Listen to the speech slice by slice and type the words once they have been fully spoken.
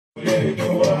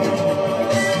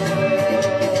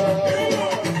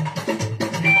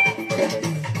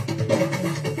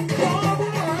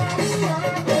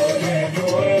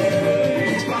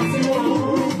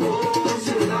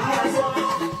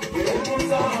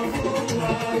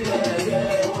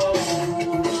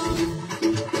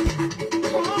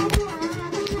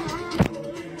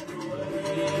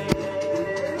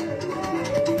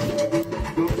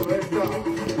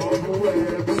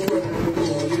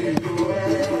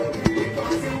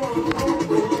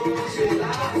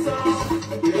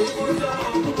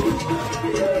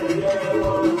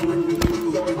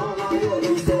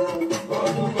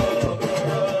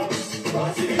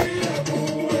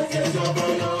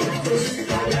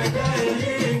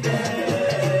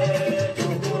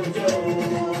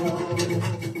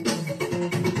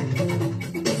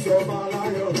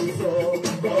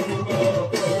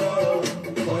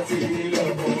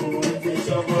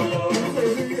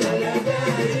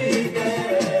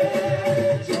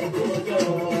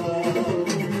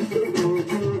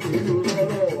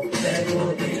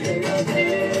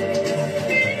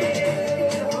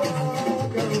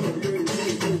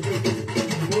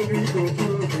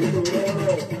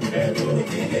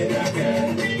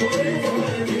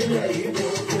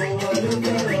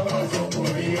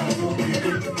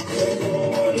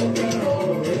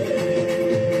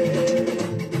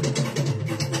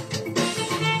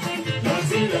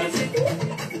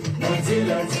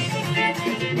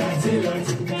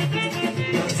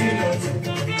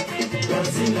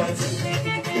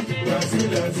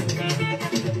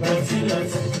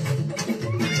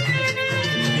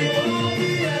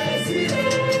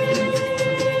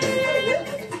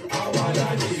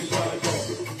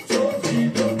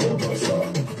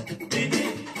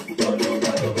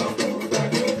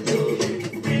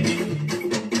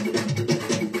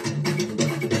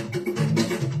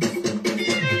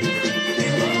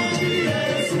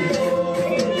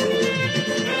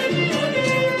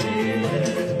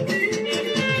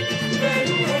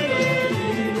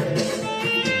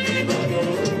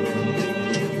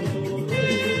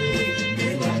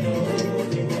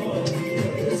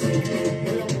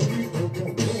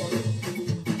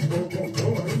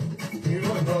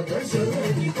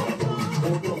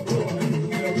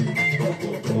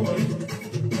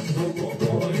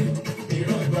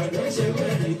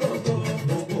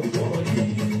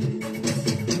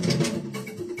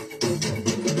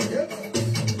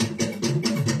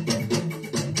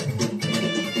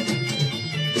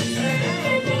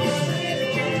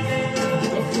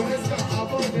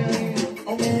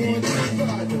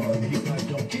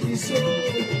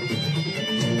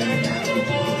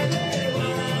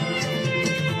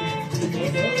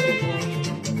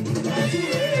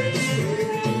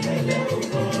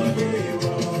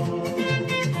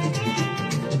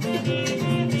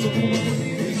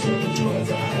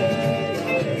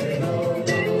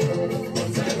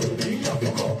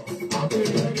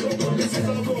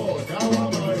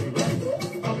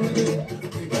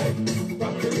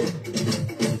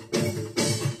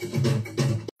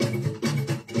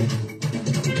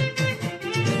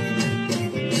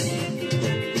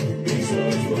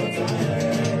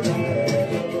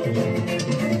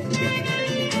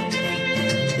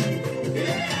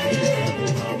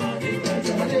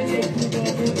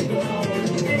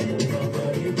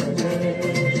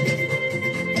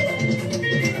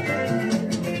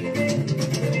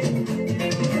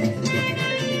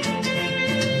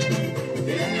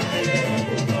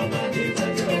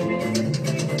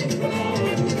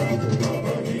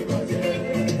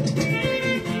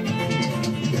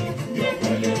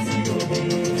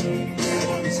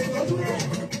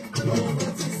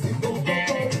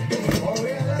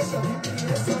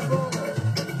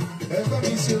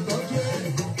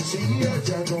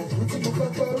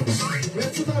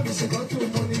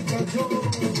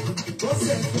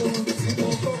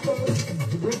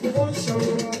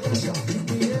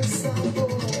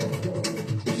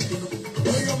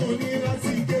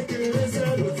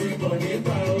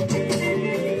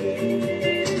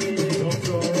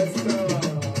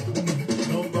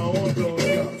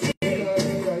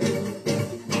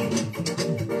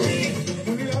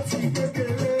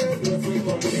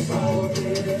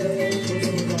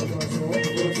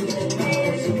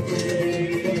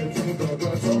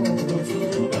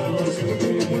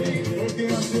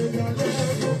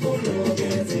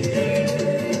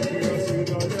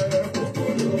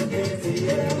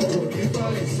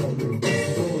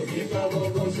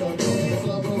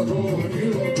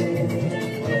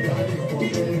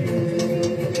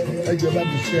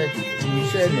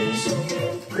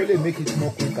Make it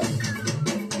more quicker.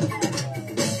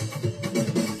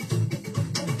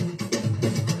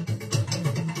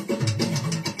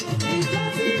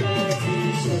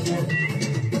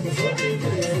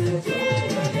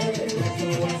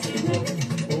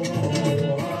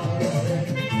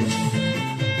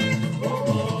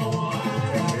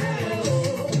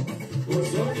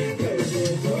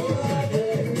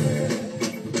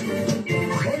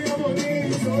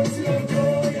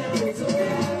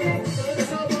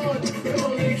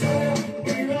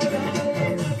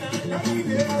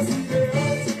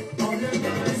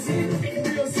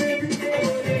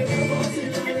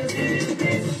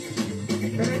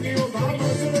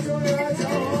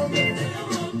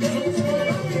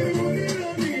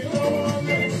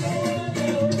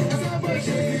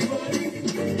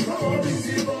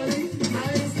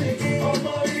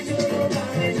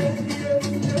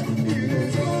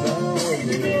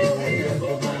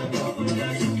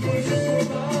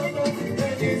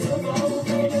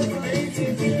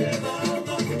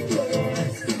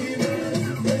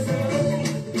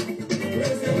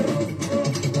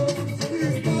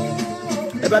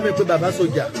 bá mi pé bàbá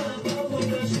sójà.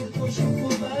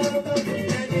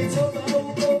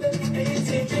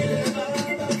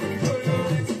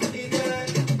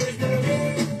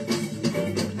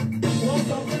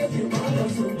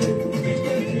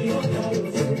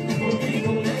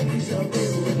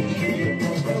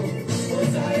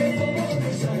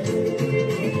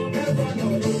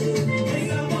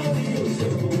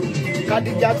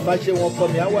 Kadijat fàṣẹ wọn kọ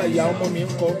mi àwa ìyá ọmọ mi ń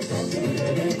kọ.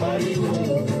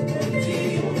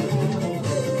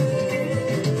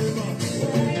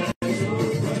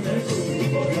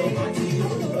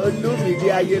 Olúmídé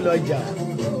Ayélọ́jà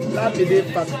Lámídé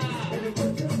Fàṣẹ.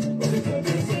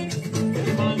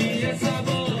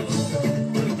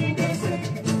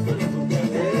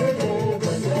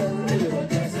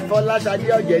 Fọláṣadé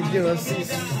Ọ̀jẹ̀dìran 6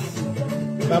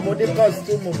 Mamode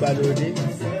costume gbàlódé.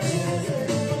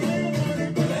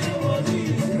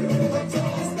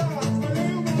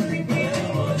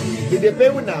 They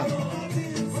pay you now.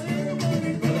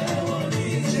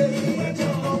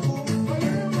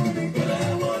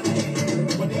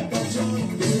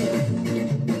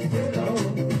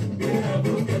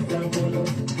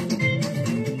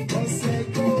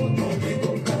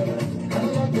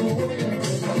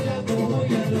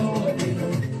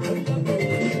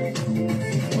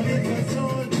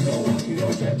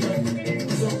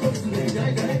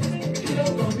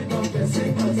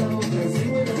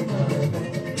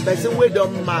 Person we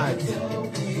don't mad.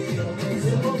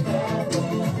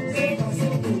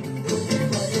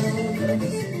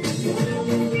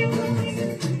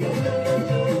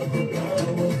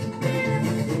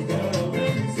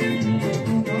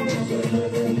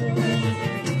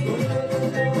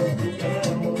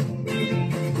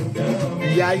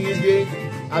 Yayinde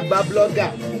Agba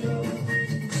blogger.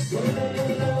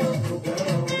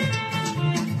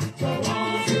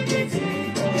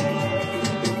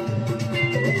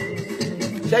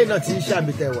 China ti ń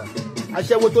ṣàmì tẹwà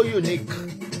aṣẹ́wó tó unique.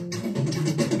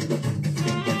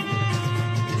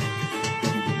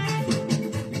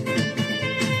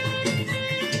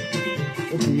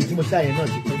 Òkè yìí tí mo ṣàyẹ̀ náà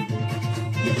ti pé.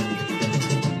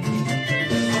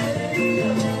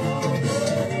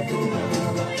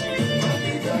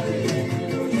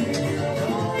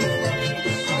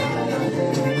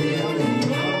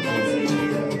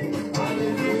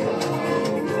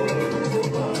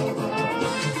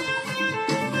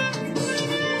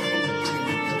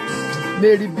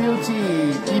 Mary Beauty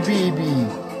Ibi.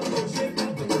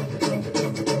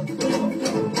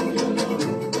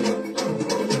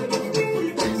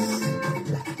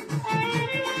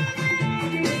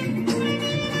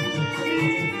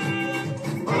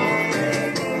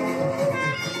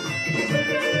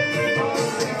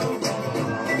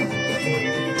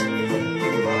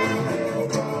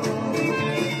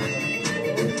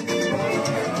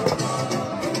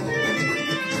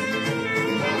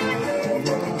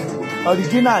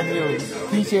 Original ni o,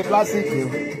 kì í ṣe plastic o.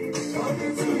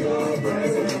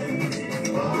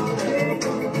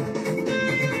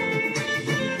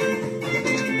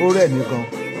 Ó rẹ̀ mí gan.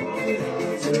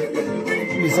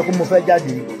 Mi sọ pé mo fẹ́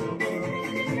jáde.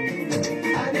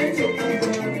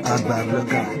 Àgbà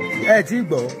blogger. Ẹ ti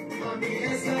gbọ́.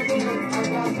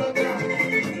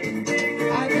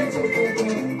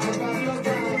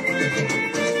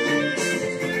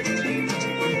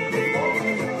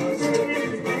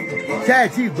 Ṣé ẹ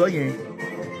tí gbọ́ yẹn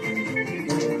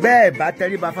bẹ́ẹ̀ bá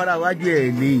tẹríba fara wájú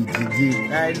ẹ̀ lè dìde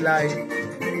láéláé.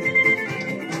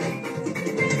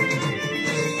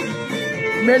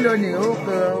 Mélòó ni ó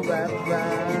kọ bàbá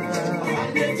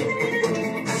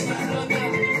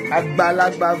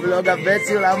àgbàlagbà blogger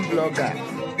veteran blogger.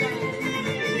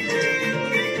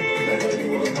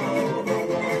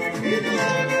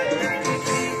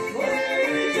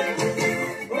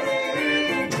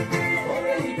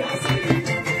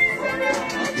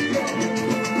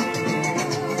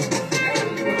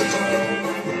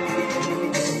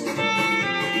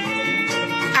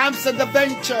 Amsa the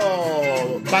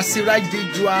venture, Basira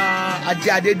Dijua,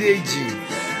 Adeadeji,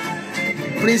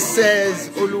 Princess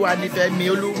Oluwanifemi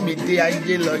Olumide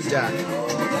Ayélọ́jà,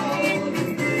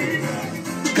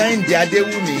 Kẹ́hìndé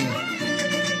Adéwùmí,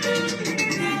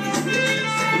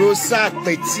 Rosa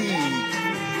Petit,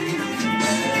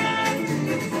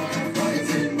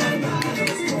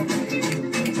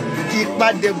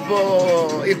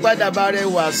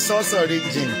 Ìpadàbọ̀rẹwà Source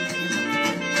Origin.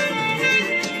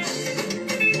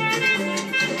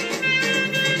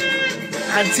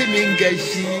 Auntie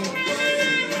Mingeshi.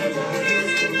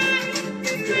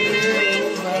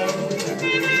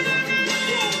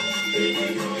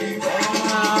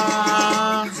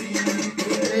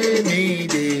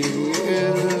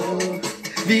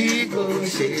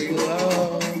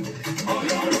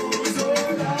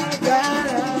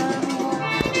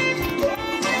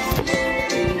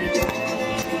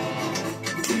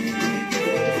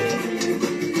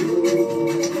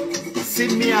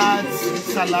 Simiat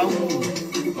Salawu,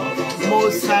 Mo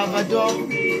Salvador,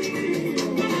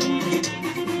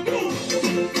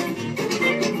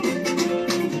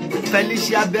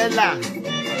 Felicia Bella,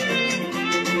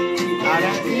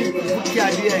 Araki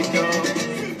Bukiade Ejo,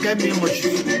 Kemi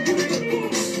Moshi,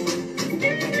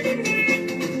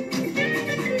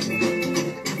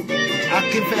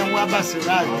 Akinfenwa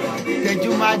Basirat,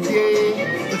 Tejumade,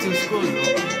 go to school.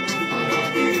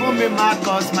 For me,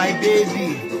 Marcus, my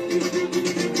baby.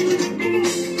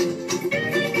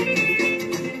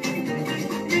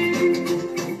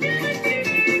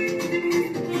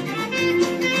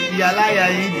 Yalaya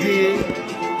Ide.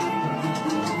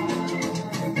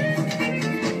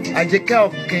 Ajeke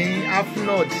Okin,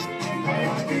 Afnod.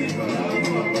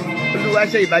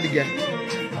 Oluwase Ibadija.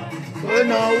 Oh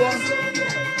no, what?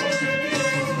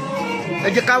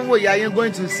 Ajeka wo ya yin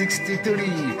going to 63.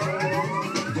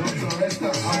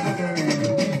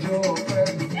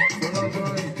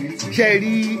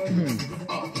 Sherry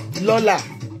Lola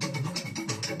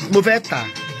mo fẹ́ tà.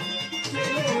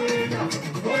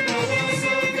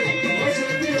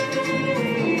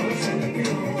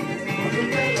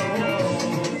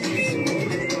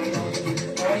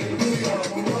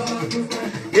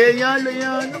 Èèyàn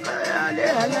lèèyàn lé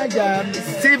alájà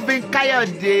Stephen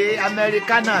Káyọ̀dé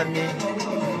Amẹ́ríkánà mi.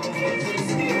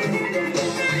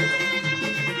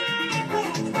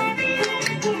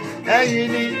 Ẹ̀yin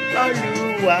ni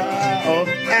Olúwa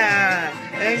ọ̀gá,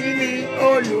 ẹ̀yin ni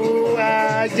Olúwa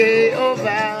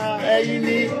Jehovah, ẹ̀yin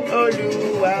ni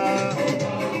Olúwa.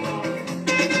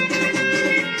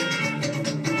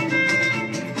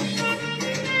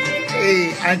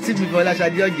 Àǹtí mi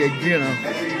Fọláṣadé ọ̀jẹ̀ jíran.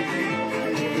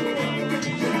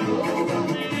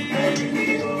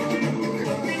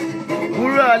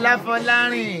 Wúrọ̀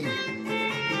Ọláfọlárìn.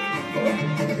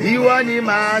 Ìwọ ni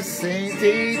màá sìn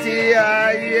títí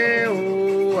ayé o,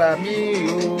 àmì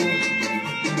o.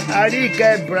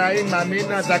 Àríkẹ́ Ibrahim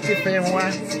Amina Sakifenwa.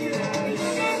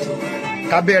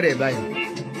 Ká bẹ̀rẹ̀ báyìí.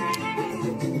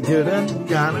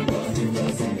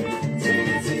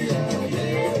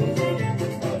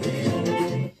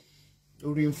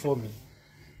 Orí ń fọ́ mi.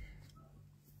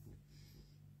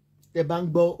 Tẹ́ bá ń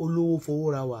gbọ́ olówó fowó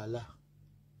ra wàhálà.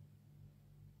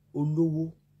 Olówó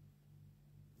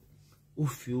ó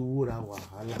fi owó ra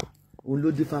wàhálà. Òun ló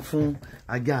dífá fún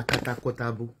ajá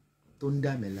katakọtabo tó ń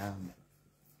dà mí láàmú.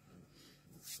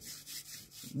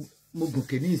 Mo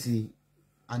gòkè ní ìsìn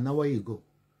an hour ago.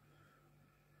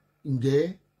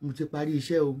 Ǹjẹ́ mo ti parí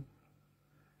iṣẹ́ o.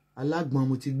 Alágbọ̀n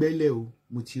mo ti gbẹ́lẹ̀ o.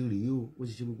 Mo ti rí o. Ó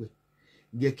ti ṣe gbogbo ẹ̀.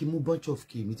 Ǹjẹ́ kí mú bunch of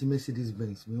key mi tí Mercedes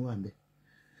Benz mi wà ńbẹ̀.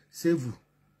 Save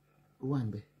ó wà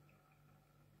ńbẹ̀.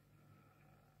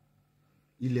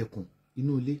 Ilẹ̀kùn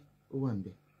inú ilé ó wà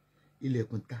ńbẹ̀.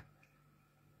 Ilẹ̀kùn ta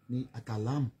ní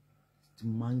àtàlámù tí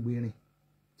mo máa ń gbé rìn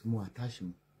tí mo attach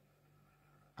mọ́.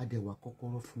 Adẹ̀wà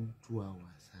kọ́kọ́rọ́ fún 2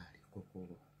 hours àrí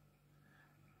kọ́kọ́rọ́.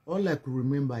 All I could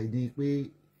remember ni pé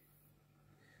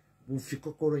mo fi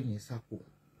kọ́kọ́rọ́ yẹn sápò.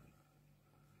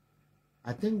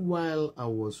 I think while I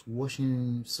was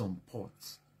washing some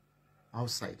pots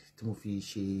outside tí mo fi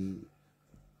ṣe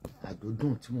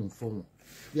àdódùn tí mo ń fọ́ wọn.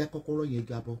 Bí a kọ́kọ́rọ́ yẹn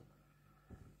jábọ́.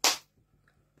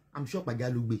 I'm sure pàjá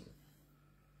ló gbé.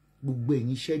 Gbogbo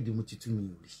ẹ̀yin ṣẹ́ẹ̀dì mo ti tún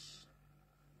mi rí.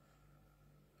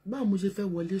 Báwo mo ṣe fẹ́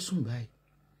wọlé sùn báyìí?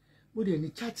 Mo dẹ̀ ní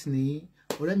chat ní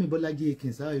ọ̀rẹ́ mi Bọ́lájí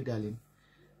Akins, how are you darling?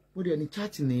 Mo dẹ̀ ní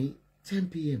chat ní 10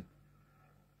 p.m.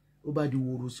 Ó bá di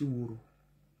woro sí woro.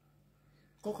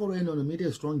 Kọ́kọ́rọ́ ẹnu ọ̀nà mi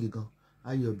dẹ̀ strong gan.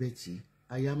 Ayọ̀ Betty,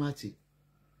 Ayamati.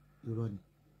 Irọ́ ni.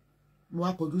 Mo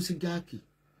wá kọjú sí Gáàkì.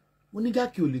 Mo ní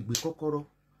Gáàkì ò lè gbé kọ́kọ́rọ́.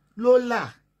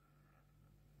 Lọ́lá.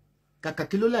 Kàkà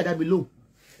kí Lọ́lá dá mi lóhùn.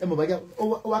 Ẹ mọ̀ bàjá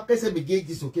ó wá kẹ́sẹ̀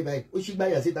méjèèjì sókè báyìí. Ó ṣí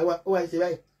gbáyà síta ó wá ṣe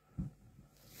báyìí.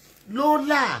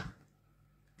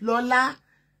 Lọ́lá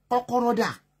kọ́kọ́rọ́ dà.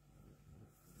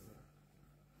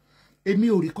 Èmi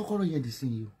ò rí kọ́kọ́rọ́ yẹn dì sí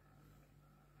yìí o.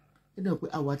 Ẹ dẹ̀ pé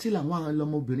àwa tí làwọn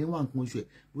ọmọbìnrin wà nǹkan oṣù ẹ̀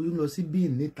bóyá lọ sí bíi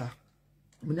níta.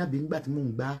 Mo ní àbí ńgbà tí mò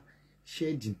ń gbá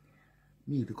ṣẹ́ẹ̀dì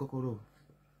mi ì rí kọ́kọ́rọ́.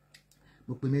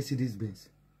 Mo pe Mercedes Benz.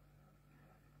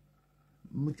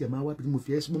 Mo tiẹ̀ máa wá pé mo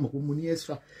fi extra mọ̀ pé mo ní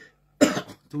extra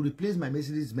to replace my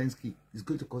Mercedes Benz key is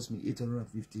going to cost me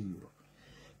 €850.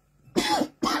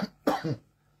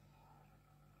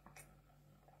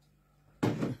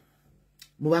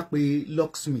 Mo wá pe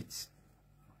locksmith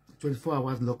 24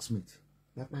 hours locksmith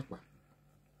pápápá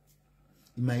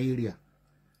in my area.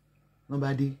 Wọ́n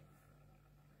bá dé.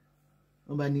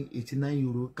 Wọ́n bá ní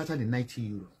 €89 kátà ní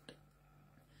 €90.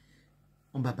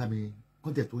 Wọ́n bá bá mi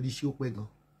kọ́ńtẹ̀ tó rí sí ó pẹ́ gan.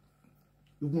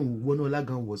 Even Wonola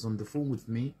was on the phone with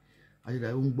me. I did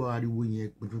I ń gbọ́ ariwo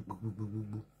yẹn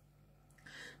gbogbogbogbogbò.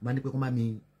 Bá ní pé kó má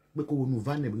mi pé kó wọnú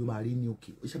van ẹ̀ bí ó máa rí ní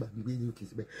òkè ó ṣàbà gbé ní òkè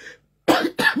síbẹ̀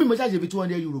bí mo ṣàṣe fi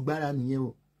 200 euro gbára nìyẹn o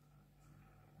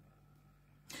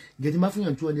ìjẹ́ tí máa fún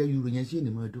yàn 200 euro yẹn sí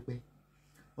ènìyàn dúpẹ́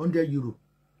 100 euro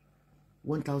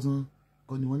 1000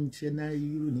 kan ni wọ́n ń ṣe náírà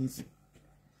euro ní ìsìn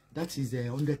that is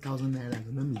 100,000 naira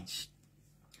lọ́nà méjì.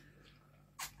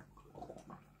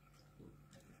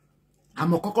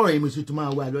 àmọ́ kọ́kọ́rọ́ yẹn mo sì tún máa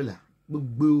wá lọ́la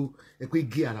gbogbo ẹ̀pẹ́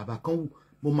igi àràbà kan wù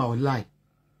mo máa ọ̀la ẹ̀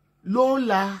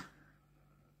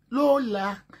lọ́la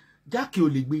jákè ò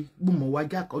lè gbé mo mọ̀ wá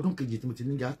jákè ọdún kejì tí mo ti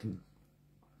ní jákè ni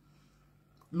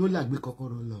lọ́la gbé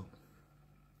kọ́kọ́rọ́ lọ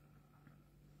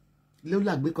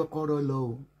lọ́la gbé kọ́kọ́rọ́ lọ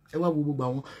o ẹ wá wo gbogbo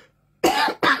àwọn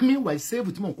mi wà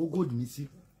save tí mò ń kó gold mi sí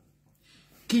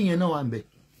kí yẹn náà wà ń bẹ̀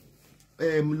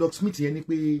locksmith yẹn ni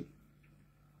pé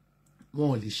wọn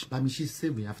ò lè bá mi ṣe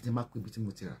save yẹn àfi tí n bá pé ibi tí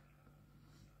mo ti rà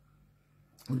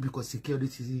because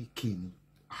security key ni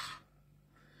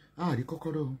rí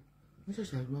kọ́kọ́rọ́ wọ́n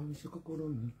ṣẹ̀ṣẹ̀ àgbà wọ́n ṣe kọ́kọ́rọ́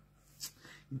mi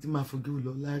ní tí máa fojú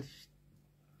lọ lárí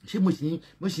ṣé mo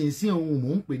ṣe ń sí ohun mò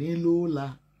ń pè ní lọ́la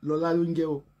ló ń jẹ́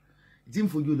o tí ń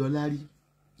fojú lọ lárí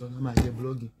lọ́la máa jẹ́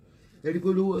blogging ẹ̀rí pé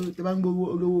olówó tí bá ń gbówó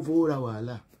olówó fowó ra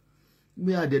wàhálà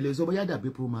gbé àdẹ̀lẹ̀ sọ bóyá dàbí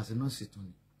promax náà sì tún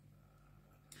ni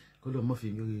kó lọ mọ́ fi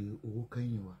owó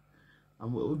kẹ́yìn wa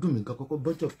ó dùn mí nǹkan kọ́kọ́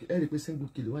bunch of ẹ̀rí pé single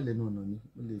kilo wà lẹ́nu ọ̀nà ni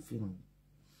ó lè fi hàn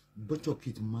bunch of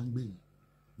kit máa ń gbé yìí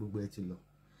gbogbo ẹ ti lọ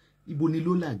ibo ni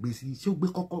ló là gbé sí ṣé ó gbé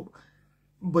kọ́kọ́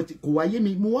but kò wáyé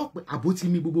mi mo wá pé àbótí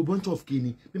mi gbogbo bunch of key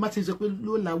ni bí má ti sọ pé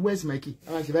ló là where's my key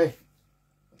àwọn àṣẹ báyìí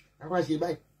àwọn àṣẹ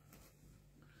báyìí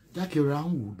jákè rọra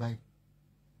ń wò báyìí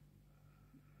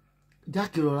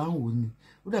jákè rọra ń wò ni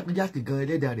ó dà pé jákè gan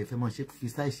ẹlẹ́dàá rẹ̀ fẹ́ mọ̀ ṣe fi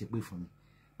sáì ṣe pé fún mi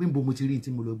pé níbo mo ti rí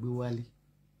tí mo lọ gbé wálé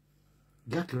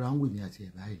jákè rọra ń wò ní àti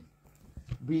ẹ̀ báyìí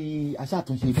bí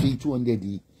aṣáàtúnṣe fi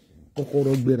 200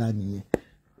 kọ́kọ́rọ́ gbéra nìyẹn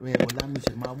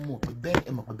ọlámíṣẹ́ máa mọ̀ pé bẹ́ẹ̀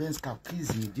ẹ̀ mọ̀ pé bẹ́ẹ̀ scout keys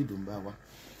ní dídò ń bá wa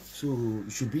so you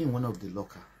should be in one of the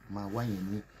locker máa wá yẹn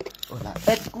ní ọ̀la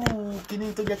ẹ kú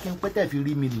kíní tó jẹ́ kí n pẹ́tẹ́ fi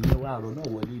rí mi nìyẹn wá àrọ̀ náà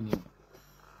wọlé ni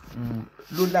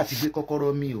ló láti gbé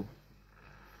kọ́kọ́rọ́ mi o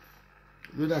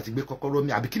ló láti gbé kọ́kọ́rọ́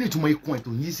mi àbí kí ni ìtumọ̀ ikùn ẹ̀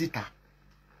tó yí síta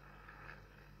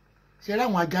ṣe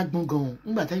ráwọn ajá gbọ́n gan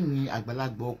nígbà tẹ́yìn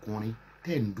àgbàlagbà ọkùnrin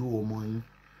tẹ́ ń dó ọmọ yín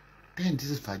tẹ́ ń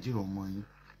dísì fàájìrò ọmọ yín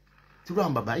tí wọ́n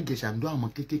àwọn bàbá Ìjẹ̀ṣà ń dó àwọn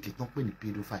kéékèèké tán pè ní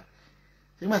pedophile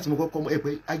ṣé nígbà tí mo kọ́kọ́ ẹ pé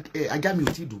ajá mi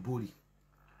ò tí ì dòbò rí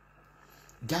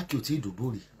jákè ò tí ì dòbò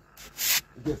rí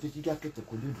ẹgbẹ́ fi kí jákè tó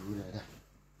kò lè dúró dáadáa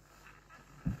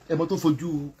ẹmọ tó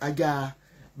fojú ajá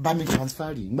bá mi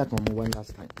transfer rí nígbà tí wọ́n mú wá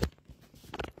last time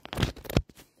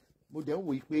mo dẹ̀ ń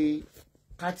wòye pé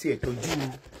ká tiẹ̀ tọ́jú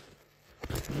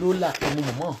lólà ọmọ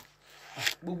mọ̀mọ́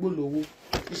gbogbo lówó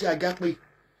iṣẹ́ ajá pé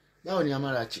báwo ni a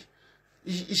máa rà jì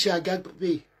iṣẹ́ ajá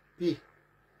pé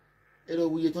ẹ̀rọ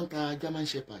wuye tó ń ta German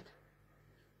Shepherd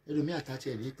ẹ̀rọ mi àtàtì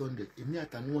ẹ̀ 800 èmi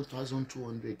àtà ní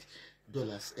 $1,200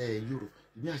 euro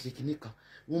èmi àṣekínní kan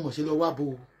wọ́n mọ̀ ṣe lọ wá bó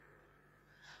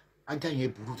ajá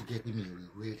yẹn burú tó jẹ́ pé mi ò rí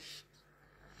ìwé rí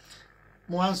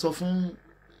mo wá ń sọ fún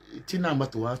Tina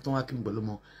àgbàtò wa tán wá kí n gbọ́dọ̀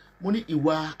mọ́ mo ní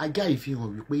ìwà ajá yìí fi hàn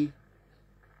wípé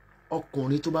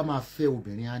ọkùnrin tó bá máa fẹ́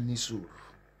obìnrin á ní sùúrù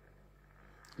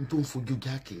n tó ń fojú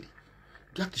jákèrè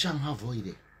jákè ṣáà ń avoid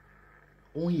ẹ̀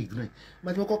òun yìí gan ẹ̀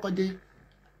bá ti wọ́n kọ́kọ́ dé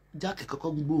jákè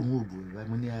kọ́kọ́ gbóòórùn òbò ìwà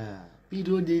mo ní bí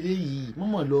ló dé léyìí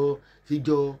mọ́mọ́ lọ fi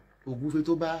jọ ògúnfe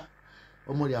tó bá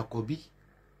ọmọ rẹ̀ àkọ́bí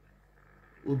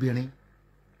obìnrin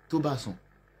tó bá sùn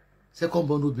second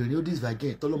born obìnrin ó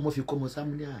disvagin tọ́lọ́mọ fi kọ́ ọmọ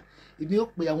sámúlẹ̀ èmi ó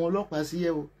pe àwọn ọlọ́pàá sí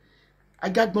ẹ o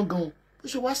ajá gbọ̀ngàn bó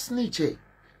ṣe wá snitch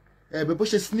ẹ̀ bó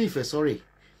ṣe sniff ẹ̀ sọ́rẹ̀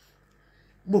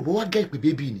mo bọ́ wá gẹ́ ìpè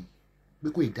bébì ni pé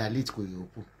kò ìdálẹ́tì kò yẹ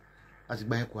òpó àti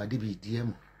gba ẹ̀kọ́ adébí ìdí ẹ̀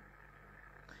mọ̀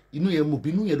inú yẹn mo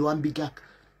bínú yẹn ló wá ń bí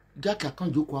jákè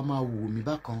àkànjókòó a máa wò mí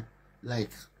bákan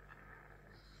like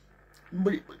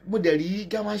mo dẹ̀ rí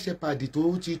German Shepherd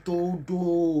tó ti tó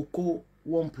dóko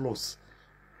 1+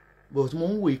 but mo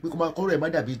ń wòye pé kó máa kọ́rọ̀ ẹ̀ má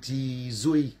dàbí ti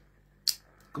Zoe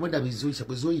kó má dàbí Zoe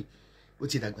ṣàpè Zoe ó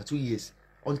ti dàgbà 2 years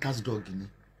hunter's dog ni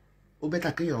ó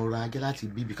bẹ́tà kéèyàn ra ajá láti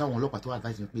bíbí káwọn ọlọ́pàá tó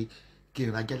advice mi pé kí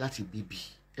n ra ajá láti bíbí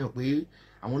ẹ mọ̀ pé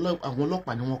àwọn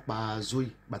ọlọ́pàá ni wọ́n pa Zoe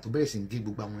gbà tó bẹ̀rẹ̀ sí ń gé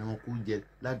gbogbo àwọn ẹranko jẹ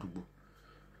ládùúgbò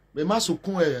bẹ́ẹ̀ má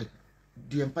sunkún ẹ̀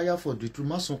the empire for the truth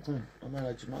má sunkún ọmọ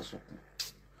ara jù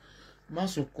má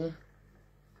sunkún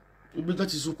ibi tó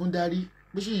ti sunkún dárí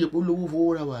bí ṣe ìyẹ̀pọ̀ olówó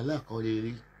fowó ra wàhálà kan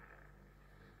rere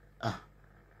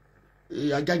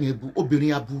ajá yẹn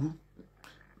obìnrin aburú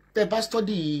tẹ́ bá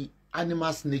study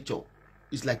animals nature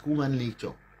is like human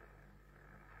nature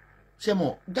ṣe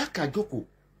mọ̀ jákè àjókòó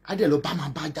adé lọ bá máa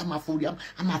bá ajá máa forí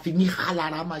a máa fi ní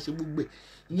hálára a máa ṣe gbogbo ẹ̀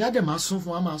ìyẹn adé máa sún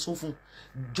fún a máa sún fún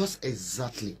just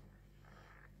exactly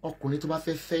ọkùnrin tó bá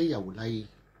fẹ́ ìyàwó láyé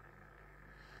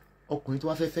ọkùnrin tó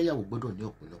wá fẹ́ fẹ́yàwó gbọ́dọ̀ ní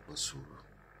ọ̀pọ̀lọpọ̀ sùúrù.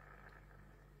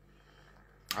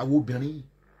 Àwọn obìnrin,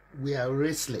 we are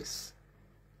restless,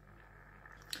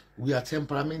 we are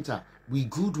temperamental, we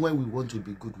good when we want to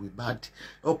be good, we bad.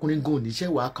 Ọkùnrin gan oníṣẹ́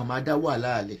wàá kàn máa dá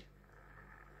wàhálà alẹ̀.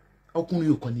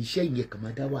 Ọkùnrin ò kàn níṣẹ́ ìyẹn kàn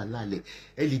máa dá wàhálà alẹ̀.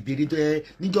 Ẹ lè béèrè tó ẹ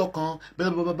níjọ́ kan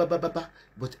bábábábábá,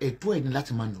 but ẹ̀tọ́ ẹ̀ ní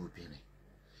láti máa nà obìnrin.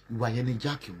 Ìwà yẹn ni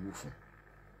Jack ń wò fún.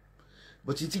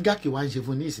 But tí Jack wá ń ṣe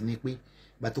fún ní ìsìn ni pé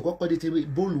ìgbà tó kọ́kọ́ dé tí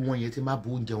bóòlù wọn yẹn ti máa bu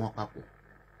oúnjẹ wọn papọ̀,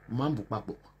 wọ́n máa ń bù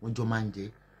papọ̀, wọ́n jọ máa ń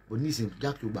jẹ. But ní ìsìn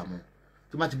Jack gbà mọ́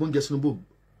tó máa ti bó oúnjẹ sínú bò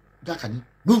Jack ní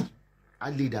boom á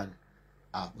lè dànù.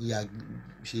 Bóyá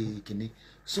ṣe kìíní.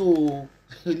 So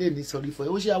ilé ní sorry for ẹ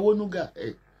ó ṣe awónúgà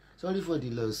sorry for the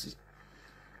loss.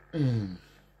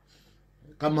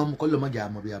 Ká máa mú kọ́lọ́ mọ́jà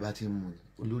àmọ́ bí a bá ti ń mú ni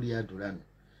olórí àdúrà nù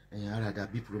ẹ̀yìn ara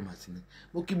dàbí promat ni.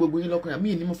 Mo kí gbogbo yín lọ́kùnrin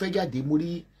àmì ni mo fẹ́ jáde mo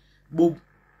rí gbogbo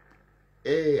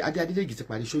Adédèjì ti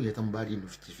parí show yẹn tán mo bá rí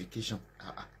notification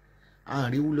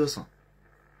àárín wú lọ́sàn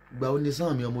gba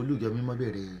onísàn mi ọmọ olùjọ mímọ́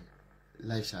bẹ̀rẹ̀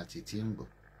live chat tí ń bọ̀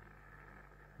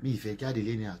mi ìfẹ́ jáde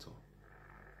lé ní àtọ̀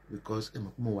because ẹ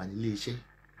mọ̀ pé mo wà nílé iṣẹ́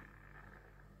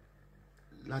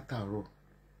látàárọ̀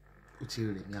ó ti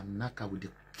rẹ̀ mi I'm knackered with the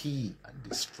key and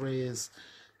the stress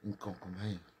nǹkan kan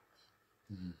báyìí.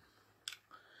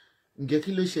 Ǹjẹ́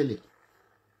kí ló ṣẹlẹ̀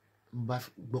ń bá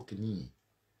gbọ́ kìíní yẹn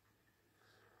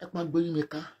ẹ pa gbóyún mi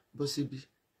ká bọ́ síbí.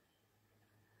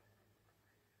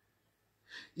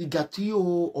 Ìgbà tí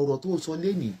ọ̀rọ̀ tó sọ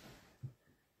lénìí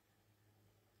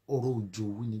ọ̀rọ̀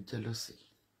òjòwú ni jealousy.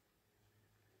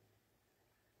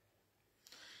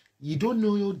 You don't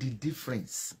know the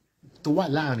difference tó wà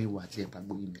láàrin wa àti ẹ̀ka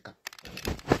gbóyún mi ká.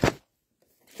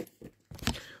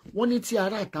 Wọ́n ní tí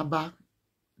ará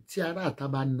àta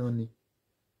bá ná ni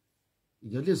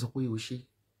èèyàn lè sọ pé o ṣe.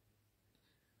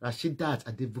 Rasheedat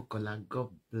Adébùkọ́lá, God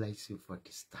bless you for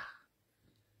the star.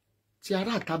 Tí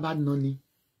ará àta bá ná ni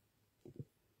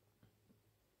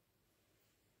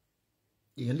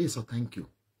èèyàn lè sọ thank you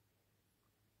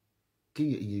kí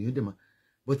èèyàn dẹ̀ mọ́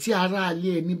but tí ará alé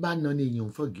ẹni bá ná ni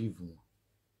èèyàn forgive wọn.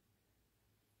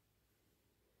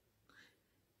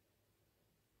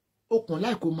 Ó kàn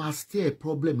láì kó máa stay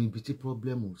problem ibi tí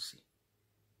problem ò sí.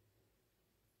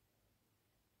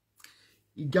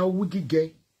 Ìjà owó gígẹ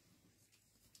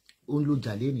òun ló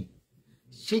jà lẹ́nìí.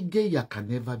 Ṣégeyà can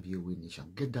never be a winning nation.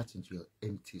 Get that into your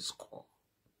empty skull.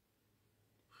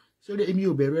 Sórí èmi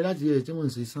ò bẹ̀rẹ̀ láti ẹ̀ tí mo ń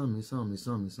ṣe sàn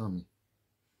mi.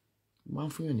 Máa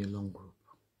ń fún yàn ní long group.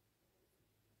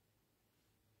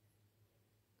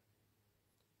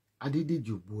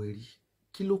 Adédèjì òbò ẹ̀rí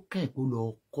kí ló kàn kó lọ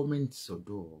comment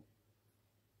sọ́dọ̀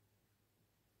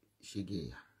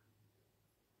Ṣégeyà.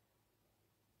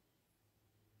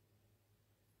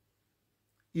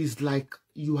 It's like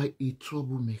you are a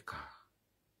troublemaker.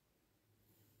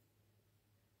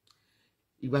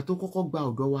 Ìgbà tó kọ́kọ́ gba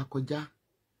ọ̀dọ̀ wa kọjá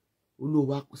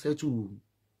olówó settle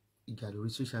ìjà lórí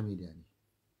social media ni.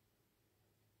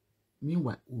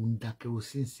 Meanwhile òun da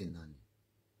kerosene náà ni.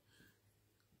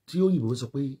 Tí òyìnbó sọ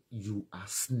pé you are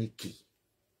sneaky.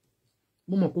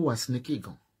 Mo mọ̀ pé wà sneaky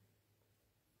gan.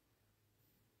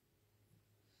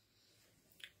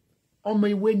 Ọmọ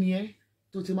ìwé ni ẹ́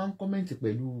tó ti máa ń comment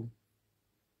pẹ̀lú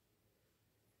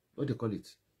what they call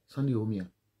it Sunday Omia.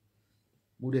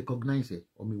 Mo recognize it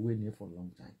ọmọ ìwé ni ẹ́ for a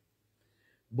long time.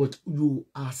 But you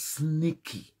are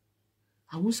sneaky.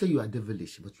 I won't say you are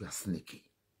devilish, but you are sneaky.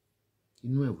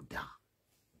 Inú ẹ̀ ò dáa.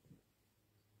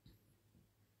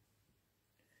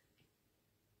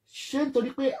 Ṣé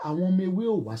nítorí pé àwọn ọmọ ewé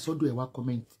ò wá sọ́dọ̀ ẹ̀ wá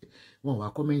kọ́mẹ́ǹtì wọn wá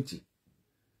kọ́mẹ́ǹtì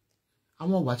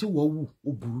àwọn ọ̀wà tí wọ́n wù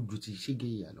ó burú ju ti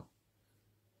Ṣégeyà lọ.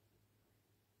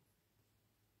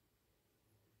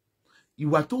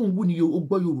 Ìwà tó ń wù ni ó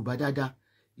gbọ́ Yorùbá dáadáa.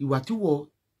 Ìwà tí wọ́n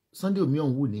Sunday Omia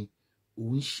ń wù ni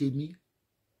òun ṣe mí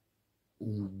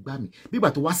òun gbá mi bí ìgbà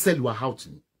tó wá sell wa out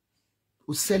ni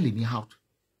ó sell me out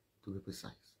to be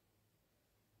precise.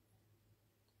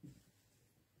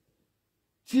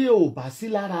 Tí ò bá sí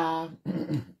lára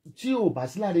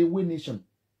Ewé Nation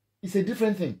it's a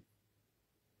different thing.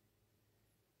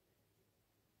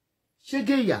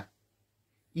 Ṣégeyà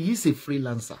he is a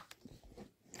freelancer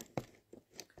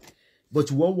but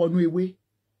wọ́n wọnú ewé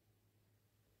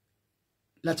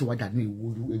láti wá dànù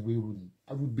ewé ru ni.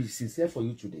 I will be sincere for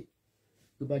you today.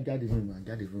 Tó bá jáde fún mi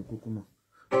jáde fún kúkú mọ́.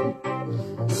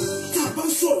 Tàbá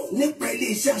sọ̀rọ̀ nípa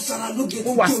ilé-iṣẹ́ aṣaralóge tí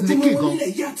ojúmọ́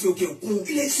nílẹ̀ yá àti òkè òkun.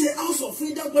 Ilé-iṣẹ́ House of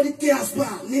Freedom Body Care Spa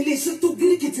ní ilé-iṣẹ́ tó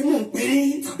gíríkì tí mò ń pè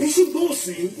é. Tàbí ṣùgbọ́n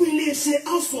òsì fún ilé-iṣẹ́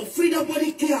House of Freedom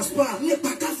Body Care Spa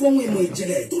nípa káfí fún ìmọ̀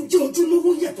ìjìnlẹ̀ tó jẹ́ ojúlówó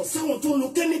yàtọ̀ sáwọn tó ń lo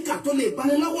kẹ́míkà tó lè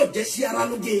baniláwọ̀ jẹ́ sí ara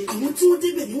lóge. Àwọn tí wọ́n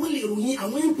débẹ̀ ni wọ́n lè ròyìn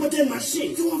àwọn imported machine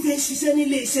tí wọ́n fi ń ṣiṣẹ́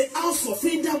nílé iṣẹ́ House of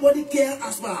Frida Body Care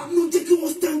Aspa. Ló jẹ́ kí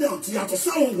wọ́n stand out yàtọ̀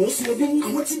sáwọn wòósù obi.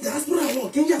 Àwọn tí diaspora wọn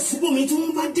kì í yà síbòmí tí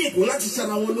wọ́n bá dé Èkó láti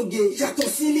ṣara wọn lóge. Yàtọ̀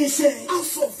sí ilé iṣẹ́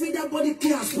House of Frida Body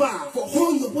Care Spa. For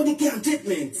all your body care and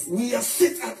treatment, we are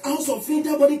set at House of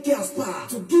Frida Body Care Spa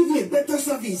to give you a better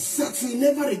service that you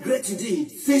never regret you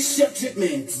did. Facial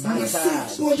treatment,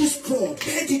 massage, body scrub,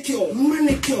 pedicure,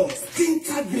 manicure, skin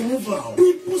card removal,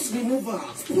 pimples removal,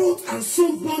 spot and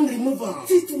sunburn removal,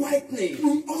 teeth whitening.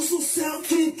 We also sell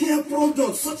skin care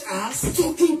products such as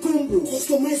talking combo,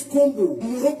 customized combo,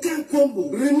 Moroccan combo,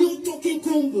 renewed talking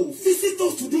combo. Visit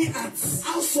us today at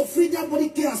House of Frida Body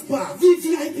Care Spa,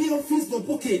 VVIP office for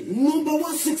booking, number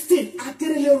 116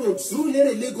 Akerele Road,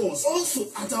 Surulere, Lagos. Also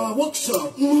at our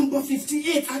workshop, number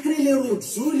 58 Akerele Road,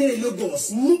 Surulere,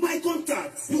 Lagos. Mobile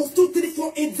contact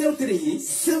 +234-803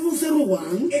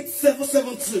 701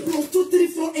 8772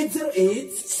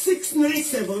 +234-808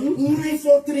 697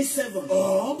 9437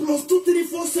 or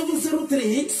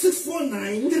 +234-703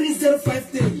 649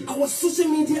 3053. Our social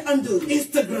media handle: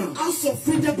 Instagram House of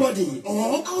Frida Body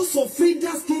or House of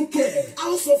Frida Skincare.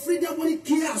 House of Frida Body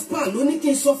Care Spa lóní kí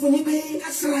n sọ fún yín pé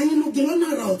aṣara yín ló gé lọ́nà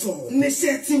àrà ọ̀tọ̀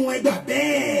níṣẹ́ tí wọ́n gbà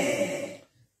bẹ́ẹ̀.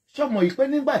 Ṣọmọ yìí pé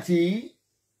nígbà tí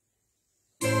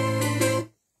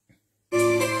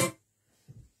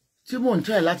mò ń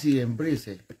try láti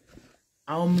embrace ẹ,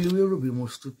 àwọn ọmọ ewé rò bí mo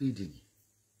stupid ni.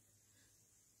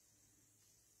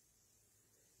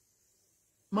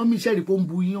 Mọ́mí iṣẹ́ rí pé ó ń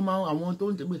bu yín, ó máa àwọn tó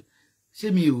ń tẹ́ pé ṣé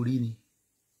mi ò rí ni.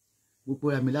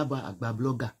 Gbogbo ẹ̀mí lábá àgbà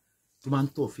blogger tó máa ń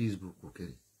tọ̀ Facebook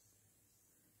kiri.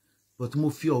 But mo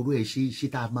fi ọ̀rọ̀ ẹ̀ ṣe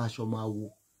tá a máa ṣọmọ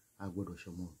awo, a gbọ́dọ̀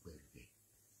ṣọmọ ọ̀gbẹ̀rẹ̀.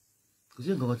 Kò sí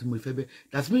nǹkan kan tí mo fẹ́ bẹ́ẹ̀.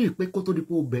 That's mean pé kó tó di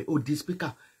pé ó di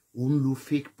speaker, ó ń lo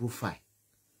fake profile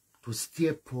to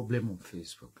steer problem on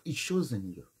Facebook. It shows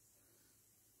in you.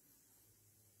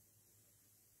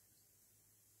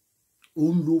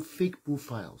 Ó ń lo fake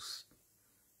profiles.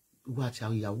 Wá ti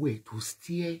àwọn ìyàwó ẹ̀ to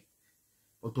steer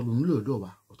ọ̀tọ̀ ló ń lò lọ́dọ̀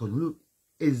wa, ọ̀tọ̀ ló ń lò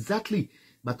exactly.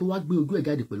 Gbà tó wá gbé ojú ẹ̀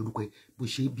jáde pẹ̀lú orúkọ ẹ̀ bó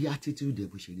ṣe bí attitude ẹ̀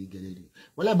bó ṣe rí gẹ́lẹ́ rí.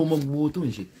 Wọ́n lábọ̀ mọ gbogbo tó ń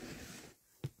ṣe.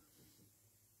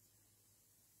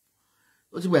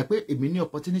 Ó ti gbà pé èmi ní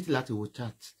opportunity láti wo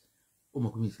chat. Ó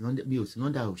mọ̀ pé mi ò sí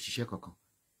lọ́ndà òṣìṣẹ́ kankan.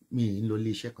 Mi ń lọ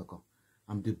ilé iṣẹ́ kankan.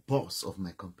 I'm the boss of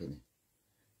my company.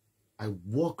 I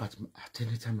work at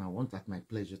any time I want at my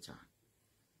pleasure time.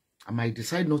 I might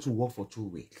decide not to work for 2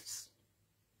 weeks.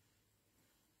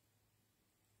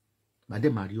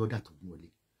 Madam Marioda to Mole.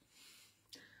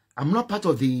 I'm not part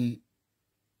of the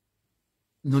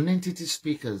non-entity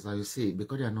speakers, I will say,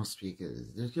 because they are not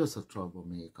speakers. They're just a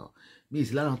troublemaker. Me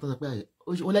is Lara on pé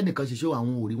ó lẹ́nu kan ṣe show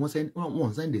àwọn orí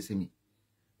wọ́n send sí mi.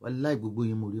 Wallahi gbogbo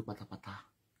yín mo rí pátápátá.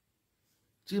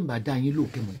 Tí n bá dá yín lò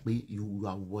kẹ́ mọ̀ pé you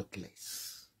are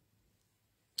worthless.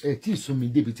 Ẹ tí sún mi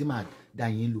débi tí màá dá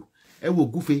yín lò. Ẹ wo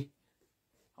Gúfe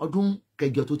ọdún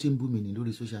kẹjọ tó ti ń bú mi ní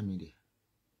lórí social media.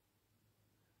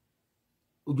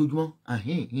 Ojoojúmọ́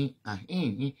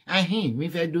mi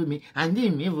fẹ́ dó mi,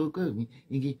 àhín mi fòkó mi.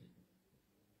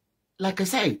 Like I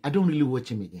said, I don't really watch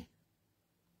him again.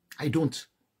 I don't.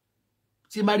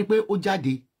 Tí n bá rí pé ó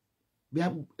jáde bí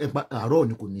àárọ̀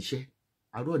ni kò níṣẹ́,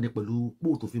 àárọ̀ ni pẹ̀lú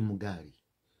pò tó fi mu gààrí.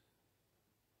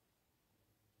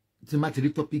 Tí n bá ti rí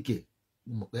tọ́pìkì ẹ̀,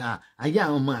 mo mọ̀ pé ayé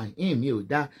àwọn ọmọ àhín mi ò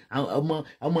dá,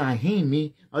 ọmọ àhín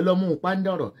mi ọlọ́mú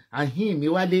pàǹdọ̀rọ̀, àhín mi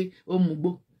wálé ó mu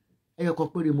gbó. Ẹyọ kan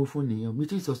péré mo fún nìyẹn, mi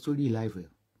tí sọ story live ẹ̀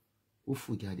ó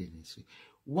fò jáde nìṣẹ́.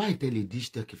 Why tell a dish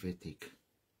take if I take?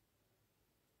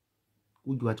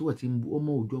 Ojú àti wọ́n ti ń bu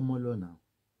ọmọ òjò ọmọ lọ́nà.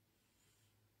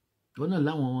 Wọ́n náà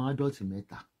láwọn ọmọ adult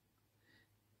mẹ́ta.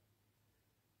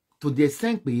 To the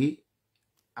extent pé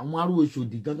àwọn arú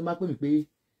Òṣòdì gan tó bá pè mí pé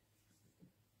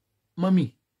mọ́mì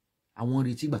àwọn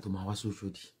retí ìgbà tó máa wá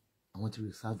sóṣòdì, àwọn ti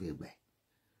reserve ẹgbẹ́.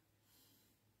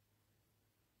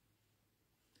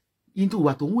 Into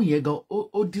wà tó ń wù yẹn gan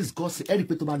ó disgust ẹ rí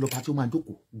pé tó máa lọ pàtí ó máa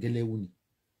jókòó gẹ́lẹ́wó ni.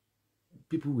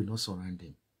 People will not surround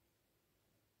him.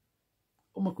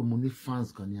 Ó mọ̀ pé mo ní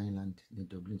fans gan ní Ireland ní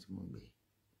Dublin tí mo gbé.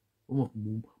 Ó mọ̀ pé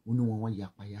mo ní wọn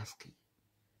yapa yaski.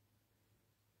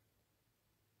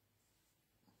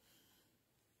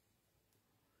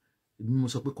 Èmi mo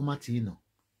sọ pé kó má tí ì nà.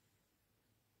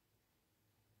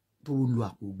 Tó ń lo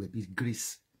àpò ògbẹ̀ bíi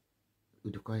Grace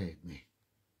òdìkọ́ ẹ̀gbẹ́.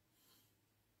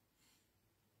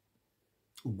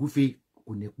 Ògúfe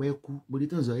kò ní pẹ́ kú. Mo ní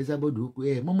tó ń sọ Ẹsábọ́dù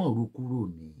pé mọ́mọ́ ru kúrò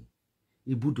ní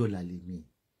ibùdọ́là lèmi.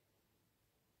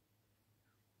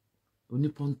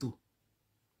 Onípọ́ńtò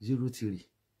 03.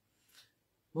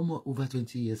 Mọ́mọ́ over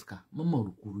 20 years ká. Mọ́mọ́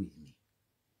ru kúrò èmi.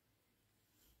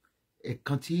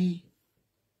 Ẹ̀kan tí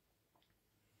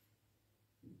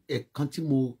ẹ̀kan tí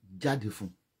mo jáde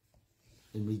fún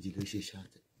ẹ̀mejì ló ṣe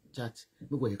chat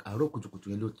gbogbo àárọ̀ kùtùkùtù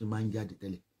yẹn ló ti máa ń jáde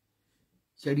tẹ́lẹ̀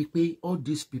ṣe rí pé all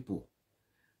these people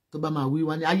tó bá máa wí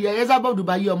wá ní ayé Esabod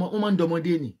bá yé ọmọ wọn máa ń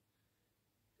dọmọdé ni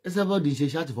Esabod ń ṣe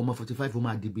chat fọmọ 45 ó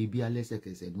máa di bèbí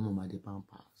alẹ́sẹ̀kẹsẹ̀ ní mo máa di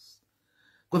pampers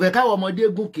kò fẹ́ káwọn ọmọdé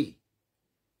gúnkè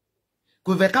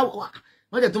kò fẹ́ káwọn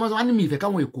wọ́n jẹ́ tó máa sọ wá ní mi ìfẹ́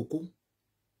káwọn èkókó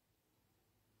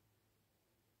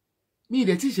mi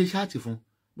ìdẹ̀ tí ì ṣe chat fún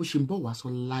bó ṣe ń bọ̀ wá sọ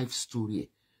life story ẹ̀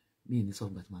mi ì ní sọ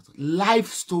nígbà tí máa sọ life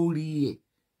story ẹ̀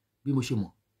bí mo ṣe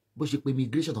mọ̀ bó ṣe pé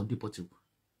immigration on deportable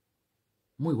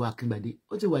mú ìwà Akíngbadé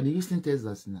ó ti wà ní Houston,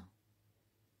 Texas now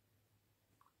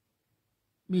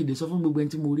mi ì lè sọ fún gbogbo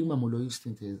ẹni tí mo rí màmú lọ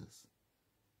Houston, Texas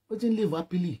ó ti ń live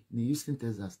happily ní Houston,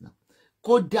 Texas now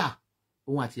kódà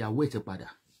òun àti ìyàwó ẹ̀ ti padà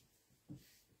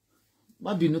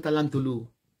má bínú Talantolo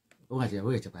òun àti ìyàwó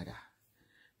ẹ̀ ti padà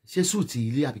ṣé súùtì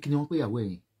ilé àbí kí ni wọ́n pè ìyàwó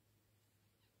ẹ̀yìn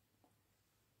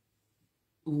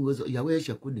ìyàwó ẹ̀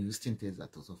ṣẹ̀kú ní Houston, Texas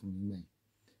tó sọ fún mi mẹ́rin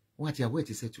òun àti ìyàwó ẹ̀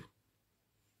ti ṣẹ́tù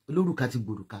olórùka ti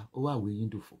gbòrùka ó wà wéyìn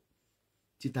dòfò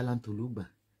tí Talantolo gbà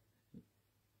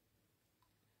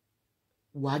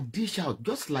wà dish out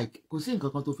just like kò sí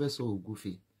nǹkan kan tó fẹ́ sọ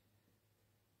Ògúnfe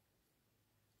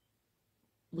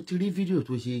mo ti rí fídíò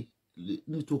tó ṣe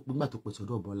nítorí nígbà tó pẹ̀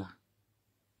sọ́dọ̀ Bọ́lá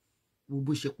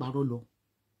gbogbo ṣe parọ́ lọ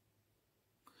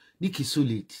ní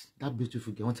Kisolid that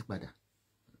beautiful girl wọ́n ti padà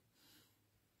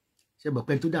ṣe bọ̀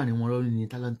pẹ́ tó dàrin wọn lọ́rùn ní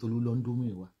Talantolo ló ń dómú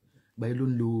ìwà gbáyé ló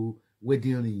ń lo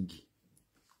wedding ring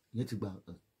ìyẹn ti gbà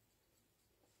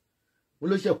wọ́n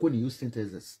ló ṣe kó ní Houston,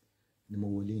 Texas ni mo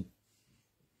wọlé yìí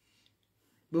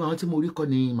bí àwọn tí mo rí kọ́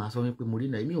ni màá sọ wípé mo rí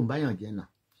náà èmi ò ń báyàn jẹ́ náà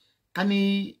ká ní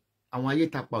àwọn ayé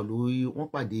tapà lórí wọ́n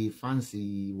pàdé fáǹsì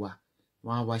wa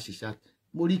wọ́n á wá ṣiṣẹ́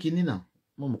mo rí kinní náà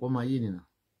mo mọ̀ pé ọmọ ayé nìyà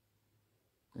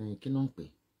kí ló ń pè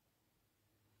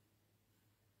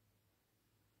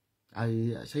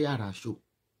ṣé yàrá show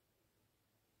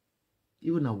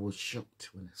even I was shocked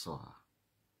when I saw her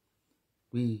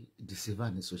pé deceiver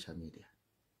ní social media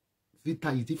fita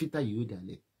yìí tí fita yìí yóò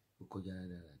dalẹ̀ ó kọjá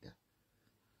dáadáa.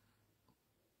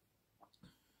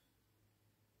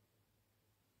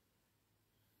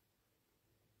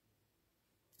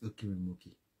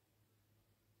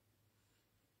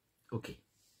 Okay.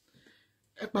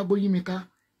 Ẹ pa gbóyí mi ká.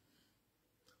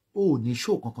 Ó ní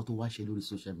show kankan tó wá ṣe lórí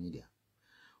social media.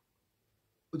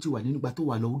 Ó ti wà nínú ìgbà tó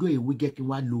wà lọ́wọ́ ìwé jẹ́ kí n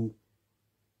wá lo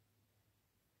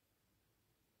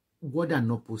word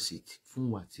and opposite fún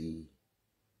wa ti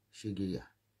Ṣégeyà.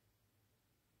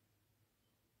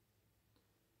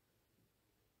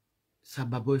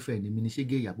 Sábà boyfriend mi ní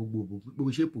Ṣégeyà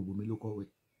gbogbo ṣépù bomi ló kọ̀wé.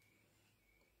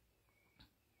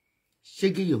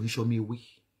 Ṣégeyà ò ń ṣọmọ ewé.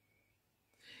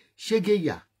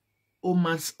 Ṣégeyà ó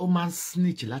máa ń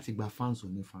snitch láti gba fans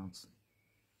òní fans.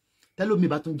 Tẹ́lómi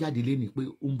bá tún jáde lé ní pé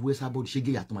ó ń bu Esabod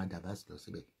Ṣégeyà tó máa dàbá lọ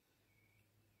síbẹ̀.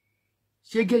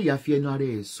 Ṣégeyà fi ẹnu ara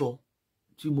ẹ̀ sọ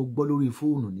tí mo gbọ́ lórí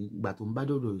fóònù nígbà tó ń bá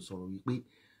dọ̀dọ̀ sọ̀rọ̀ wípé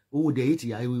owó dẹ̀ yìí ti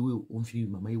ya ewé ó ń fi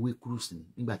màmá ewé cruise ní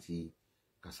nígbà tí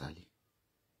Kasali.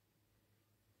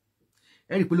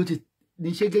 Ẹ rí pé ló ti ní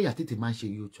Ṣégeyà tètè máa ń ṣe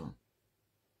U-turn.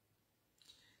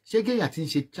 Ṣégeyà ti ń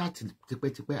ṣe chat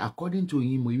tipẹ́tipẹ́ according to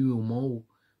yín mo ìwé ò mọ́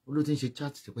o ló ti ń ṣe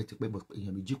chat tipẹ́tipẹ́ bọ̀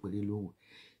èèyàn méjì péré ló wò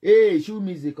shoe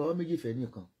music ọwọ́ méjì fẹ́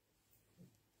nìkan.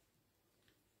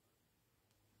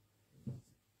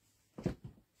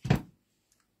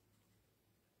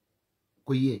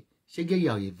 Kò yẹ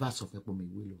Ṣégeyà òye bá sọ fẹ́ pọ̀ mi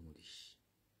ìwé lòun rí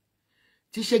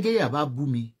tí Ṣégeyà bá bú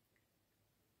mi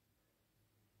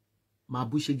máa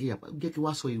bú Ṣégeyà jẹ́ kí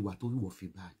wá sọ ìwà tó wọ̀ fi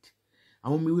bad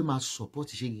àwọn ọmọ ìwé máa support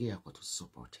Ṣégeyà kò tó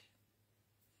support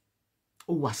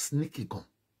ó wà sneaky gan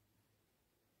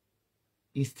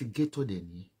instigator dẹ̀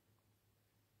ni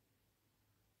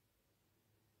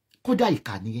kódà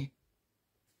ìkà nìyẹn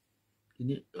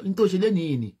ní tó ṣe lẹ́nu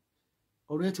yìí ni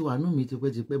ọ̀rẹ́ ti wà nù mí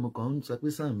tipẹ́tipẹ́ mo kàn ń sọ pé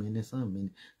sàn mí ni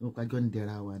mo kájọ́ ń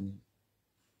dẹra wa ni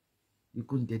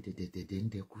ikú ń dẹ̀dẹ̀dẹ̀dẹ̀ ń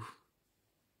dẹkú.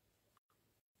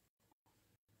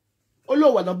 ó lọ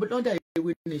wà lọ́dà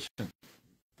ewé nation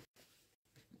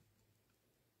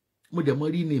mo dẹ̀ mọ́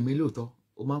rí ní èmi lóòótọ́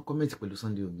o máa ń comment pẹ̀lú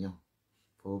Sunday Omiyan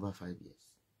for over 5 years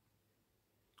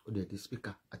ó dẹ̀ di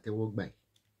speaker àtẹwọ́gbà ẹ̀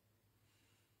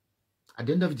at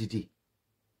the end of the day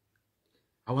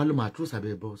àwa ló máa tró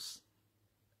sábẹ́ boss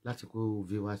láti kó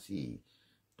viewers sí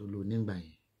tó lò nígbà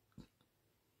yẹn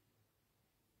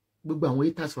gbogbo àwọn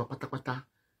haters wa pátápátá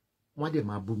wọ́n dẹ̀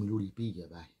máa bú mi lórí pé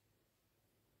ìjẹba ẹ̀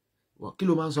kí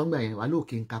ló máa ń sọ ńgbà yẹn wà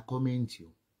lóòkè ń ka kọ́mẹ́ǹtì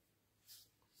o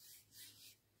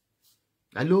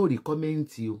wà lóòrì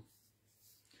kọ́mẹ́ǹtì o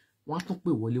wọ́n á tún pè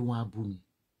wọlé wọ́n á bú mi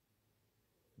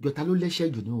jọta ló lẹ́ṣẹ̀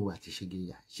jù ní òwò àti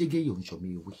Ṣégeyà Ṣégeyà ò ń ṣọmọ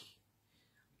ewé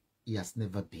he has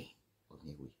never been on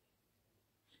ewé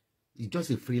it's just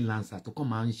a freelancer tó kàn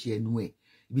máa ń ṣe ẹnu ẹ̀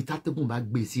ibi tátẹ́gùn bá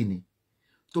gbé sí ni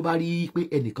tó bá rí pé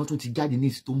ẹnìkan tún ti jáde ní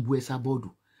ìsìn tó ń bú ẹ sábọ́ọ̀dù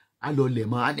á lọ lẹ̀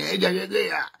mọ́ á ní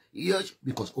ẹ̀jẹ̀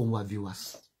because òun wá viewers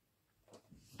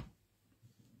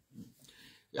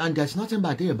and there's nothing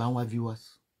bad there about viewers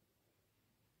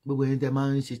gbogbo ẹni tẹ máa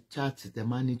ń ṣe chat tẹ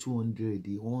máa ní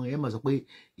 200 wọn ẹ máa sọ pé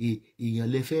èèyàn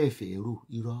lè fẹ́ẹ̀fẹ́ rò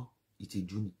irọ́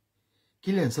ìtìjú ni kí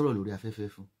lẹ̀ ń sọ̀rọ̀ lórí afẹ́fẹ́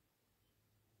fún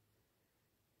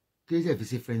kí lè fi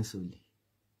sí friends only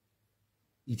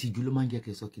ìtìjú ló máa ń jẹ́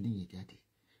kẹ́ sọ kí nìyẹn jáde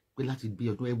pé láti bí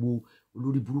ọdún ẹ wo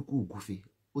olórí burúkú ògúfe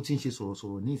ó ti ń ṣe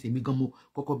sọ̀rọ̀sọ̀rọ̀ ní ìsìn mi gan mo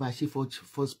kọ́kọ́ bá ṣe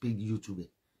first page YouTube ẹ̀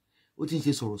ó ti ń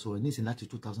ṣe sọ̀rọ̀sọ̀rọ̀ ní ìsìn láti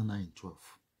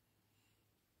 2012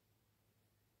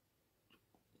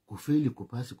 kò fẹ́ẹ̀lì kò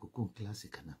páàsì kò kó kíláàsì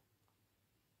kan náà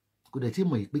kò dẹ̀ tí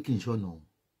mọ̀ yìí pé kì í ṣọ̀nà òun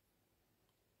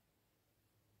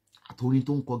àtòrin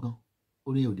tó ń kọ gan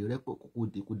orin òde rẹ́pọ̀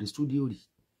kò dé stúdíò rí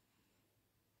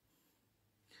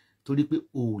torí pé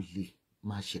o ò lè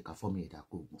máa ṣèkà fọ́mọ ẹ̀dá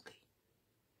kó gùn kẹ́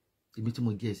ibi tí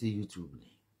mo jẹ́ sí YouTube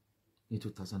ní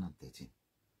 2013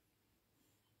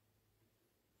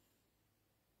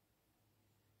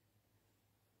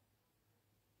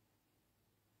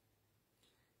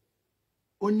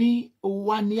 ó ní ó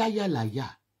wá ní àyàláyà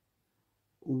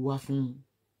ó wá fún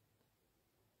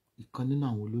ìkan nínú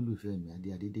àwọn olólùfẹ́ mi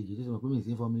Adédèjì tó sọ pé mi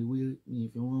sì ń fọmọ ìwé mi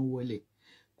fi wọ́n wọlé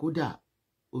kódà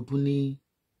ó tún ní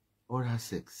oral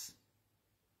sex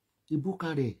ìbúka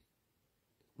rẹ̀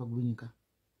Gbóyínká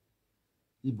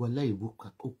ìbọ̀lá ìbúka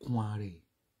ó kún ara ẹ̀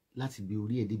láti bí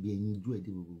orí ẹ̀ débi ẹ̀yìn ojú ẹ̀ dé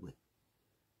gbogbo ẹ̀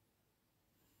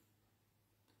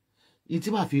ní tí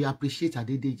màá fi appreciate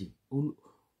Adédèjì ó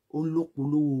ń ló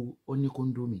polówó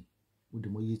oníkóńdómì mo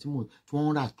dẹ̀ mọ̀ iye tí wọ́n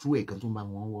ń rà tú ẹ̀ kan tó ń bá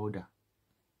wọn wọ́ọ́dà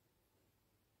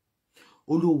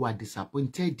ó ló wà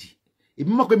disappointed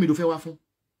èmi mọ̀ pé mi ló fẹ́ wá fún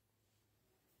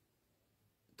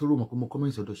torí mọ̀ pé mo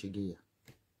comment sọ́dọ̀ Ṣégeyà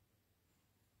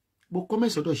mo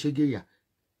comment sọ́dọ̀ Ṣégeyà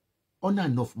ọ̀nà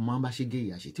enough máa ń bá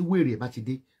Ṣégeyà ṣe tí wéèrè ẹ̀ bá ti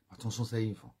dé àtúnṣún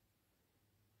sẹ́yìn fún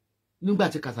nígbà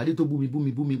tí Kàsálí tó bú mi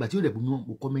ìgbà tí ó rẹ̀ bú mi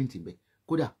mo comment bẹ̀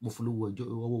kódà mo fún lówó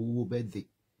owó birthday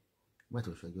wọ́n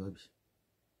tó ṣọjọ́ bí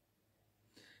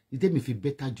ìdé mi fi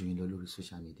bẹ́tà jù yín lọ lórí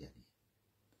social media ni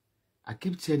I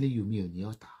keep telling you mi ò ní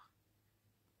ọ̀tá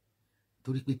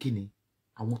torí pé kí ni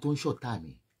àwọn tó ń ṣọ̀tá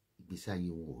mi ìgbésí ayé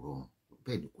wọn ò rọrùn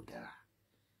bẹ́ẹ̀ ni kò dára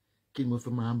kí ni mo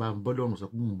fẹ́ máa bá bọ́lọ́run sọ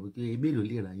pé mo kí mélòó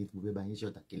lè ra yín tí mo fẹ́ bá yín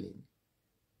ṣọ̀tá kílẹ̀ ni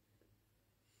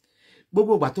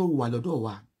gbogbo ìgbà tó wà lọ́dọ̀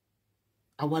wa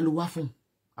àwa ló wá fún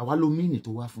àwa ló mìíní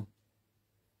tó wá fún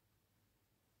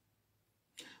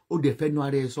ó dẹ̀ fẹ́ nu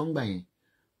ara ẹ̀ sọ́ngbà yẹn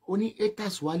ó ní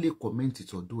haters wá lè kọ́mẹ́ǹtì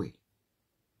tọ́dọ̀ ẹ̀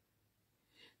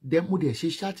dẹ̀ mo dẹ̀ ṣe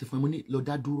ṣáàtì fún ẹ mo ní lọ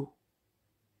dá dúró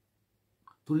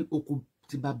torí oko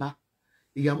ti bàbá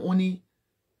ìyá wọn ní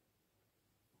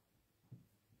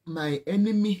my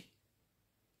enemy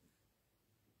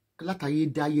látàyé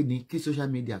dáyé ni kí social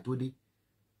media tó dé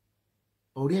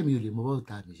ọ̀rẹ́ mi ò lè mọ bọ́ọ̀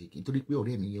ta mi ṣe kí n torí pé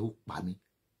ọ̀rẹ́ mi yẹn ó pa mí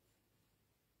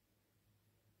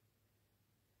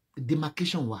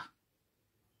demarcation wà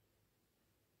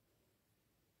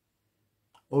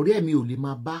ọ̀rẹ́ mi ò lè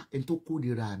máa bá ẹni tó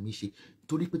kórìíra mi ṣe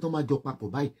torí pé tó máa jọ papọ̀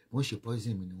báyìí wọ́n ṣe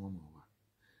poison mi ni wọ́n mọ̀ wá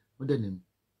wọ́n dẹ̀ ní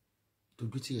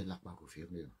tójú tí ẹ̀ lápá kò fi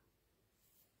rìn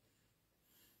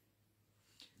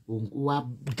òun wá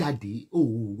jáde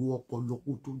òòrùn ọpọlọ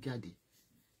kó tó jáde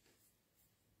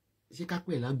ṣé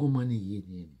kápẹ́ lágúnmọ́ ní iye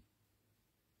ni ẹni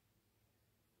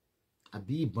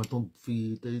àbí ìbọn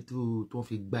tó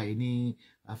fi gbá ẹ ní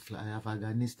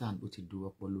Afghanistan ó ti du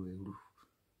ọpọlọ ẹrú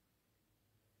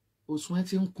òsùn ẹ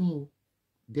ti ń kún o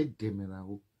dẹ́dẹ́ mẹ́ra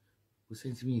o kò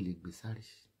sẹ́ni tí mi lè gbé sáré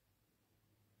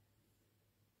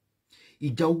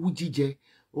ìjà owó jíjẹ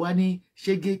wá ní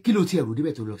Ṣégé kí ló ti ẹ̀rù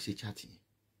débẹ̀ tó lọ ṣe chat yẹn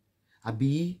àbí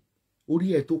orí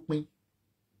ẹ̀ tó pín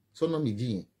sọ́nà méjì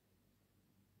yẹn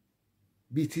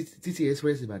bíi títí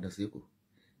express Ìbàdàn sí Èkó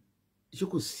ṣé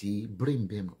kò sí brain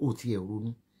bẹ́ẹ̀ mọ́ ó ti ẹ̀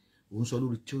ronú òun sọ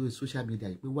lórí social media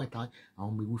yìí pé wáyé táwọn àwọn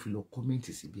ọmọ ìwé fi lọ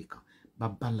kọ́mẹ́ǹtì síbi kan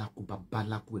bàbá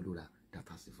ńlá kú ẹ̀ lóra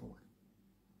data sí fún wa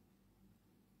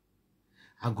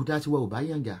àgùdá tiwa ò bá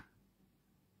yànjà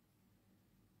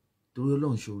torí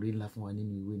Ọlọ́run ṣoore ńlá fún wa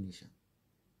nínú Ìwé Nation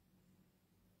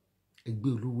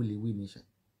ẹgbẹ́ olówó lè Ìwé Nation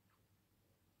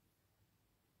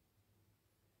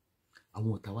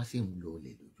àwọn ọ̀tá wa sì ń lọ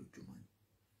ọlẹ̀ lójoojúmọ́ ni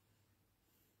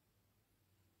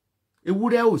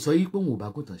ewúrẹ́ ò sọ yí pé òun ò bá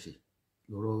kò tàn ṣe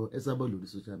lọ́rọ̀ Esabod lórí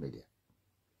social media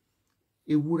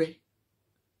ewúrẹ́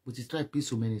mo ti try peace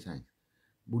so many times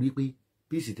mo rí pé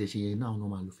peace tẹ̀ ṣe yẹn náà wọ́n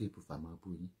máa lo fake profile máa bú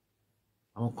yín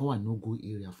àwọn kan wà no go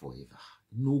area forever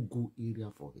no go area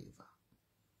forever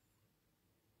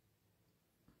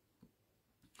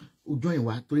ojú ẹ̀yìn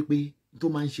wa torí pé tó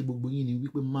máa ń ṣe gbogbo yín ni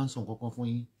wípé mo máa ń sọ nǹkan kan fún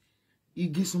yín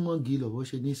igi súnmọ́ igi lọ́wọ́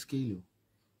ṣe ní scale o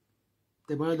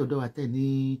tẹ̀bọ́rẹ́ lọ́dọ̀ wa tẹ̀ ní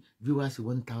viewers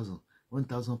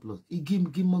 1,000 plus igi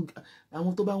mọ́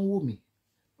àwọn tó bá ń wò mí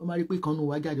wọ́n máa rí pé kanú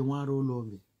wa jáde wọ́n á rọ́ lọ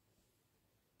rẹ̀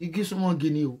igi súnmọ́ igi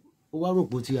ni o ó wá rò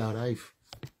pé ó ti arrive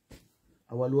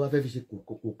àwa ló wá fẹ́ fi ṣe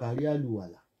kò kárí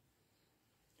àlùwàlà.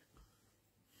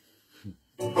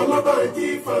 Ọlọ́bàájí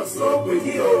fàṣọ́gbè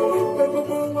yìí o,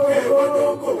 kẹwàá tó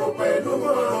kòwò pẹ̀lú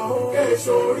wọn,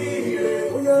 kẹṣọ oríire,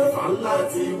 ìfà ńlá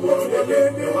ti wọlé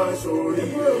kẹwàá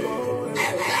ṣoríire.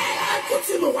 Kò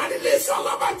tí mo wà nílé iṣẹ́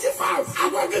Ọlọ́bàájí fàṣ.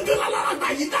 Àwọn gẹ́gẹ́ lálára gbà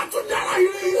yí dá tó dára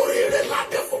ire. Oríire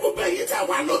ládé fún gbogbo ẹ̀yin tẹ̀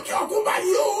wá lókè ọkùn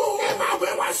báyìí o. Ẹ máa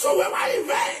wẹ̀ wá ṣọwẹ́ wá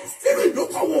invest. Nínú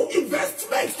ìdókòwò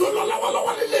investment tó lọ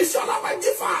lọ́wọ́lọ́wọ́ nílé iṣẹ́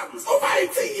Ọlọ́bàájí fàṣ. Over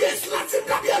 80 years láti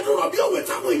dàbí ẹdun rọ̀ bí òwe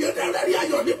táwọn èèyàn dẹ̀rẹ̀ rí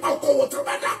ayọ̀ nípa okòwò tó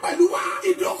bá dá pẹ̀lú wa.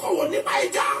 Ìdókòwò nípa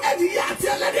ẹja, ẹdìyẹ àti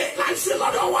ẹlẹ́dẹ̀ là ń ṣe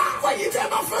lọ́dọ̀ wa. Fọyín tẹ́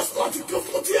bá fẹ́ slot kí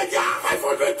fún ti ẹja.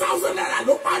 500,000 naira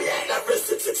ló parí ẹ̀. Every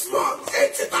 6 months,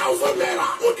 80,000 naira.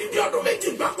 Odidi ọdún méjì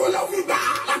gbàgbọ́ lẹ́ fi gbà.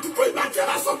 Látùkọ̀ ìgbà tí ẹ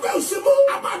bá sọ pé ó ṣe mú.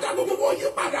 A máa dá gbogbo wọn yí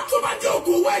padà. Tó bá jẹ́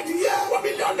okòwò ẹdìyẹ. 1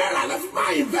 million naira lẹ́ fi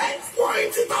máa invest.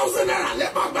 80,000 naira lẹ́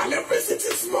máa gbà every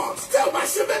 6 months. Tẹ́ ò bá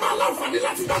ṣe bẹ́ẹ̀ máa láǹfààní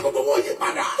láti dá gbogbo wọn yí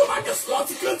padà. Tó bá jẹ́ slot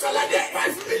kí ó tẹ́lẹ̀dẹ̀.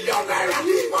 5 million naira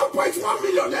ní 1.1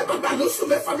 million lẹ́ máa gbà lóṣù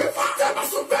mẹ́fà. Tẹ́ bá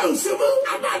sọ pé ó ṣe mú.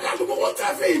 A máa dá gbogbo wọn tẹ́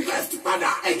fẹ́ invest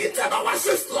padà. Ẹ̀yin tẹ́ bá wá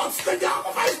ṣe slot tẹ́jà.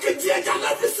 5 kg ẹja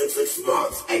every 6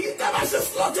 months. Ẹ̀yin tẹ́ bá ṣe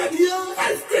slot ẹdìyẹ.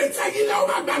 5 crate ẹyin lẹ́ o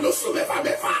máa gbà lóṣù mẹ́fà.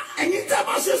 Ẹ̀yin tẹ́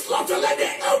bá ṣe slot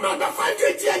ẹlẹ́dẹ̀. Ẹ o máa gbà 5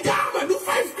 kg ẹja. Pẹ̀lú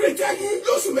 5 crate ẹyin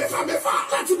lóṣù mẹ́fà.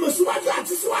 Láti mọ̀ síwájú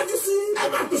àti síwájú sí. Ẹ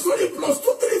máa gbé sórí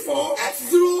 +234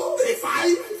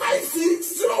 8035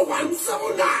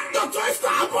 560179. Dr.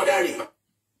 Esther Abọ́dẹ̀rìn.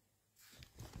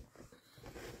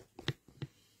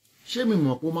 ṣé mi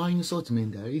mọ̀ pé ó máa ń insult me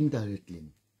indirectly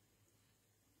ni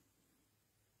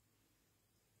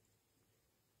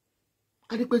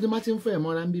adépẹ́jọ́ má ti ń fẹ́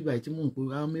mọ́ra ń bí báyìí tí mò ń pè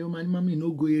àwọn ọmọ ní mami no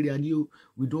go area ni o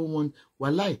we don't want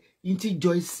wàláì in tí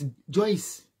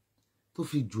Joyce tó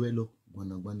fi jù ẹ lọ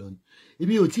gbọ̀nàgbọ̀nà ni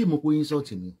èmi ò tí ì mọ̀ pé insult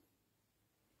mi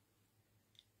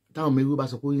táwọn mẹ́rin bá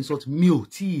sọ pé insult mi ò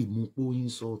tí ì mọ̀ pé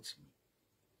insult mi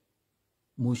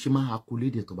mo ṣe máa akólé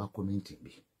tó bá kọ́mẹ́ǹtì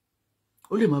gbé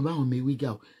ó lè máa bá àwọn mẹ́rin gà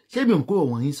ó ṣé mi ò kó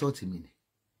wọ́n insult mi ni.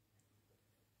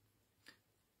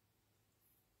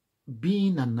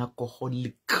 Being an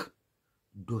alcoholic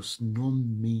does not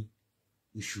mean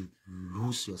you should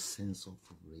lose your sense of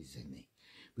reasoning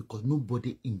because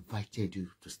nobody invited you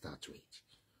to start with.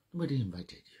 Nobody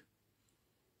invited you.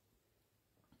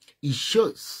 It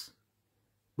shows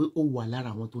pé ó wà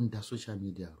lára àwọn tó ń da social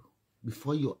media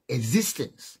before your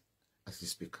existence as a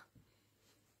speaker.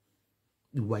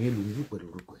 Ìwà yẹn ló ń wú pẹ̀lú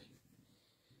orúkọ ẹ̀.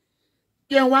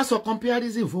 Kí ẹ wá sọ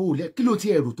comparison fún òun lẹ kí ló ti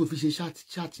ẹ̀rù tó fi ṣe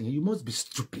chat yẹn you must be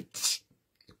stupid.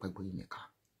 Ìpàgbọ́ yìí nìkan.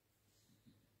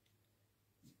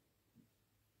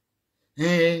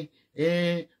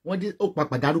 Wọ́n dé ó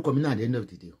papà dárúkọ mi náà at the end of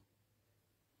the day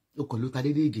ó kàn ló ta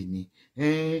dédé èjì ni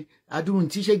adúrún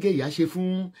tí ṣẹ́gẹ́ ìyá ṣe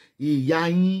fún ìyá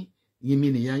yín yìnmi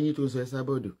nìyá yín tó ń sọ ẹ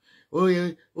sábọ́dọ̀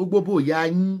ó gbóbò ìyá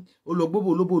yín ó lọ gbóbò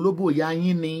lóbò ìyá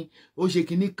yín ni ó ṣe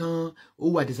kinní kan ó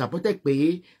wà disappointed pé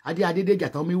adédèjì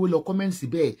àtàwọn ọmọ ìwé lọ comment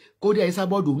síbẹ̀ kó dé ẹ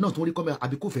sábọ́dọ̀ náà tó ń rí comment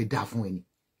àbí kò fẹ́ dáa fún ẹni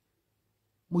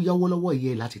mo yáwó lọ́wọ́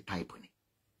ìyá ẹ láti type ni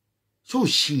ṣó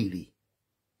ṣe èrè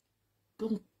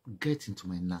don't get into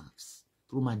my nerves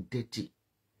through my dirty.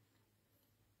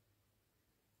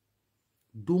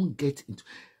 Don't get into.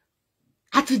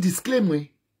 Àti disclaimer.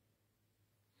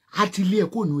 Àti ilé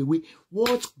ẹ̀kọ́ nu ewé.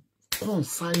 What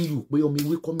concern you pé ọmọ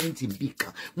ewé comment bí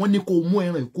kan. Wọ́n ní kó mú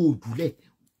ẹran kó dùlẹ̀.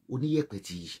 Oníyẹ̀pẹ̀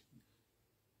ti yí.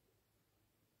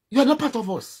 You are not part of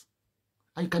us.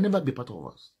 And you can never be part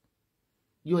of us.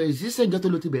 Your existence jẹ́ tó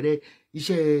ló ti bẹ̀rẹ̀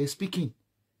iṣẹ́ speaking.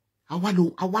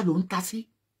 Àwa ló ń ta sí.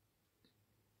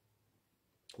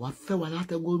 Wà fẹ́ wà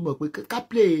látẹ́gbó mọ̀ pé ká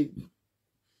play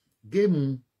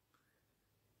game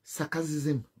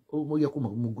sarcasm ó yẹ kó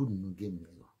mọ̀ mo good nínú game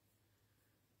yẹn lọ.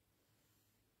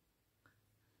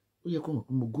 Ó yẹ kó mọ̀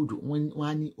mo good wọ́n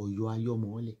á ní Ọ̀yọ́ ayọ́ ọmọ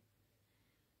wọn lẹ̀.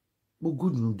 Mo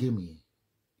good nínú game yẹn.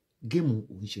 Game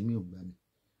òun ṣe mí ò gbà mí.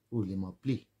 Ó lè mọ̀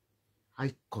play. I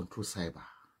control cyber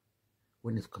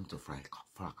when it comes to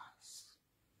fracas.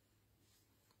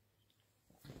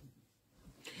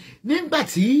 Nígbà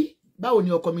tí báwo ni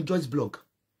ọkọ mi Joyce blog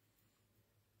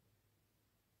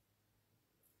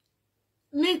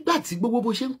nígbà tí gbogbo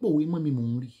bó ṣe ń pòwe mọ́ mi mò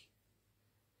ń rí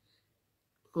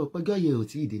ọ̀pẹ́jọ́ yẹ ò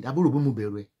tí ì dé àbúrò bí mo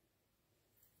bẹ̀rù ẹ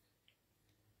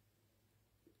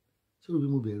ṣé o bí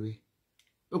mo bẹ̀rù ẹ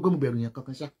ó pé mo bẹ̀rù yẹn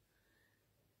kankan ṣá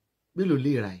mélòó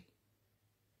lè ra ẹ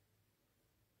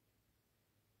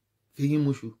fi yín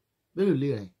mú ṣu mélòó lè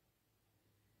ra ẹ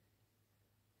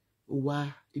ó wá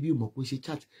ibi ò mọ̀ pé ṣe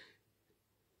chat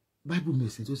bible mi ò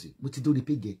sí tó sí mo ti dórí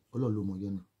page Ọlọ́run ló mọ̀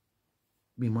yọ́nà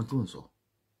mi mọ̀ tó ń sọ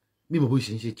mi mọ̀ bó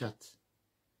ṣe ń ṣe chat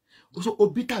ó sọ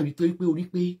obita wí torí pé orí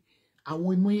pé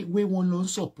àwọn ìwé wọn lọ ń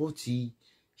support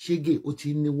Ṣégè ó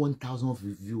ti ní 1,000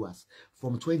 viewers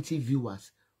from 20 viewers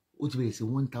ó ti bẹ̀rẹ̀ sí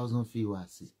 1,000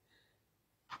 viewers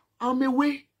àwọn mewé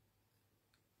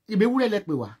ìbéwúrẹ́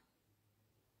lẹ́pẹ̀ wá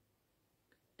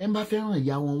ẹ bá fẹ́ràn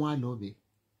ìyá wọn wá lọ bẹ̀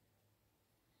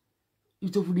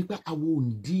nítorí nípa àwọn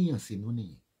òǹdíyàn sínú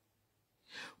nìyẹn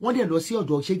wọ́n dẹ̀ lọ sí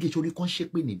ọ̀dọ̀ Ṣégè sórí kan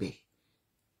ṣépè níbẹ̀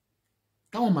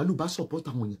táwọn màálù bá support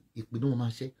àwọn èèyàn ìpinnu wọn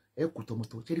máa ṣe ẹ kù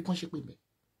tọmọtọ ṣẹ́rí kan ṣépè níbẹ̀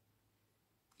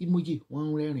ìmọ̀jì wọ́n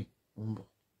ń rẹ́rìn wọ́n ń bọ̀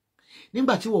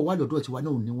nígbà tí wọ́n wá lọ́dọ̀ tiwa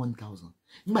náà ní 1,000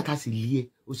 nígbà tá a sì lé ẹ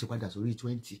ó sì padà sórí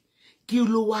 20 kí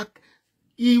ló wá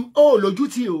lójú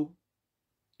tí o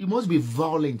you must be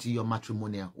violent in your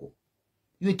matrimonial home.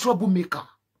 You're a troublemaker.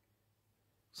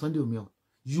 Sunday Omio,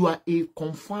 you are a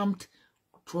confirmed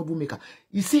troublemaker.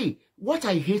 You see, what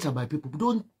I hate about people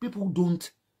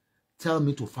don't tell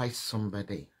me to fight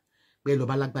somebody.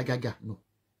 No.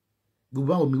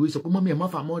 Gbogbo àwọn mi wí sọ pé mọ́mí ẹ̀ má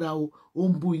fà mọ́ra o, ó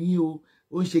ń bú yín o,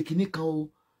 ó ń ṣe kinní kan o.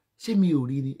 Ṣé mi ò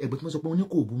rí ni? Ẹ̀gbọ́n tí mo sọ pé mo ní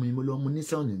kò bú mi mo lọ mo ní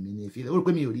sọ́ọ̀nù mi ní ìfilẹ̀. Ó rò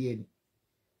pé mi ò rí ẹni.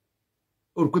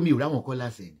 Ó rò pé mi ò rí àwọn kọ́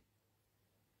lásẹ̀ ni.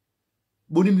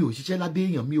 Bó ní mi ò ṣiṣẹ́ lábẹ́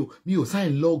èèyàn mi ò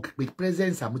sign log pé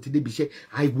presence àmú ti débi iṣẹ́.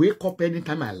 I wake up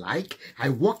anytime I like. I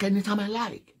work anytime I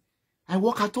like. I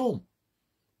work at home.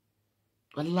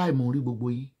 Wallahi mo rí gbogbo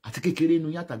yín àti kékeré inú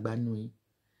yín àtàgbà inú yín.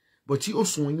 But tí ó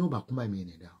sun yín ó bá kún bá mi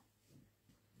ẹ̀nẹ̀ dá.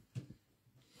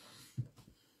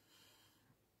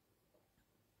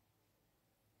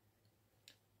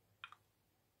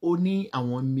 Ó ní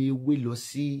àwọn mewé lọ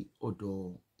sí ọ̀dọ̀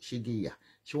Ṣégè ìyá.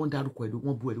 Ṣé wọ́n dárúkọ ẹ̀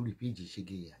wọ́n bú ẹ lórí péjì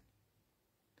Ṣégè ìyá?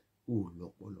 Ó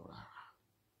lọ́pọlọ rárá.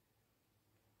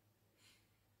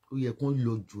 Ó yẹ kó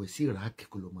lọ jù ẹ sí Iraq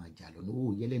kó lọ máa jà lọ ní ó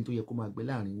yẹ lẹ́ni tó yẹ kó máa gbé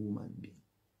láàrin woman bí.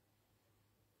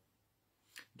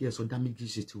 Kí ẹ sọ dá méjì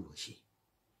ṣe tí wọ́n ṣe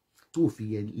tó fi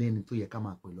yẹ lẹ́ni tó yẹ ká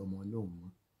máa pè lọ́mọ Ọlọ́run mọ́.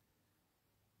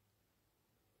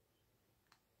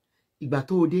 Ìgbà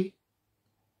tó dé.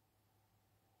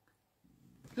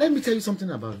 Let me tell you something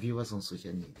about viewers on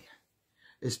social media,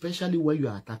 especially when you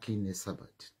are attacking a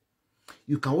Sabbath.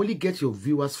 You can only get your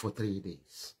viewers for 3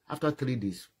 days. After 3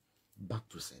 days, back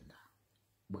to sender.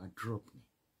 But drop me.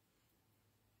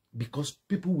 Because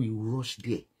people will rush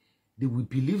there. They will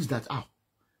believe that,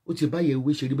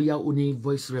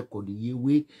 voice record,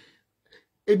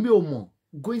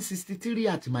 going 63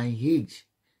 at my age.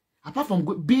 Apart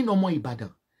from being on my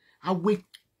Ibadan, I wait.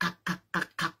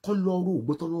 Kọlọ́rọ̀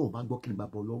gbọ́tọ́lọ́rọ̀ bá gbọ́ kí ni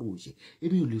bàbá ọlọ́rọ̀ ò ṣe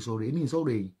èmi ò lè sọ̀rọ̀ èmi ń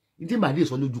sọ̀rọ̀ ẹ̀yìn ìdí màá lè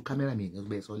sọ lójú kámẹ́rà mi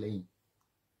ìgbà sọ lẹ́yìn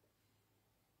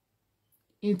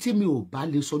ìdí mi ò bá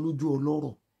lè sọ lójú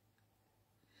ọlọ́rọ̀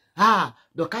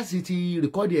dọ̀kásì ti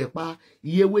rìkọ́dì ẹ̀ pa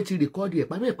iye ewé ti rìkọ́dì ẹ̀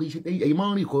pa bẹ́ẹ̀ pé ẹ̀yin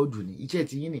máa ń rìkọ́dù ní iṣẹ́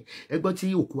ti yín ni ẹgbọ́n tí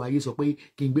òkú ayé sọ pé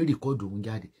kí n gbé rìkọ́dù òun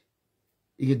jáde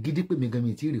èyí gidi pé mi gan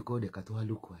mi ti rìkọ́dì ẹ̀ka tó wá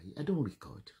lóko ayé I don't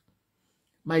record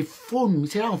my phone mi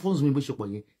ṣe ráwọn fóònù mi bó ṣe pọ̀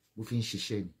yẹn mo fi ń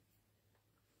ṣiṣẹ́ ni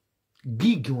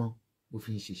gig wọn mo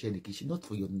fi ń ṣiṣẹ́ ni kì í ṣe not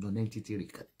for your non-entity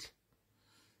record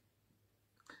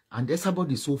and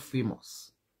somebody so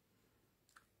famous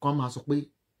kọ́ máa sọ pé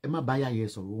ẹ má bá yàyẹ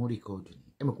sọ̀rọ̀ wọn record ni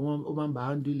ẹ mọ̀ pé ó máa ń ba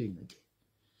handle èèyàn jẹ́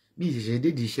bí ìṣẹ̀ṣẹ̀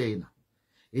dédìí iṣẹ́ yìí náà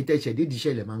èyí tẹ́ ìṣẹ̀ dédìí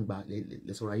iṣẹ́ ilẹ̀ máa ń gba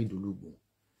lẹ́sọ̀rọ̀ ayé ìdólógún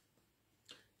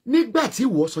nígbà tí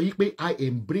ìwọ sọ yí pé I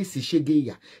embrace Ṣégè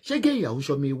ìyá Ṣégè ìyá ó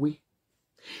ṣọmọ ewé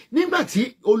nígbà tí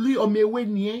olú ọmọ ewé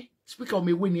ni ẹ speaker ọmọ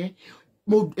ewé ni ẹ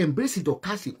mo embrace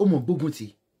Dọ̀kásì ó mọ̀ gbógun ti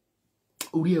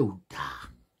orí ẹ̀ ò dáa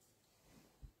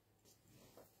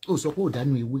ó sọ pé ò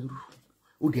dánú ewé rú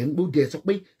ó dẹ̀ ń gbódẹ̀ sọ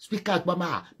pé speaker àgbà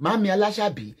máa mi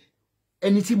aláṣàbí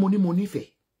ẹni tí mo ní mo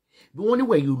nífẹ̀ẹ́ bí wọ́n ní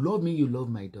when you love me you love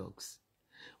my dogs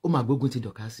ó máa gbógun ti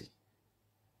Dọ̀kásì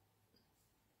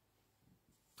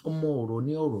ọmọ ọ̀rọ̀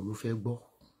ní ọ̀rọ̀ ló fẹ́ gbọ́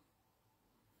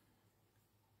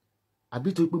àbí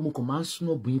tó pé mo kàn máa ń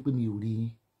súná bù yín pé mi ò rí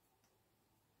yín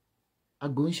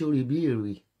àgbò ń ṣòro bí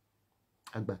èrè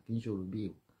àgbà kì í ṣòro bí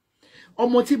èrè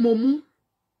ọmọ tí mo mú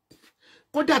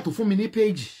kódà tó fún mi ní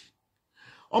péjì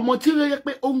ọmọ tí ó yẹ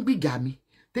pé ó ń gbìgà mi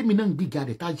tèmi náà ń gbìgà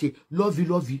rẹ̀ tá à ń ṣe lọ́vi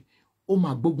ó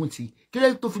máa gbógun ti kí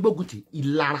lẹ́yìn tó fi gbógun ti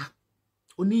ìlara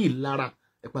ó ní ìlara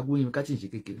ẹ̀pà gbóyin ká tí ń ṣe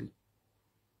kékeré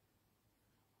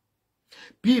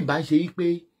bí ìbá ṣe yí pé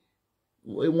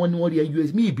wọ́n ní wọ́n rí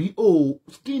us mi ìbí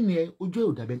kí ni ojú ẹ̀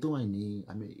ò dàbí tó wà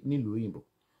nílùú òyìnbó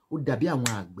ó dàbí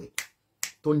àwọn àgbẹ̀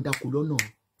tó ń dáko lọ́nà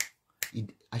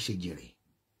àṣejèrè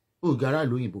ògì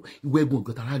aráàlú òyìnbó ìwé ẹ̀gbọ́n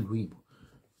ògì aráàlú òyìnbó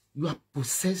you are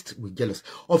possessed with jealousy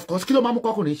of course kí ló máa mú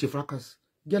kọkùnrin ṣe fracas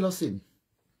jealousy ni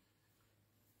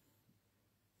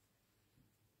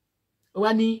ó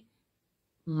wá ní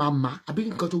màmá àbí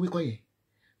nǹkan tó wí kọ́ yẹn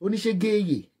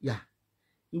oníṣégéyè yà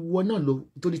ìwọ náà ló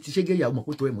torí ti ṣégéyà ọmọ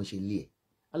pé tó ẹ̀ mọ̀ ṣe lé ẹ̀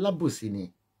alábòsí ni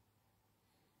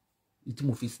tí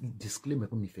mo fi disclaimer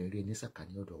pé mi fẹ́ rí ẹ ní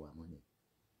sàkání ọ̀dọ̀ wa mọ́ ni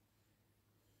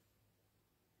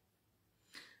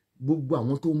gbogbo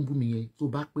àwọn tó ń bú mi yẹn tó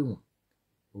bá pè wọ́n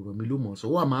ọ̀rọ̀ mi ló mọ̀ sọ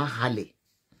wọ́n máa halẹ̀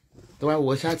tó wá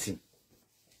wọ ṣáàtì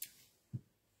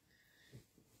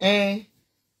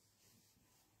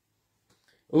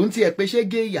òun ti ẹ̀ pé ṣé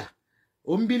géèyà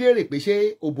òun bí léèrè pé ṣé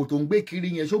òbò tó ń gbé kiri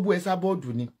yẹn ṣóbù ẹ sábọ́ọ̀dù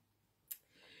ni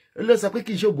ó lọ sọ pé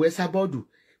kì í ṣòbò ẹ sábọ́ọ̀dù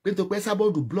pé tó pẹ́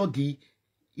sábọ́ọ̀dù blọ́ọ̀gì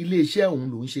iléeṣẹ́ òun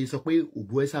lòún ṣe sọ pé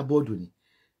òbò ẹ sábọ́ọ̀dù ni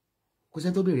kò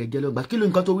sẹ́ni tó bèèrè ẹjẹ́ lọ́gbà kí ló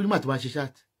nǹkan tó wí nígbà tó máa ṣe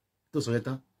ṣáàtì tó sọ yẹn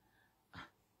tán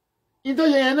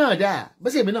nítorí yẹn náà dáa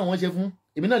bẹ́sẹ̀ èmi náà wọ́n ṣe fún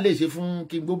èmi náà lè ṣe fún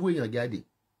kí n gbogbo èèyàn jáde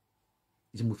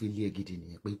tí mo fi lé ẹ gidi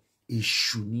nìyẹn pé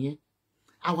èṣù nìyẹn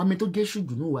àwọn mi tó gé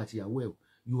ṣùgbọ́n náà wà àtìyàwó ẹ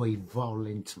you are a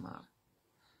violent man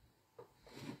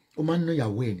ó máa ń ná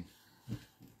ìyàwó ẹ ni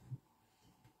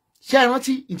ṣé ẹ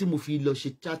rántí ní tí mo fi lọ ṣe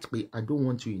chat pé I don't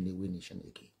want you in a way nation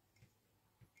again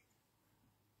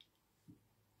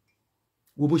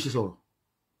wo bó ṣe sọ̀rọ̀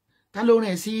ta ló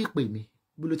rán ẹ sí ìpè mi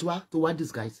bí ló ti wá tó wá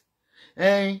disguise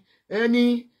ẹni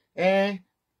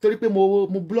torí pé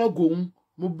mo blog òun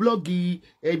mo blọ́ọ̀gì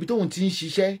ibi tóun ti ń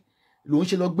ṣiṣẹ́ lòun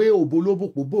ṣe lọ gbé òbó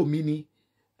lóbòpò bò mí ni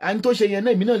àní tó ṣe yẹn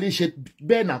náà èmi náà lè ṣe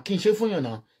bẹ́ẹ̀ náà kí n ṣe fún yàn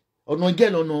náà ọ̀nà jẹ́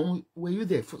lọ́nà were you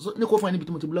there ní kó fún ẹni ibi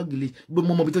tí mo ti blọ́ọ̀gì lè gbé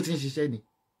mọ́ ibi tó ti ń ṣiṣẹ́ ni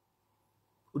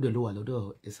ó dẹ̀ ló wà lọ́dọ̀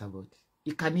Esabod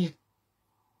ìka ni ẹ̀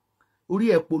orí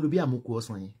ẹ̀ polo bí àmúkù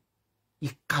ọ̀sán yẹn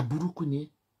ìka burúkú ni ẹ̀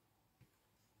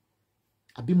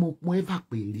àbí mo ẹ́fà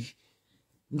pè rí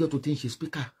níjọ́ tó ti ń ṣe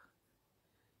speaker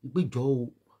ìgbẹ́jọ́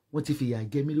wọ́n ti fìyà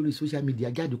jẹ mí lórí social media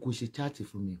jáde kó ṣe chaati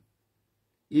fún mi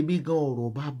ibi gan ọ̀rọ̀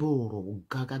bá bọ̀ ọ̀rọ̀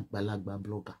gágá gbalagbà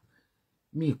blogger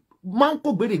mi máa ń kó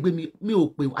gbèrègbè mi ò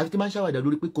pè àti tí máa ń ṣàwàdà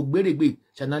lórí pé kò gbèrègbè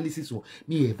ṣe analysis wọn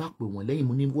mi ẹ̀ bá pè wọ́n lẹ́yìn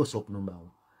mo ní WhatsApp number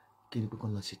wọn kí ni pé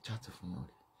kàn lọ ṣe chaati fún wọn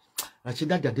rẹ̀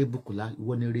Rasheedat Adébùkọ́lá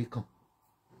ìwọ ni eré kan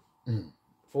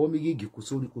fọwọ́ méjèèjì kò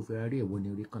sórí kò fẹ́ rí ẹ̀wọ́ ni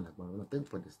eré kan lágbára ọ̀nà thanks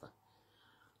for the start.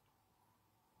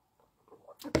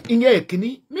 ìyẹn èkíní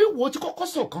mi wo ti kọ́kọ́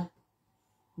sọ̀kan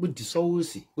bó di sọ́wọ́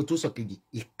sí o tó sọ kejì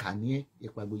ìkànnì ẹ̀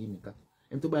ipa gbóyè nìkan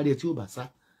ẹni tó bá rí ẹ tí ó bá sá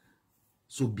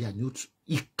so bí àní ó tú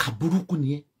ìkà burúkú ni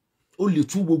ẹ ó lè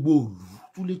tú gbogbo òlù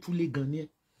túlétúlé gan ni ẹ.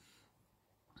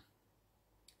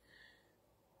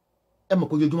 ẹ mọ̀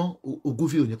kó ojoojúmọ́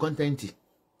Ògúnfì ò ní kọ́ńtẹ́ǹtì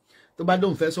tó bá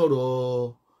lóun fẹ́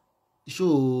sọ̀rọ̀ ṣó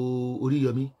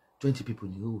Oríyọmí 20 people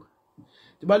ni ó wò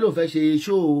tó bá lóun fẹ́ ṣe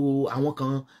ṣó àwọn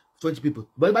kan 20 people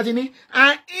bọ́dé bá ti ní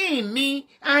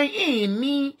àhín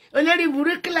mi olórí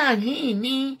burúkúlà àhín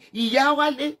mi ìyá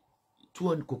wálé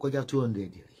 200 kò kọjá 200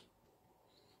 rẹ̀.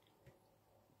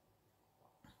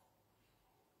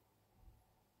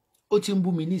 ó ti ń bú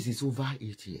mi ní ìsinsìn over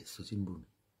 8 years ó ti ń bú mi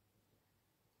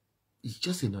it's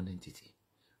just a non-entity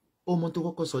ọmọ tó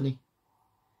kọ́kọ́ sọ ni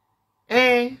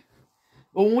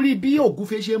òun rí bí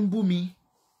Ògúnfẹ́ ṣe ń bú mi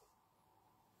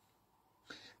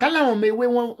ká láwọn ọmọ ewé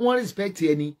wọ́n respect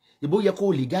ẹni ìbò yẹ kó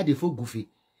lè jáde fún Ògúnfẹ́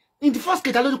in the first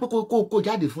case lójú pé kó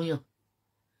jáde fún yàn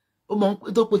ó mọ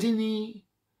tó pọ̀ tí ní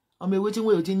ọmọ ewé tí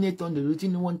wọ́n yóò ti ní 800 tí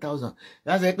ní 1000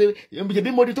 láti ẹ pé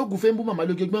ìbí mo rí tó Ògúnfẹ́ ń bú màmá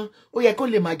lójoojúmọ́ ó yẹ kó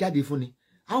lè máa jáde fún ni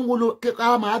àwọn wo ló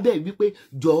ká máa bẹ̀ wípé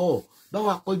jọ̀ọ́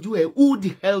báwa kọjú ẹ who the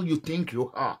hell you think you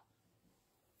are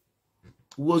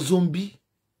wo zombie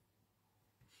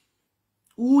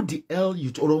who the hell you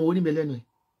ọ̀rọ̀ wọn onímọ̀ lẹ́nu ẹ̀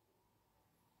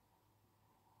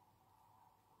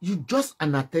you just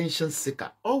an attention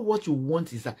seeker all what you want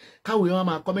is that káwọn èèyàn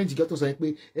máa comment ìjọ tó sọ pé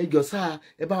ẹ jọ sáà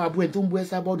ẹ bá wa bú ẹni tó ń bú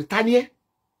Esabod tani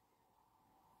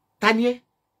ẹ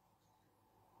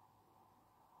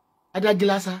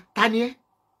Adágilásá tani ẹ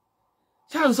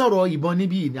ṣáà ń sọ̀rọ̀ ìbọn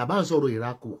níbí ni àbá ń sọ̀rọ̀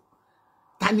ìrakò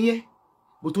tani ẹ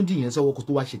mo tún dìyẹn sọ́wọ́ kó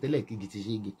tó wá ṣe tẹ́lẹ̀ kejì ti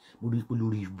ṣe é mo rí pé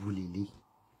lórí ìbú lélẹ̀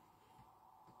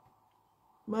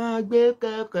máa gbé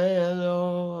kẹ̀kẹ́ lọ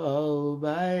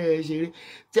ọba ẹ ṣeré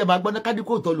tí ẹ bá gbọ́n náà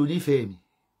kádìkò tọ́ lò nífẹ̀ẹ́ mi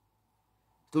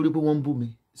torí pé wọ́n ń bú mi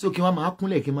so kí wọ́n máa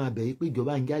kúnlẹ̀ kí n máa bẹ̀ yí pé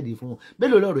ìjọba ń jáde fún wọn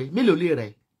mélòó lọ́rọ̀ ẹ mélòó lè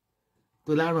rẹ̀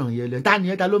tó láràn yẹn lọ ta ni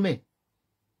ẹ ta ló mẹ́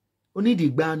onídìí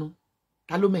gbanu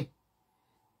ta ló mẹ́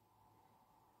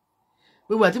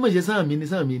gbogbo àti mo ṣe sàn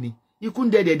mí ni ikú ń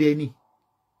dẹ́dẹ̀dẹ̀ ni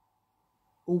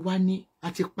ó wá ní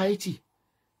àti páìtì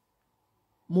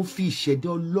mo fi ìṣẹ̀dá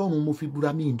Ọlọ́run mo fi búra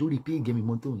mi nítorí pé ìgẹ́ mi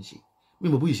mọ́ tó ń ṣe mi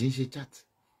mọ̀ bóyá ṣe ń ṣe chat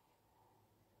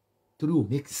torí ò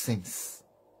make sense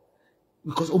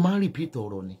because ó máa ń repeat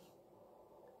ọ̀rọ̀ ni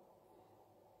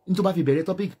nítorí bá fi bẹ̀rẹ̀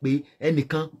topic pé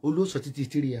ẹnìkan olóòsọ títí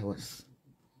 3 hours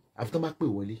àfi tó máa pè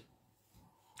wọlé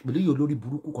pẹ̀lú yìí olórí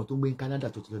burúkú kan tó ń gbé ní Canada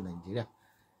tó ti lọ Nàìjíríà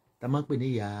tá máa ń pè ní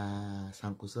ìyá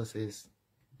Sanko success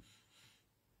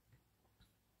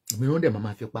mìíràn dẹ̀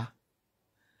máa fi pa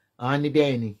àwọn ní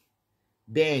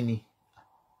bẹ́ẹ̀ ni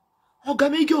ọ̀gá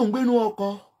méjì ò ń gbénú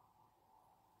ọkọ̀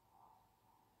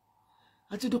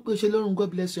àti dúpẹ́ ṣe lọ́rùn God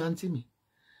bless you àǹtí mi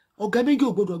ọ̀gá méjì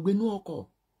ò gbọdọ̀ gbénú ọkọ̀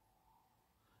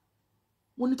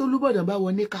mo ní tó lúbọ̀dàn bá wọ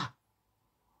níkà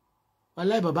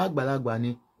aláì bàbá àgbàlagbà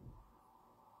ni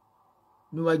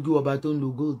níwájú ọba tó ń lo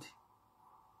gold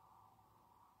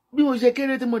bí mo ṣe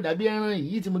kéré tí mo dàbí ẹran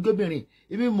yìí tí mo jóbìnrin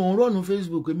èmi mò ń rọ̀nù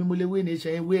Facebook èmi mo lè wé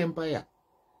nation wé empire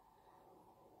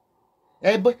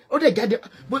ó dẹ̀ jáde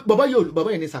bàbá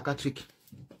yẹn ní psychiatric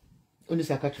ó ní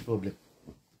psychiatric problem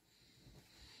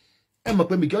ẹ mọ̀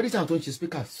pé majority àwọn tó ń ṣe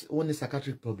speakers wọ́n ní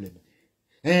psychiatric problem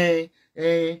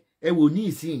ẹ wò ní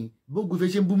ìsìn bógun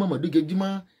fẹ́ ṣe ń bú mọ̀mọ́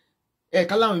dójoojúmọ́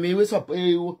káláwọn mi ewé sọ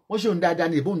wọ́n ṣe òun dáadáa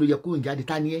ní ìbọn ló yẹ kó ń jáde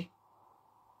ta ni ẹ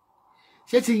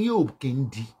ṣé tí yín ò kì í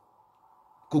di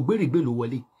kò gbèrègbè ló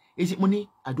wọlé èsì mo ní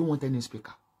I don't want any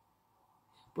speaker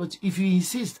but if you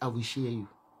insist I will share you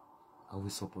I will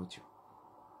support you.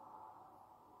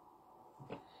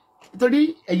 Nítorí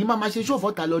ẹ̀yin máa ṣe ṣòfò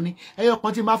ta lọ ní ẹyọ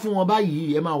kan tí máa fún wọn báyìí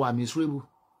ẹ máa wà miserable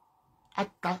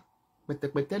ata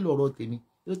pẹ̀tẹ̀pẹ̀tẹ̀ lọ́rọ̀ tèmi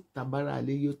yóò tabara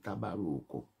alẹ́ yóò tabara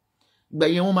oko ìgbà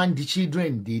yẹn wọ́n máa ń di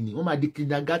children dé ni wọ́n máa di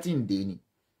kindergarten dé ni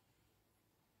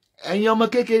ẹ̀yin ọmọ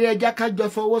kékeré ẹja kájọ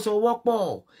fọwọ́sowọ́pọ̀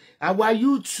àwa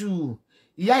YouTube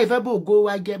ìyá ìfẹ́ bògo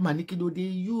wa jẹ́ màní kí ló dé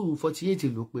you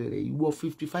 48 ló pe rẹ̀ ìwọ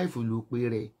 55 ló pe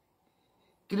rẹ̀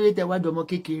kí ló dé tẹ wá dọmọ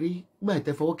kékeré gbà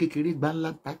tẹ fọwọ́ kékeré gbá ńlá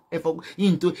ta ẹ fọwọ́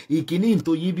ìkíní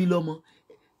ìntò yín bí lọ́mọ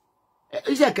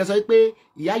iṣẹ́ kẹsọ pé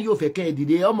ìyá yóò fẹ́ kẹ́ ẹ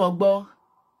dìde ọmọ gbọ́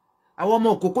àwọn ọmọ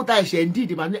òkókó tá ẹ̀ṣẹ̀ ń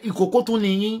dìde màá ìkókó tún ni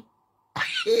yín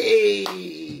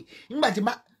nígbà tí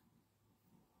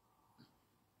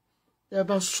ẹ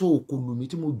bá sọ òkòlù mi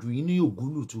tí mo jù yín ní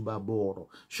ògúlù tó bá bọ ọ̀rọ̀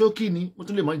ṣókí ni mo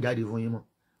tún lè mọ jáde fún yín mọ́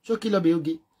ṣókí lọ́bẹ̀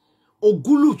oge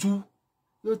ògúlù tú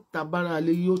yóò tabára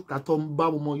alẹ́ yóò tatọ́ ń bá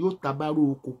ọmọ yóò tabárò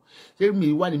oko ṣé mi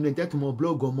wà nínú ẹ̀ tẹ́tù mọ́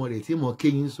blọ́ọ̀gì ọmọ rẹ̀ tí mo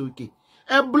kéyìn sókè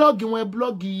ẹ blọ́ọ̀gì wọn ẹ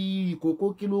blọ́ọ̀gì ìkókó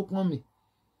kí ló pọ́n mi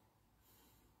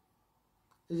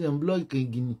ẹ ṣe ń blọ́ọ̀gì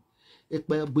kẹ́gì ni ẹ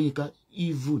pa Gbóyínká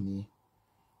evil ni.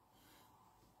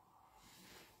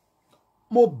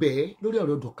 mo bẹ̀ẹ́ lórí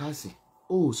ọ̀rọ̀ dọ̀kásì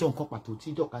ó sọ nǹkan pàtó tí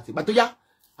dọ̀kásì pàtó yá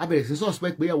a bẹ̀rẹ̀ sí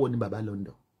suspect pé ẹ̀wọ̀ ni bàbá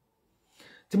London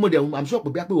tí mo dẹ̀ I'm sure pé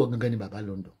bí a pè wọ̀ gangan ni bàbá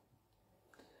London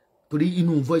torí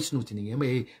inú voice note nìyẹn mọ̀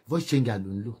voice changer ló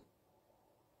ń lò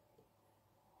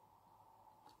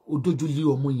ó dójú lé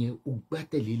ọmọ yẹn ó gbá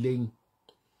tẹ̀lé lẹ́yìn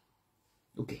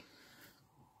ok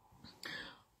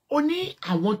ó ní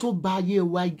àwọn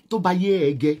tó bá yé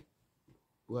ẹgẹ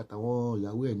ó àtàwọn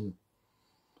ìyàwó ẹ̀ ni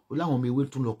ó láwọn ọmọ ewé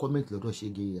tún lọ comment lọ́dọ̀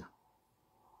Ṣẹ́gi Ìyà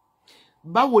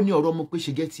báwo ni ọ̀rọ̀ ọmọ pé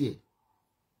ṣe gẹ́ tiẹ̀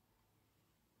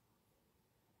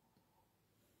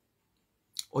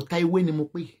ọ̀tá ewé ni mo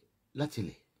pè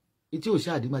látilẹ̀ etí ò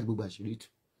ṣáà dígbà gbogbo àṣírí tù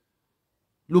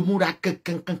ló múra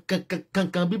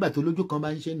kankan bíbà tó lójú kan bá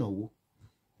ń ṣe ìnáwó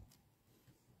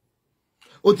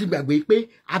ó ti gbàgbé pé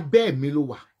abẹ́ mi ló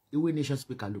wà ewé nation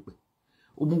speaker ló pè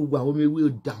ó mú gbogbo àwọn ọmọ ewé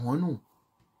ó dà wọ́n nù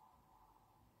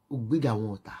ó gbéga àwọn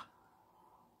ọ̀tá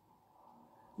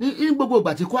ní gbogbo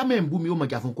ìgbà tí Kwame ń bú mi ó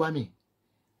mọ̀jà fún Kwame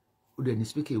ó dẹ̀ ní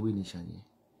speaker ewé nation yẹn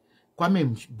Kwame ń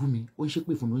bú mi ó ń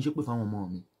ṣépè fún mi ó ń ṣépè fún àwọn ọmọ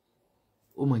mi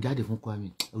ó mọ̀ jáde fún Kwame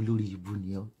olórí ìbú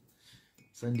ni ọ́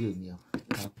Sunday ni ọ́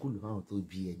kàkúlù fáwọn tó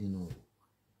bí ẹ nínú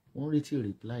wọn retí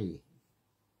reply ẹ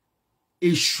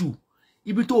èṣù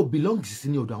ibi tó belong sí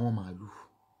ní ọ̀dọ̀ àwọn màálù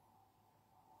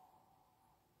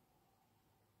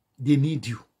they need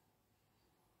you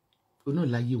oná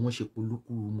láyé wọn ṣe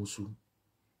polúkú musu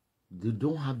they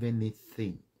don't have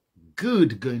anything good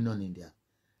going on in their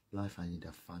life and in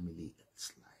their family's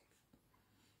life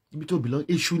ibi tó belong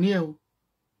èṣù ni ẹ o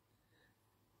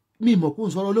mi mọ̀ kó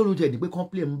ń sọ̀rọ̀ lóru jẹ́ ní pé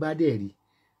complain ń bá dẹ̀ rí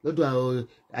lọ́dọ̀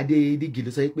Adédìgì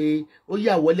ló sọ pé ó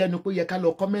yà wọ́ lẹ́nu pé yẹ ká lọ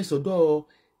comment sọ́dọ̀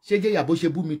Ṣẹ́gi Ìyà bó ṣe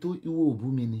bú mi tó ìwọ ò bú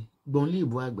mi ni gbọ̀n lè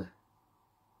bú àgbà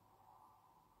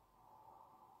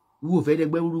ìwọ ò fẹ́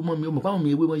dẹgbẹ́ rú mọ́ mi ó mọ̀ fáwọn mi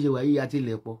ewé wọ́n ṣe wáyé àti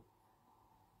ilẹ̀ pọ̀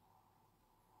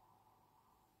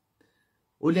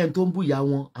ó lẹ́nu tó ń bú ìyá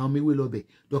wọn àwọn ọmọ ewé lọ́bẹ̀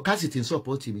dọ̀kásì ti ń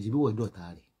support mi síbí wọ́n dọ̀tá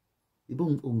rẹ̀ ìbọn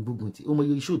òun gbógun tí ọmọ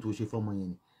iṣẹ́ tó ṣe fọ́mọ yẹn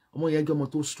ni ọmọ yẹn jẹ́ ọmọ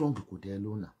tó strong kò dẹ́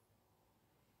lónà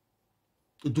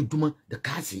ojoojúmọ́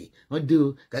dọ̀kásì wọ́n dé o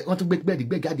wọ́n tún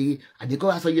gbẹ́gbẹ́ jáde àdékọ́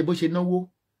aṣọ iye bó ṣe náwó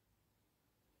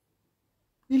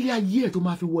nílé ayé ẹ̀ tó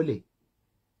máa fi wọlé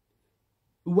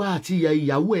ìwà àti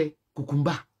ìyàwó ẹ̀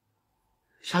kùkùmbà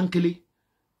ṣáńkélé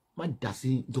má dà sí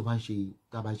tó bá ń ṣe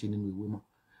tá a bá ń ṣe nínú ìwé mọ́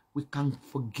we can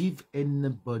forgive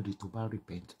anybody to bá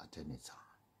repent at any time.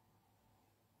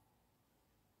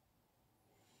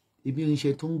 Ibi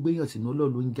irinṣẹ́ tó ń gbéyàn sínú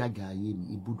Ọlọ́run ló ń jàjà ayé mi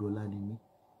ibùdóọlá ni mí.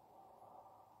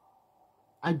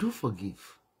 I do forgive.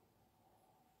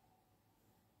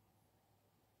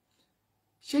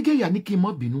 ṣé gẹ́yà ní kí n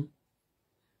mọ́ bínú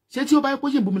ṣé tí ó bá yẹ kó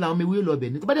ṣe bùnmi làwọn ọmọ ewé lọ bẹ̀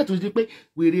ní tó bá dẹ̀ tó ṣe pé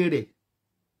wèrè rẹ̀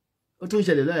ó tó ń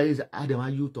ṣẹlẹ̀ lọ́yà yìí àdàmà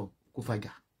yóò tàn kó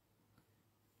fàjà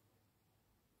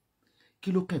kí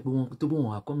ló kàn pé wọn tó bó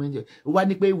wọn àkọ́mẹ́ńjẹ wá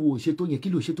ní pé wo ṣe tó yẹn kí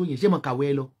ló ṣe tó yẹn ṣé mo kàwé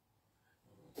ẹ lọ.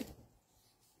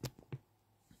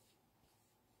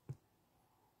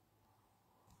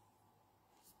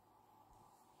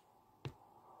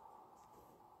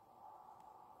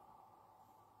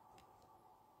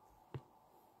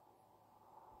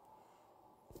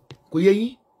 kò yẹ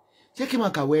yín ṣé kí n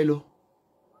máa kàwé ẹ lọ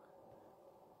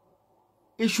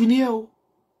èṣù ni ẹ o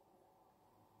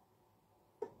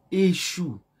èṣù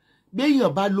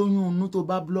béèyàn bá lóyún inú tó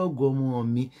bá blọọgù ọmọ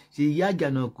mi ṣe ìyá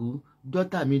àjànàkú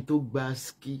dọ́tà mi tó gba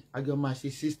ski àjọ máa ṣe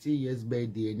 60 years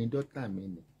birthday ẹni dọ́tà mi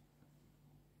ni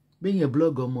béèyàn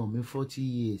blọọgù ọmọ mi 40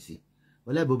 years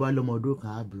ọlẹ́bọ̀ bá lọ́mọ ọdún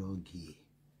kan á blọọgì ẹ̀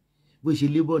bó ṣe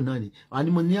lébọ̀ náà ni àní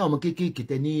mo ní àwọn kéékèèké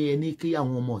tẹ ní ẹni kí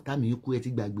àwọn ọmọ ọ̀tá mi kú ẹ ti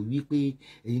gbàgbé wípé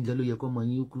ẹ̀yin gan ló yẹ kó ọmọ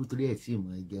yín kú torí ẹ̀ sì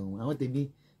mọ̀ ẹ jẹun àwọn tẹ̀mí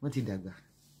wọ́n ti dàgbà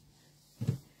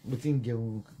mo ti ń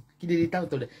jẹun kí dédé táwọn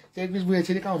tọ̀lẹ̀ ṣe bí ẹ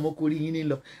ṣe ní káwọn ọmọ kórìí yín ní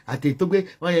lọ àti tó gbé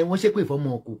wọ́n ṣépè fọmọ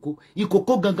òkòkó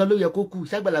ìkòkó gangan ló yẹ kó kú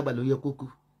ṣàgbàlagbà ló yẹ kó kú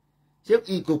ṣé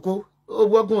ìkòkó ó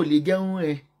wọ́gùn ò lè jẹun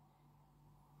ẹ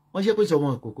wọ́n ṣépè sọmọ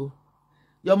òkòkó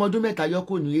yọmọ ọdún mẹ́ta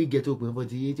yọkò ní ìgẹ tó pè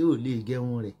fọtí yé tí ò lè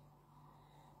jẹun rẹ̀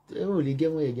tí ò lè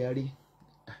jẹun ẹ̀já rí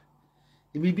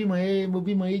ibi bímọ mo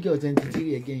bímọ ìgẹ ọ̀tẹ̀ntì tí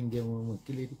ẹ̀gẹ́ ń jẹun ọmọ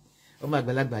kílódé ọmọ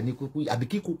àgbàlagbà ní kúkú àbí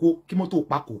kí mọ́tò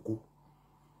pa kòkó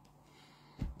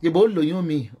ìbò lóyún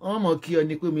mi wọn mọ kí ọ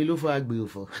ní pé omi ló fọ àgbè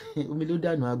òfò omi ló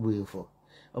dànù àgbè òfò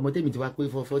ọmọ tèmi ti wá pé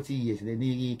 40 years lẹ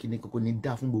ní kíní kòkó ní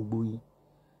dá fún gbogbo yín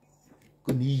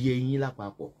kò ní yẹ yín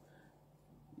lápapọ̀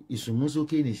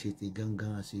ìsùnmúsókè ní ṣètè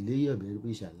gangan àṣìléyè ọbẹ rí pé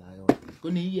ìṣàlàyé kò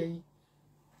ní yẹ yín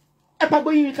ẹ pàgbó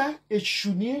yín ká èṣù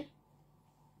ní ẹ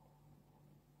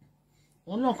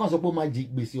wọn náà kàn sọ pé ó máa jẹ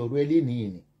gbèsè ọ̀rọ̀ ẹ lénìí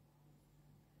ni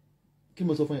kí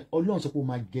mo sọ fún ẹ Ọlọ́run sọ pé ó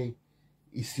máa jẹ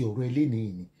èsì ọ̀rọ̀ ẹ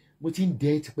lénìí ni mo ti ń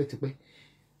dẹ tipẹ́tipẹ́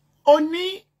ó ní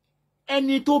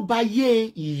ẹni tó bá yé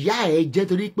ìyá ẹ jẹ́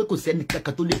torí pé kò sẹ́ni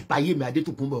kankan tó lè bá yé mi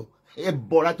Adétòkunbọ̀ ẹ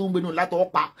bọra tó ń gbénu látọ̀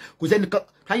pa kò sẹ́ni kan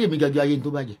káyé mi gàdú ayé ní tó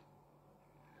bàjẹ́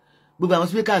gbogbo àwọn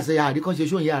speakers ẹ àríkọ́ṣe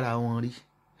ṣó ń yàrá wọn rí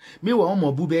mi wọ́n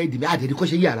mọ̀ bú bẹ́ẹ̀dì mi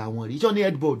àdèríkọ́ṣe yàrá wọn rí ṣọ́ ní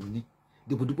headboard ni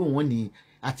dìbòdìbò wọn ní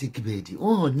attic bed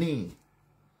wọn ní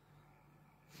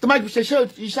tó máa ṣe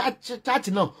iṣẹ́ chat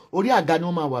náà orí àga ni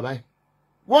wọ́n máa wà báyìí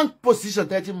one position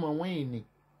 30 mọ̀ wọ́n yìí ni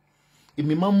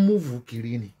èmi máa ń múùvù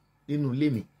kiri ni nínú ilé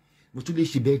mi mo tún lè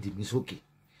ṣe bẹ́ẹ̀dì mi sókè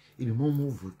èmi máa ń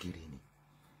múùvù kiri ni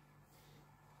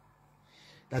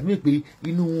tàbí pé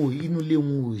inú ilé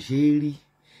wọn ò ṣe é rí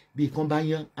bí kan bá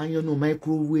yánú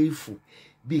máíkrówéèfù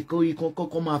bí kan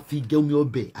kọ́kọ́ máa fi jẹ omi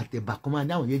ọbẹ̀ àtẹ̀bà kan máa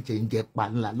ní àwọn yẹn jẹ ń jẹ pa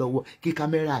ńlá lọ́wọ́ kí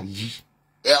kámẹ́rà yìí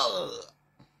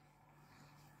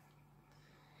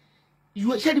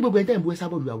ṣé ní gbogbo ẹ̀ tẹ́ ń bú ẹ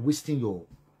sábọ̀ you are wasting your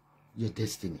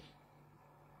destiny.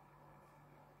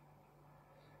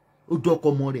 Ó dọ́kọ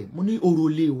ọmọ rẹ̀ mo ní oró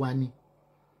lé wa ni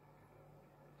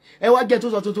ẹ wá jẹ́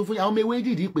tó sọ tuntun fún yà àwọn ọmọ ewé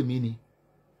dìdí pè mí ni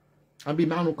àbí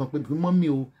márùn kan pé mọ́mí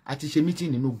o àti ṣe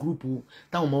mítìn nínú gúrùpù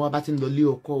táwọn ọmọ wa bá ti ń lọ lé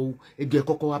ọkọ o ẹgbẹ́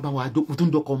kọ́kọ́ wa bá wa dókun tó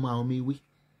ń dọ́kọ ọmọ àwọn ọmọ ewé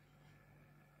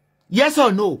yes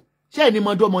or no ṣé ẹni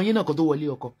mọ́dọ́ ọmọ yín náà kan tó wọlé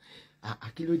ọkọ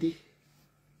àkílódé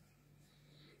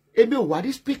ebi ò wá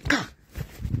rí spíkà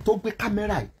tó gbé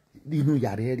kámẹ́rà nínú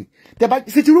yàrá ẹ̀ rí tẹ bá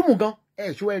sí ti rúùmù gan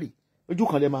ẹ̀ ṣó ẹ̀ rí ojú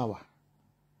kan lẹ máa wà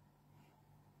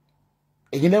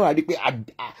èyí náà wà rí pé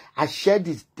I shed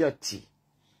is dirty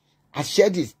I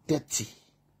shed is dirty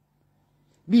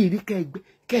bí ìrí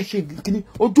kẹ́ ṣe kíní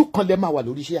ojú kan lẹ máa wà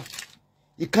lórí iṣẹ́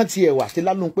ìkan tí ẹ wà tí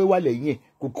lánàá pé wà lẹ́yìn ẹ̀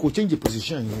kò change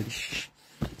position yẹn rí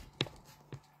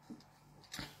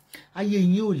ayé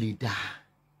yín ò lè dáa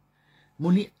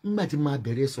mo ní nígbà tí máa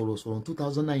bẹ̀rẹ̀ sọ̀rọ̀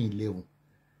 2011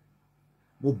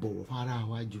 mo bọ̀wọ̀ fún ara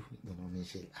wájú ìgbọ̀nà mi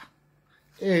ṣe là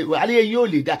ayé yín ò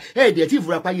lè dáa ẹ̀ẹ́dẹ̀ tí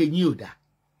ìfura páyé yín ò dáa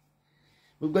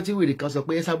gbogbo tí wèrè kan sọ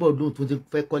pé ẹ sábà ọdún tó ti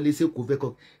fẹ́ kọ́lé sí kò fẹ́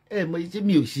kọ́ mo ṣe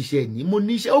mi ò ṣiṣẹ́ ní mo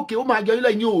ní iṣẹ́ òkè ó máa jọ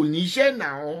nílẹ̀ yín ò ní iṣẹ́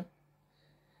náà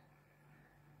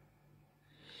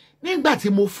nígbà tí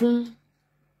mo fún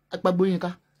Apagboyinka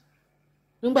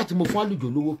nígbà tí mo fún Àlùjọ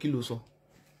lówó kí ló sọ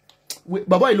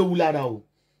bàbá yìí ló wú lára o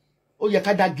ó yẹ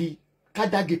ká dági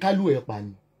ká lù ẹ̀ pa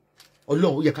ni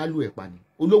Ọlọ́run ó yẹ ká lù ẹ̀ pa ni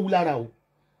olówú lára o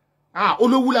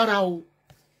olówú lára o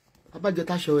abájọ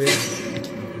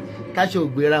táṣọ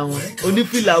ògbéra wọn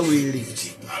onífìlà wèrè.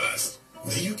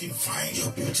 Where you can find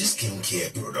your beauty skincare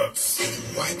products,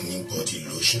 whitening body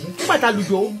lotion, nígbà tá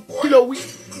Àlùjọ kí ló wí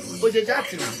ó ṣe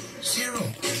jáàtì náà. serum,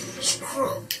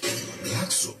 scrub,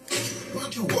 black soap,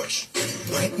 body wash,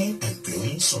 whitening and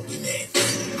blooming supplement.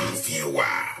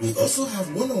 We also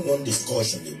have one-on-one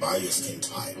discussion about your skin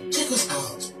type. Check us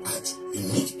out at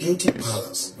Unique Beauty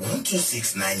Palace,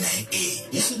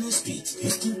 12699A, Listener Street,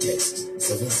 Houston, Text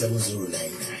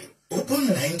 77099. Open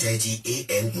 9:30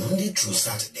 a.m. Monday through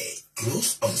Saturday.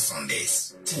 Close on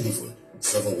Sundays. Telephone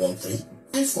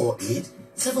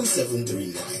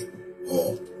 713-548-7739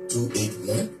 or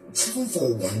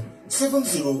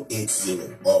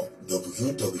 281-741-7080 or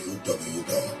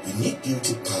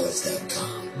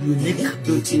www.uniquebeautypalace.com.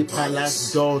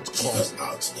 uniquebeautypalace.com. Check us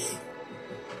out today.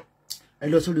 ẹ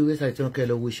lọ sórí wẹ́sàìtì tí wọ́n kẹ́ ẹ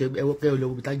lọ wo iṣẹ́ ẹ wọ́n kẹ́ ẹ lọ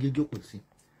wo bí tájé jókòó sí.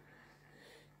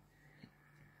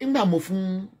 nígbà mo fún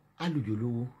àlùjò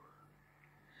lówó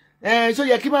ṣó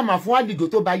yẹ kí màmá fún àlùjò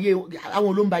tó bá yé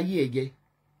àwọn ló ń bá yé ẹ jẹ.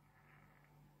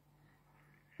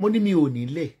 mo ní mi ò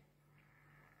nílẹ̀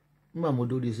nígbà mo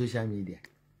dórí social media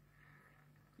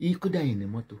yìí kódà yìí ní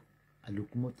mọ́tò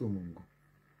àlòkù mọ́tò mò ń gùn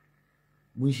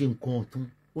mo ń ṣe nǹkan ọ̀tún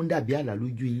ó ń dàbí àlà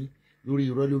lójú yín lórí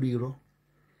irọ́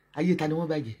ayé ta ni wọ́n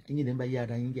bàjẹ́ ẹ̀yin ní bá yé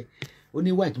ara yín jẹ́ ó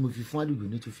ní wáìtí mo fi fún àlùjò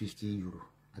ní €250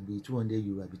 àbí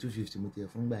 €200 àbí €250 mo ti ẹ̀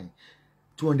fún gbà yẹn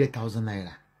 200,000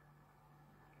 naira.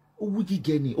 Owó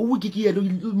jíjẹ ni owó jíjẹ yẹn ló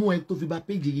mú ẹ tó fi bà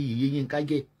péjì yìí Yínká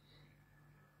jẹ́.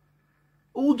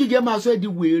 Owó jíjẹ máa sọ ẹ́ di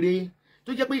wèrè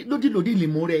tó jẹ́ pé lódìlódì lè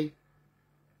mú rẹ.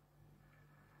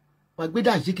 Wàá gbé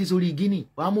dànsíkí sórí gíní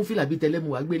wàá mú fìlà bíi tẹlẹ́mu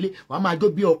wàá gbélé wàá máa jó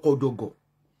bí ọkọ̀ òdògọ̀.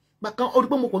 Bákan orí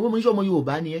pé mo pọ̀ ní mo ń ṣe ọmọ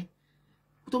Yorùbá ni ẹ́.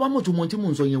 Tó bá mọ̀ tó mọ̀ tí mò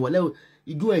ń sọ yẹn wà lẹ́wọ̀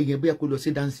ìjó ẹ̀yẹn bóyá kó lọ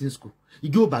sí dancing school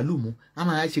ìjó bàálù mú a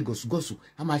máa ṣe gọ̀sùgọ̀sù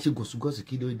a máa ṣe gọ̀sùgọ̀sù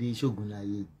kí ló dé ṣógun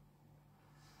láyé.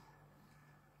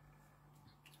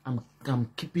 I'm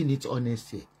keeping it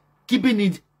honest here. Keeping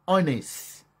it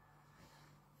honest.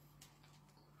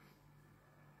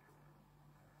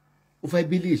 O fẹ́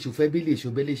bí lè ṣe o fẹ́ bí lè ṣe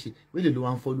o bẹ́ lè ṣe wẹ́lẹ̀ ló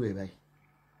wá ń fọ́lú ẹ̀ báyìí.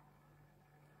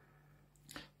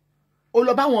 O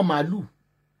lọ bá àwọn màálù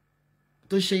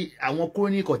tó ṣe àwọn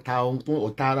chronic ọ̀tá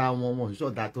ara wọn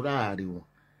ṣọ̀dá tó ráàrin wọn.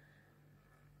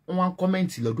 Wọ́n wá ń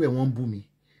kọ́mẹ́ǹtì lọ́dọ̀ ẹ̀ wọ́n ń bú mi.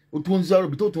 O tún ń sọ̀rọ̀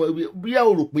bí tó tún bí ẹ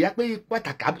ò rò pé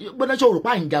pàtàkì gbọ́dọ̀ ṣe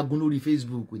òrùpá ń jagun lórí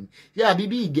Facebook ni ṣé àbí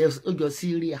bí ìgẹ̀ ọjọ́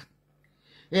Syria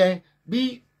bí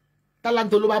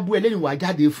tálántó ló bá bú ẹ lẹ́yìn wá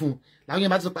jáde fún un làwọn yẹn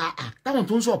bá ti sọ pé táwọn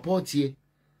tó ń sọ̀pọ́ọ̀tì ẹ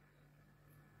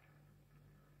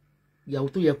ìyàwó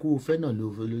tó yẹ kó o fẹ́ náà ló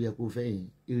yẹ kó o fẹ́ yìí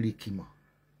eré kìmọ̀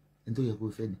ẹni tó yẹ kó o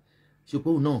fẹ́ ni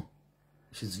ṣùpọ̀ náà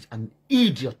she's an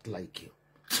idiot like you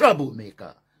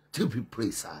troublemaker to be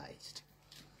precise.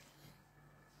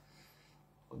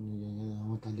 We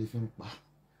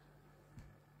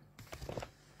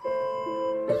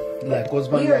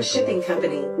are a shipping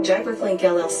company, Jiberthlink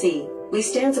LLC. We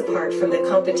stand apart from the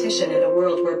competition in a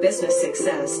world where business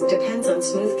success depends on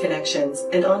smooth connections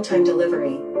and on-time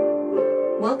delivery.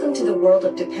 Welcome to the world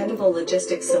of dependable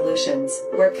logistics solutions,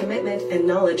 where commitment and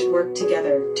knowledge work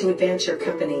together to advance your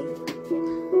company.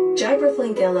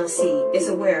 Jiberthlink LLC is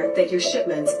aware that your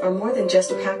shipments are more than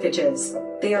just packages.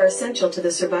 They are essential to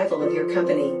the survival of your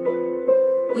company.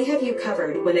 We have you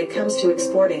covered when it comes to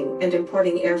exporting and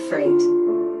importing air freight.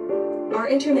 Our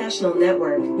international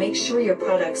network makes sure your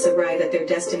products arrive at their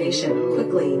destination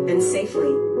quickly and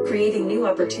safely, creating new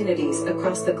opportunities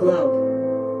across the globe.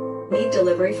 Need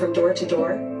delivery from door to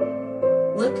door?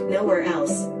 Look nowhere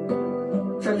else.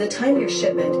 From the time your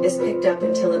shipment is picked up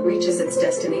until it reaches its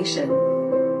destination,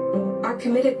 our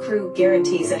committed crew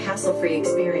guarantees a hassle-free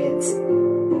experience.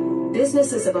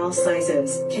 Businesses of all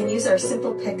sizes can use our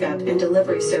simple pickup and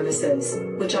delivery services,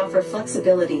 which offer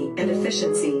flexibility and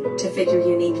efficiency to fit your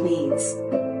unique needs.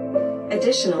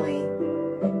 Additionally,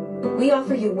 we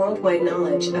offer you worldwide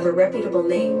knowledge of a reputable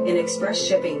name in express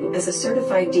shipping as a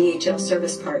certified DHL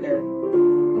service partner.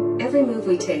 Every move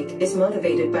we take is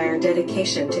motivated by our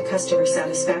dedication to customer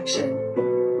satisfaction.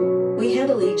 We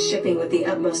handle each shipping with the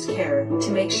utmost care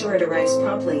to make sure it arrives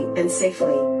promptly and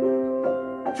safely.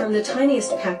 From the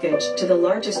tiniest package to the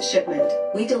largest shipment,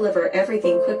 we deliver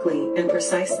everything quickly and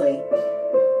precisely.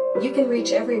 You can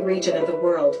reach every region of the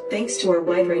world thanks to our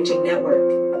wide-ranging network.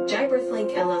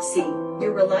 Jiberthlink LLC,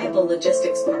 your reliable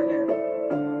logistics partner.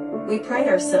 We pride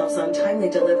ourselves on timely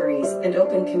deliveries and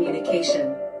open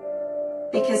communication.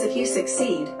 Because if you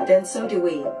succeed, then so do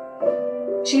we.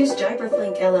 Choose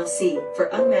Jiberthlink LLC for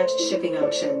unmatched shipping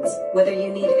options, whether you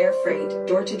need air freight,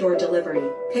 door-to-door delivery,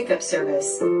 pickup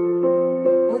service,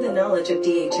 or the knowledge of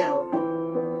DHL.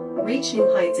 Reach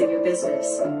new heights in your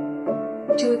business.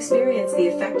 To experience the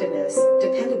effectiveness,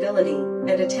 dependability,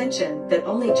 and attention that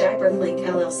only Jiberthlink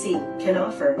LLC can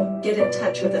offer, get in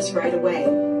touch with us right away.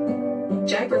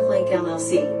 Jiberthlink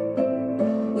LLC.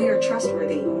 We are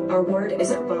trustworthy. Our word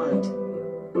is our bond.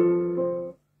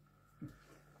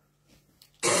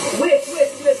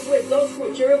 Wait, don't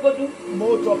switch. Everybody.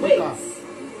 More tropical.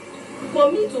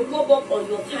 For me to pop up on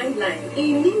your timeline,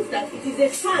 it means that it is a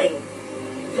sign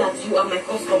that you are my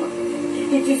customer.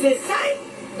 It is a sign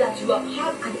that you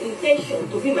have an intention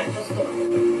to be my customer.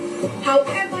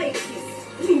 However it is,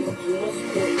 please do not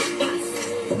scroll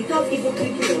past without even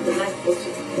clicking on the like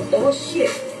button or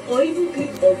share or even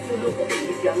click on follow button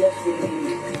if you are not following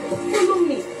me. Follow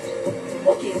me.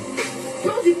 Okay,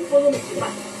 don't even follow me to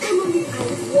back. Follow me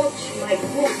and watch my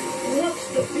growth. Watch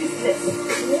the business.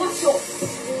 Watch up.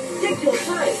 Take your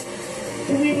time.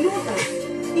 You will know that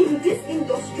in this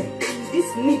industry, in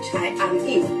this niche I am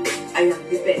in, I am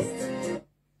the best.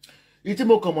 Ìtí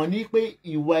mo kàn mọ̀ ní pé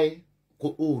ìwà ẹ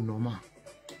kò normal.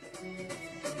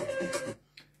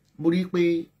 Mo rí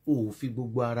pé o fi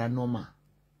gbogbo ara normal.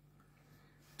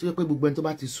 Tó yẹ pé gbogbo ẹni tó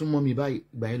bá ti súnmọ́ mi báyìí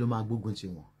ìgbà yẹn ló máa gbógun ti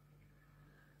wọn.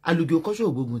 Àlùjọ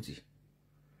kọ́ṣọ́ gbógun ti.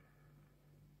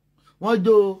 Wọ́n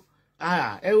jó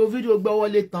ẹ wo fídíò gbọ́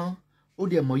wọlé tán ó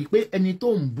dẹ̀ mọ̀ yìí pé ẹni tó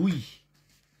ń bú yìí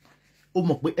ó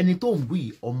mọ̀ pé ẹni tó ń bú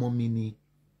yìí ọmọ mi ni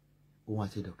òun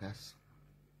àti Dorcas.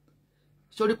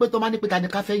 Sórí pé tó máa ní pé ta ni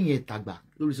ká fẹ́yìn ẹ̀ tàgbà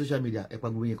lórí social media ẹ̀pà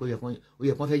gbogbo yẹn ó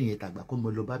yẹ kán fẹ́yìn ẹ̀ tàgbà kó mọ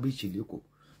lọ bá bíṣì lẹ́kọ̀ọ́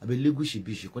àbí lẹ́gùsì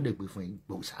bíṣì kọ́ dẹ̀ gbé fún ẹ̀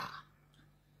gbòòsà.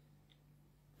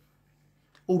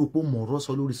 Ó rò pé ó mọ̀ ọ̀rọ̀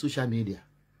sọ lórí social media.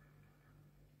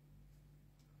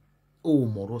 Ó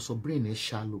mọ̀ ọ̀rọ̀ sọ brain ẹ̀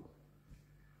shallow.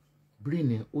 Brain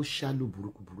ẹ̀ ó shallow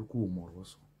burúkú ó mọ̀ ọ̀rọ̀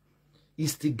sọ.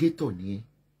 Instigator ni ẹ́.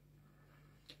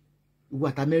 Ìwà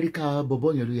àti Amẹ́ríkà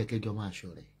bọ̀bọ̀ yẹn ló yẹ kẹjọ máa ṣọ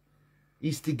rẹ̀.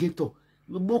 Instigator.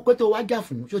 Gbogbo pé tó wá jà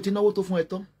fún ṣó ti náwó tó fún ẹ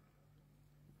tán.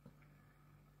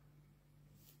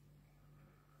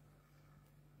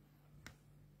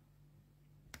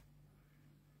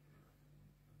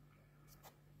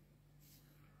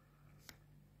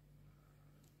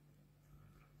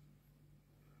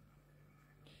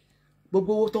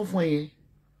 Gbogbo owó tán fún ẹ yẹn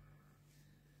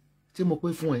tí mo pé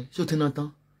fún ẹ ṣó ti ná tán.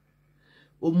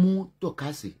 Ó mú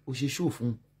Dorcas ó ṣe show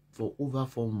fún for over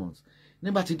 4 months.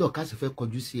 Nígbà tí Dorcas fẹ́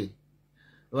kọjú sí ẹ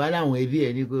wà láwọn ẹbí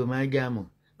ẹ ní kó máa gá mọ̀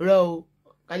rọ o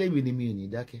kálẹ̀bì ni mi ò ní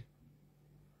dákẹ́.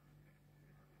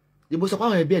 Ìbò sọ pé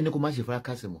àwọn ẹbí ẹ ní kó má ṣe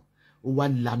fárákàsì mọ̀ ó wá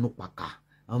lanu pàkà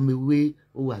àwọn ewé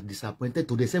ó wà disappointed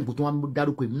tó dẹ̀ sẹ́ǹpù tó wá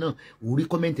dárúkọ èmi náà orí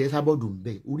kọ́mẹ́ǹtì ẹ sábọ́ọ̀dù ń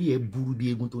bẹ̀ orí ẹ burú bí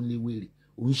eégún tó ń léwé rè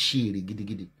ó ń ṣe èrè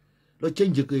gidigidi lọ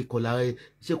change ìkọlà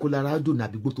ṣé kó lára dùn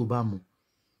nàbí gbó tó bá mu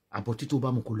àbọ̀tí tó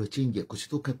bá mu kó lọ change ẹ̀ kò sí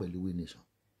tó kẹ́ pẹ̀lú ìwé nation.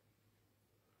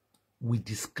 We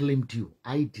disclaimed you.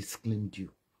 I disclaimed you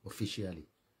officially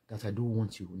that I don't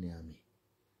want you near me.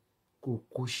 Kó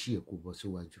ṣe kó bọ́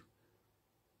síwájú.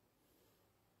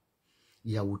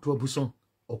 Ìyàwó trouble son,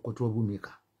 ọkọ trouble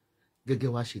maker. Gẹ́gẹ́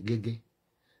wá ṣe gẹ́gẹ́.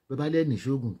 Bàbá lẹ́ni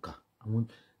ṣógun ká.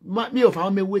 Mi ò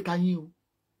fáwọn mẹ́wé ta yín o.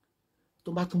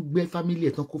 Tó bá tún gbé family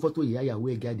ẹ̀ tán kó fọ́tò ìyàwó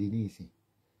ẹ̀ jáde ní ìsìn.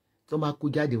 Tó bá kó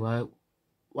jáde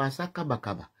wá sá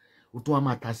kábàkàbà. Ó tún wá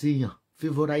máa ta sí yàn.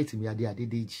 Favorite mi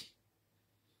Adédèjì.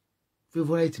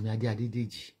 Favorite mi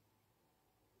Adédèjì.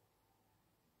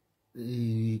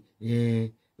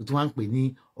 Tó wá ń pè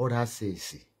ní oral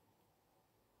sex.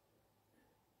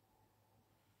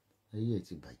 Ayé ẹ̀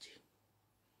ti bàjẹ́.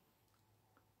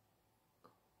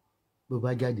 Bó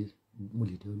bá jáde mo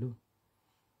lè dé olóhùn.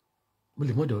 Mo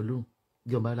lè mọ́dọ̀ olóhùn.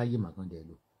 Bí ọba aráyé màkàn dẹ̀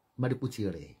lò. Márípò ti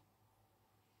rẹ̀.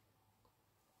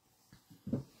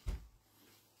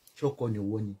 Ṣọ́kọ ni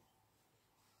wọ́n ni.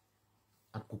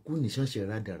 Àkókò nìṣàn ṣe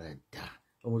rádaràdà.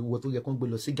 Ọmọ ìwọ tó yẹ kán gbé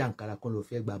lọ sí jàǹkàrà kan lọ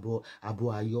fẹ́ gba abọ́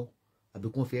ayọ́ àbí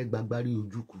kán fẹ́ gba gbárí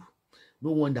ojúkù. No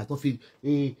wonder tán fi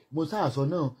mo sáàsọ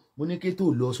náà mo ní kí tó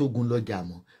lọ sógun lọ́jà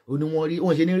mọ́ ó ní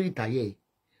wọ́n ṣe ní rí ìtàyẹ̀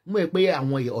mú ẹ pé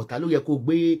àwọn ọ̀tá ló yẹ kó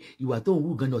gbé ìwà tó ń wù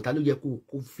gan-an ọ̀tá ló yẹ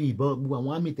kó fi ìbọn gbogbo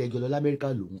àwọn àmì tẹ́jọ lọ l'Amẹ́ríkà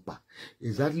ló ń pa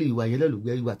exactly ìwà yẹn lọ́lù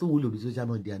gbé ìwà tó ń wù lórí social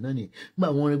media náà ni nígbà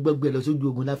wọn gbẹgbẹ lọ sójú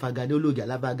ogun láfagani olóòjà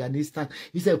l'Afghanistan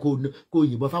iṣẹ́ kò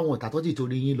yìnbọn fáwọn ọ̀tá tó ti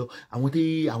torí yín lọ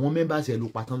àwọn members ẹ̀ ló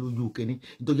patán lójú kínní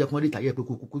nítorí jẹ́ kí wọ́n rí ìtàyẹ̀ pé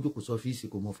kókó jókòó sọ́fíìsì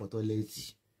kò mọ fọ́tọ́ lẹ́ẹ̀tì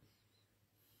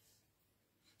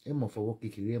ẹ mọ̀ fọwọ́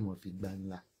kékeré ẹ mọ̀ fi gbá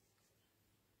ńlá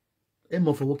ẹ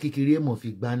mọ̀ fọwọ́ kékeré ẹ mọ̀ fi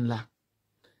gbá ńlá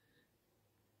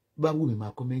bá wù mí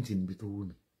máa kọ́mẹ́ǹtì níbi tó wù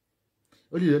mí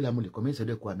ó lè lọ́la mo lè kọ́mẹ́ǹtì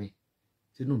ọ̀dọ̀ Kwame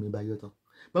sínú mi bá yọ tán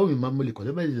bá wù mí máa mo lè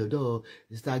kọ́mẹ́ǹtì lọ́dọ̀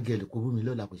star girl kò wù mí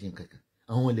lọ́la kò ṣe nǹkan kan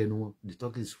àwọn ẹlẹ́nu wọn the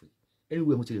talk is free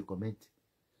anyway mo ti lè kọ́mẹ́ǹtì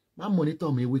má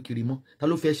monitor mi ewé kiri mọ́ ta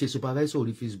ló fẹ́ ṣe supervisor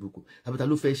orí Facebook àbí ta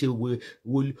ló fẹ́ ṣe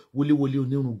wọléwọlé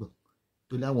onírùngbọ̀n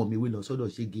tó láwọn mi wé lọ sọ́dọ̀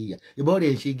ṣe géyà ìbọn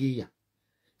rẹ̀ ṣe géyà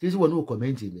tí sí wọn ní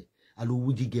kọ́mẹ́ǹtì rẹ̀ alówó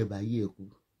jígẹ báyé ẹ̀kú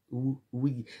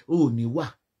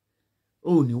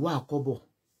ó ní wà kọ́bọ̀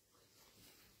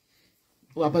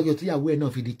ó abájọ tíyàwó ẹ̀ náà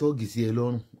fi di tọ́ọ̀gì sí ẹ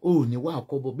lọ́rùn ó ní wà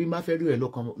kọ́bọ̀ bí má fẹ́ rí ẹ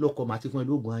lọ́kọ màá ti fún ẹ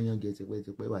lóògùn ayanjẹ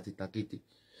tipẹ́tipẹ́ wà ti ta kété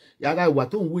yàrá ìwà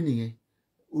tó ń wú nìyẹn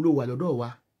olówà lọ́dọ̀ wa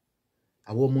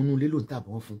àwọn ọmọ inú ilé ló ń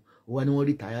tàbọn fún ó wá ní wọ́n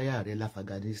rí tàyà rẹ̀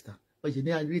l'Afghanistan wọ́n ṣe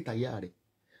ní rí tàyà rẹ̀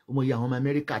ọmọ ìyá àwọn ọmọ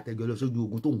Amẹ́ríkà tẹ̀jọ́ lọ sójú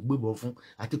ogun tó ń gbébọn fún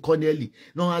àti kọ́nẹ́lì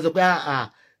náà wọ́n á sọ pé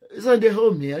Sunday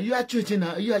home here you are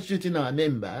shooting our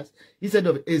members instead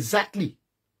of exactly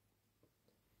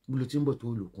bí ló ti ń bọ̀ tó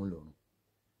olùkún lọ́rùn.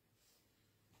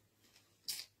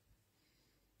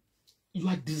 You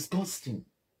are disgusting.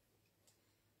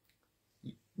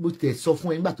 Bó tẹ̀ sọ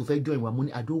fún ẹ nígbà tó fẹ́ join wa mo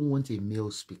ní I don't want a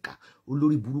male speaker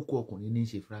olórí burúkú ọkùnrin ní í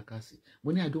ṣe fracasi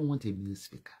mo ní I don't want a male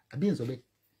speaker àbí ẹ̀ ń sọ bẹ́ẹ̀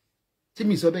tí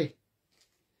mi sọ bẹ́ẹ̀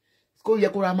kó yẹ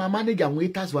kó ra máa manage àwọn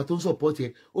haters wa tó ń support ẹ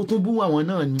ó tún bú àwọn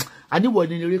náà ni àníwọ̀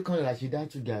ní eré kan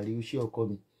Rashidatu Gari iṣẹ́ ọkọ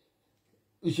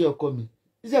mi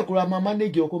iṣẹ́ kó ra máa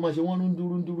manage ọkọ máa ṣe wọ́n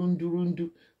rúndú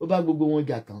ó bá gbogbo wọn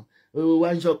jà tán ó wá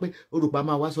ń sọ pé orùpá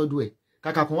máa wá sọ́dọ̀ ẹ̀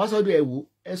kàkà kan wá sọ́dọ̀ ẹ̀ wò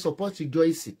ẹ support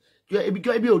Joyce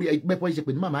ebi orí ẹgbẹ́ pọ́ ṣe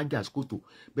pé ní màmá jà skótò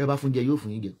bẹ́ẹ̀ bá fún jẹ yóò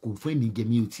fún yín jẹ kò fún èmi jẹ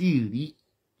mi ò tí ì rí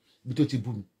ibi tó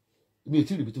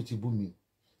ti bú mi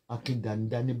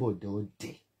akíndánidání bọ̀dọ̀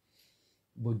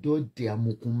ọ̀dẹ̀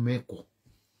amukun mẹ́kọ̀ọ́.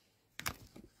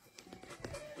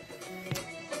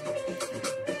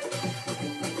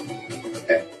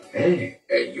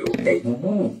 ẹ̀yin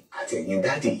mọ́mì àtẹ̀yin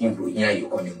dáàdì ìròyìn ayọ̀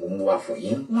kan ni mo mú wá fún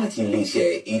yín láti iléeṣẹ́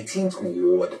 18th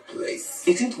Ward Place.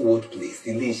 18th Ward Place ti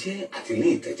iléeṣẹ́ àti ilé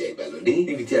ìtajà ìgbàlódé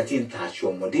níbi tí a ti ń ta aṣọ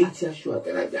ọmọdé àti aṣọ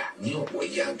àgbàlagbà ní ọ̀pọ̀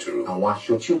yanturu. àwọn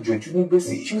aṣọ tí ó jojú ní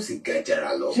gbèsè tí ó sì ga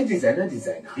jara lọ. ṣé designer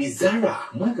bíi Zara,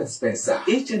 Marks and Spencer,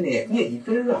 H&M ní ẹ̀yin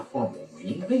fẹ́ rà fún àwọn ọmọ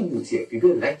yín bẹ́ẹ̀ ni o tiẹ̀ fi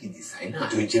bẹ́ẹ̀ láìkì designer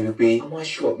tó jẹ́ wípé àwọn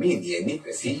aṣọ míì ní ẹ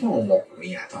nífẹ̀ẹ́ sí fún àwọn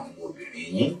ọmọkùnrin àtàwọn ọmọbìnrin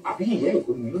yín àbí ìyá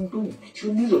ìkóni ló ń gbóhùn tí ó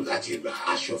nílò láti ra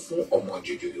aṣọ fún ọmọ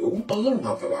jòjòló. ọlọ́run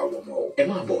máa fara wọ̀ mọ́ ẹ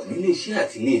máa bọ̀ nílé iṣẹ́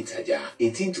àti ilé ìtajà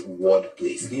 18th Ward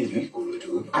Place nílùú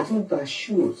Ìkòròdú. a tún ta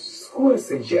shoes school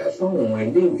essentials fún àwọn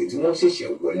iléèwé tí wọ́n ṣẹ̀ṣẹ̀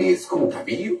wọlé school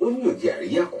tàbí ó ní òde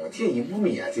àríyá kan tí ẹ̀yin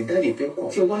mọ́mì àti dáàdì fẹ́ kàn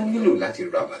tí wàá nílò láti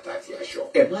ra bàtà àti aṣọ.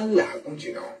 ẹ má làágùn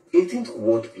jìnnà 18th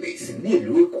Ward Place ní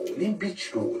ìlú Èkó ní Beach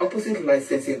Road opposite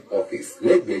licensing office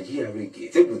lẹ́gbẹ̀ẹ́ GRA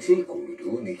gate Èbúté Ìkòròdú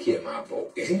ní kí ẹ máa bọ̀.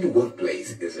 18th Ward Place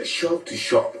is a shop to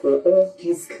shop for all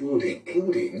kids clothing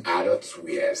including adult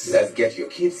wears. Let's get your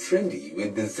kids trendy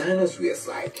with designers wears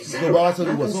like Zara, Marks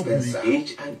and Spencer,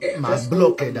 H&M.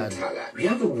 We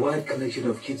have a wide collection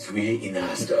of kids wear in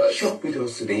our stores. Shop with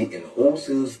us today in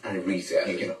wholesales and retail.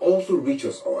 You can also reach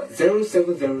us on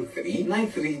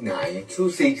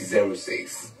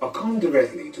 0703-939-2606 or come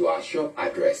directly to our shop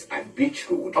address at Beach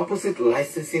Road, opposite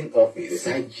licensing office,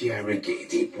 beside GRA Gate,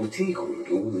 Èbúté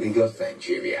Ìkòròdú, Lagos,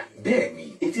 Nigeria.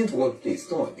 Bẹ́ẹ̀ni, 18th Ward Place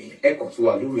náà ni ẹ kàn sí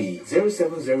wa lórí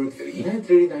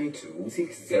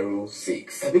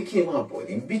 0703-939-2606 tàbí kí ẹ máa bọ̀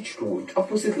ní Beach Road,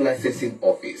 opposite licensing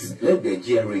office, lẹ́gbẹ̀ẹ́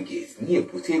GRA Gate ní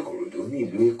Èbúté Ìkòròdú ní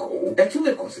ìlú Èkó. Ẹ tún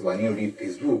lè kàn sí wa ní orí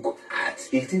Facebook at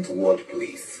 18th Ward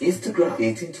Place, Instagram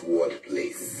 18th Ward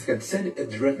Place. You can send a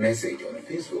direct message on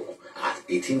Facebook at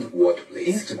 18th Ward Place,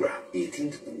 Instagram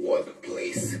 18th Ward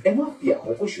Place. Ẹ má fi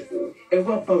àkókò ṣòfò, ẹ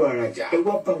wá bá wa rajà, ẹ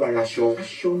wá bá wa raṣọ,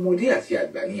 aṣọ ọmọdé àti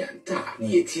àgbà ni à ń tà ní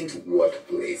 18th Ward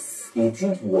Place.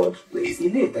 18th Ward Place,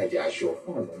 ilé ìtajà aṣọ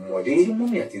fún àwọn ọmọdé tí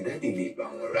mọ́mí àti dáàdì lè bá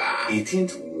wọn rà.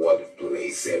 18th Ward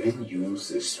Place, 7U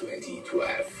since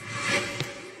 2012.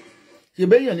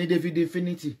 ṣèbéyàn ní David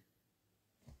Infinity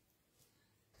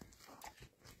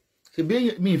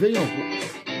ṣèbéyàn mi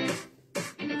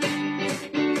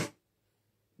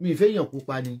ìfẹ́ yàn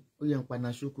pupa ni ó yẹ ń paná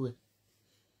ṣókó ẹ̀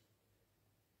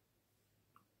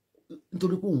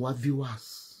nítorí pé òun wá viewers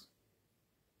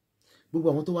gbogbo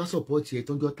àwọn tó wá support ẹ̀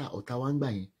tó ń jọ́ta ọ̀tá wá ń gbà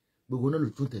yẹn gbogbo náà ló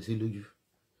tún tẹ̀sí lójú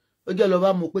ó jẹ́ lọ bá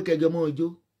mo pé kẹjọ mọ́ ọjọ́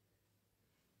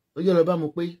ó jẹ́ lọ bá mo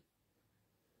pé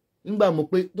nígbà mo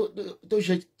pé tó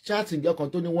ṣe chat ìjọ kan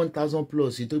tó ní 1000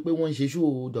 plus tó pé wọ́n ń ṣe ṣó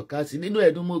dọ̀kásì nínú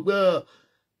ẹ̀dùn mo gbé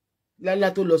lálá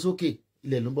tó lọ sókè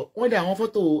ilẹ̀ ló ń bọ̀ wọ́n dẹ̀ àwọn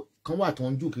fọ́tò kan wà tó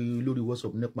ń jù kiri lórí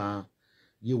WhatsApp nípa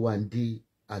Yéwándé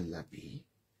Àlàbí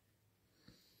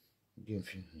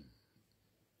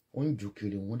wọ́n ń jù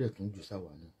kiri wọ́n dẹ̀ tún jù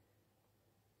sáwà náà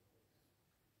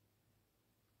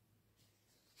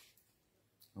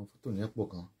àwọn fọ́tò yẹn pọ̀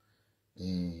gan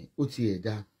ó ti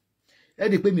ẹ̀dá ẹ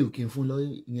rí i pé mi ò kì í fún lọ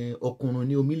yẹn ọkùnrin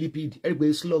ní omi lipid ẹ rí i pé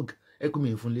slug ẹ kú mi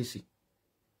ò fún lésì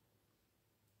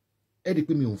ẹ rí i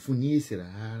pé mi ò fún ní èsì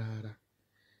rárá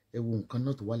ẹ wo nǹkan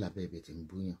náà tó wà lábẹ́ ẹ̀bẹ̀ tí ń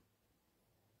búyàn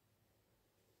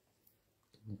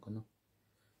nǹkan náà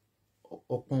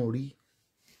ọpọ́n orí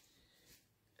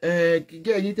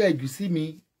kíkẹ́ ẹ̀yin tẹ́ jù sí mi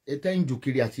tẹ́ ń jù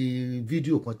kiri àti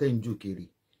fídíò kan tẹ́ ń jù kiri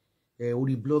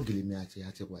orí blọ́ọ̀gì lèmi àti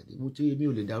pàdé mo ti mi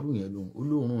ò lè dárú yẹn lóhùn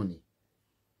olóòórùn ni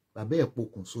bàbá ẹ̀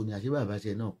pokùnso ni àti bàbá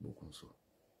tiẹ̀ náà pokùnso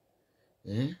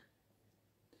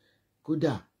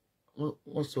kódà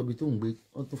wọ́n sọ ibi tó ń gbé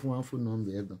wọ́n tún fún wa fún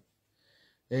nọ́mbà ẹ̀ gan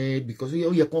because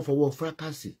ó yẹ kán fọwọ́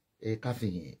fracasi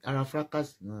káfíń ara fracas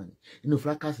náà ni inú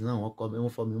fracas náà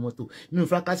wọ́n fọ́ mi mọ́tò inú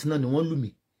fracas náà ni wọ́n lù mí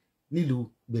nílùú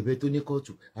bẹ̀bẹ̀ tó ní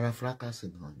kóòtù ara fracas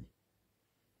náà ni.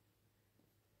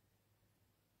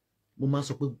 mo máa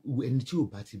sọ pé ẹni tí ò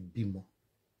bá ti bímọ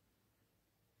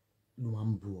ló máa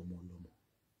ń bu ọmọ lọ́mọ.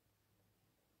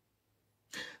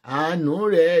 àánú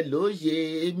rẹ̀ ló ṣe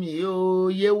mí ó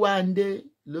Yéwándé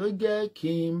ló jẹ́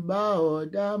kí n bá ọ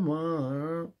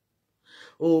dámọ̀ràn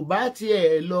ò bá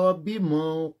tiẹ̀ lọ bímọ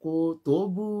kó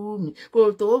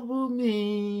tó bú mi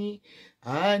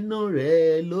àánú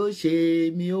rẹ̀ ló ṣe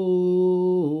mí ó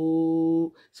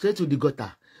straight to the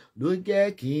gutter ló jẹ́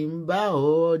kí n bá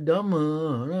ọ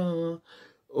dámọ̀ràn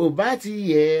ò bá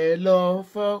tiẹ̀ lọ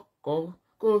fọ́kọ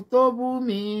kó tó bú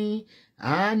mi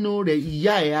àánú rẹ̀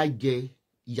ìyá ẹ̀ á jẹ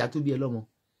ìyá tó bí ẹ lọ́mọ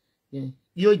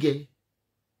yóò jẹ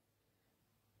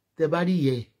tẹ bá rí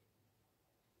yẹ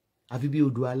àfi bí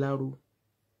odò aláró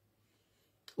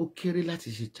ó kéré láti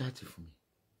ṣe chaati fún mi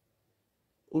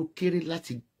ó kéré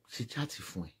láti ṣe chaati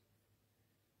fún ẹ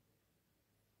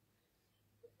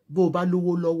bó o bá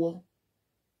lówó lọ́wọ́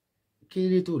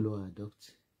kéré tó lọ adopt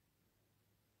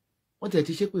wọ́n tẹ̀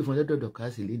ti ṣépè fún ọlọ́dọ̀dọ̀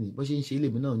káàsì lé ní bó ṣe ń ṣe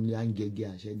lèmi náà ní à ń gẹ́gẹ́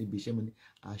àṣẹ níbi iṣẹ́ mi ní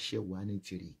àṣẹ wà ní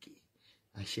tìrèké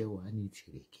àṣẹ wà ní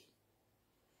tìrèké.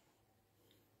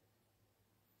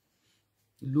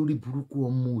 lórí burúkú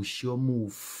ọmọ òṣì ọmọ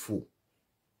òfò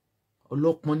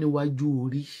ọlọ́pọ́n níwájú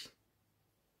orí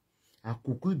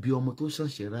àkókò ìbí ọmọ tó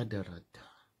ṣànṣẹ́ rádaràdà.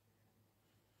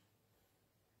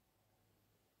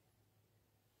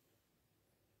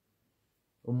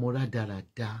 ọmọ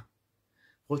rádaràdà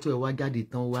fọ́tò ẹ̀ wá jáde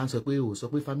tán wá ń sọ pé ò sọ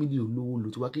pé fámìlì olówó ló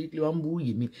ti wá kí wọ́n ń bú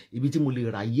yìí mi ibi tí mo lè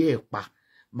rà yẹ́ ẹ̀ pa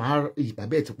màá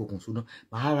bàbá ẹ̀ ti pokùnso náà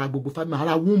màá ra gbogbo fámìlì màá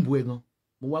ra wúńbù ẹ̀ gan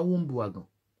mo wá wúńbù àgàn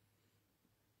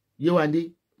Yéwándé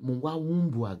mo wá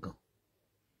wúńbù àgàn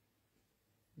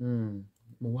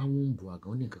mo wá wúńbù àgàn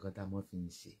ó ní nǹkan kan tá a mọ́ fi ń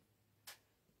ṣe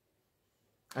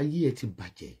ayé ẹ̀ ti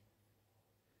bàjẹ́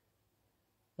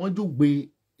wọ́n jó gbé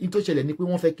ní tó ṣẹlẹ̀ ni pé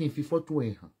wọ́n fẹ́ kí n fi fọ́tò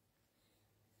ẹ̀ hàn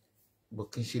bọ̀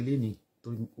kí n ṣe lé ní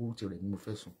torí owó ti rẹ̀ ni mo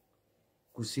fẹ́ sùn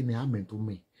kò sí ní àmì tó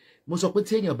mẹ́ mo sọ pé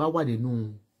tí èèyàn bá wà nínú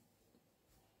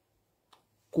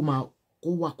kó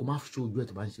má ṣe ojú ẹ̀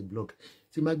tó bá ń ṣe blog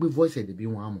tí má gbé voice ẹ̀ débi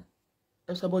wọn á mọ̀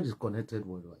everybody is connected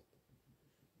worldwide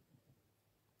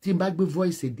tí n bá gbé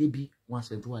voice ẹ̀ débi wọn á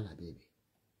sọ tó wà lábẹ́ ẹ̀bẹ̀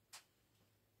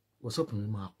WhatsApp mi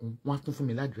máa kún wọn á tún fún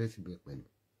mi ládírẹ́sì bẹ́ẹ̀ pẹ̀lú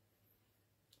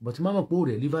but má mọ̀ pé ó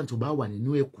relevant tó bá wà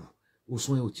nínú ẹ̀kú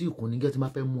òsùn ẹ̀ ò tí ì kún nígẹ́ tí má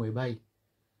fẹ́ mú ẹ báyìí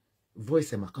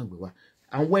voice ẹ̀ máa kàn gbé wá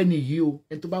àwọn ẹni yìí o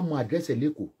ẹni tó bá mọ àdírẹ́sì ẹ̀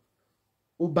lẹ́kọ̀ọ́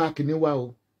ó bá kinní wá o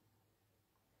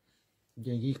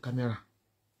jẹ́ yí kámẹ́rà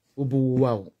ó bówó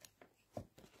wá o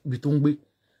ibi tó ń gbé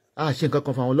a ṣe nǹkan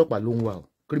kan fún àwọn ọlọ́pàá ló ń wá o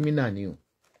criminal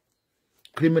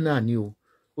ni o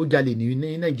ó jalè ní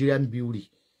Nigerian beauty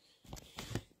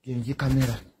jẹ́ yí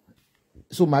kámẹ́rà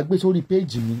so màá gbé sórí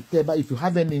péjì mi tẹ́ bá if you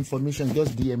have any information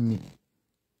just DM me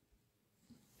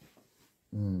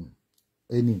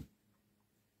ẹni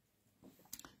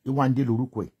Yéwándé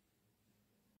lórúkọ ẹ̀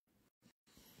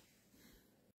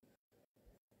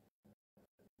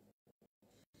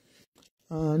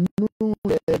àánú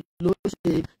rẹ̀ ló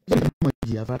ṣe ìmọ̀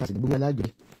ìjìyà farasí gbogbo alágbẹ̀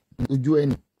ojú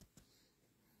ẹni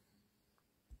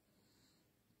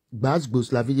gbàgbós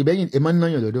láfi ìbẹ́yìn ẹ̀ máa ń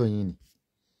náyàn lọ́dọ̀ yín ni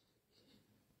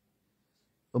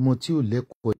ọmọ tí ò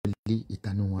lẹ́kọ̀ọ́ ilé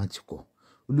ìtanú wọn àti kọ̀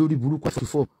olórí burúkú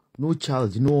 44 no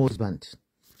child no husband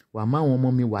wà má àwọn ọmọ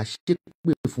mi wà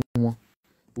ṣépè fún wọn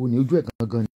ó ní ojú ẹ̀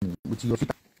gangan ni mo ti yọ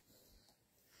fíta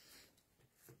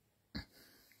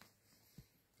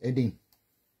ẹ̀dín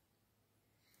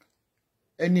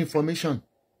any information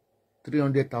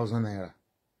 300,000 naira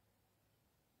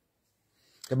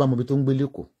ẹ bá mọ ibi tó ń gbé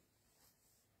lẹ́kọ̀ọ́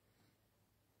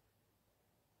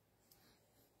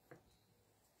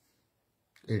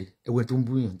èrè ẹwẹ́ tó ń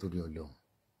bú yàn torí Ọlọ́run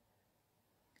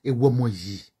ewu ọmọ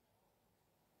yìí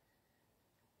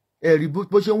ẹ̀rí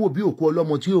bó ṣe ń wò bí òkú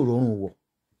ọlọ́mọ tí ò rọrùn wọ̀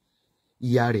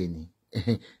ìyá rẹ̀ ni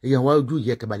èèyàn wá ojú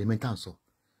ìyẹ́ kẹbàlẹ̀ mẹ́ta ń sọ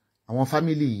àwọn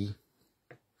fámìlì yìí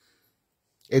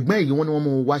ẹ̀gbọ́n èyí wọ́n ní wọ́n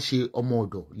mú wá ṣe ọmọ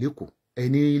ọ̀dọ̀ lẹ́kọ̀ọ́ ẹ̀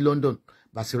ní London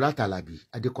Basirat Alabi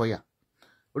Adékọ́yà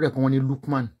ó rẹ̀ kọ́ wọ́n ní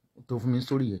Lukman tó fún mi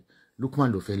sórí yẹn Lukman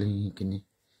ló fẹ́ lẹ́yìn kínní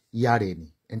ìyá rẹ̀ ni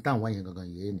ẹ̀ ń táwọn wáyẹn gangan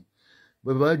yẹn ni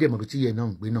bàbá dẹ̀ mọ̀ bí tí yẹn náà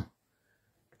ń gbé náà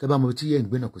tẹ́ bá mọ̀ bí tí yẹn ń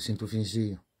gbé náà kò sí tó fi ń ṣe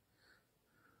yàn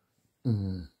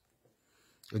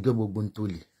ọjọ́ gbogbo ń tó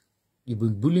lè you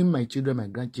been bullying my children my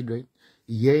grandchildren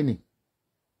ìyá ẹ̀ nì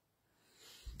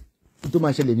tó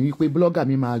máa ṣẹlẹ̀ ní wípé blogger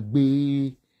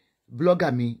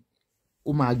mi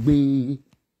ó máa gbé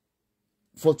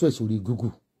fọ́tò ẹ̀ sórí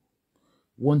Google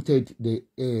wanted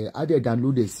adé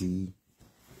download ẹ̀ sí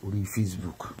orí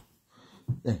Facebook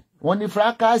wọ́n ní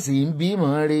fracas ń bímọ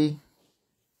rẹ̀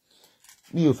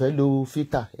mi ò fẹ́ lo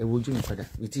filter ẹ wojú mi padà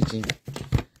mi ti change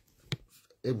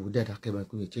ẹ wò dáadáa kẹ́ bá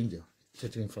kúrò change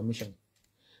certain information.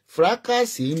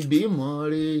 Fracas ń bímọ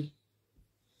re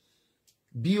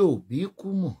bí òbí kú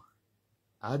mọ̀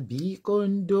àbí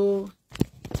kóńdó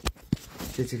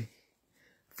tètè.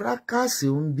 Fracas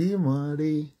ń bímọ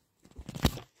re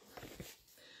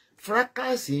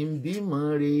Fracas ń bímọ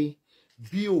re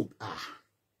bí ò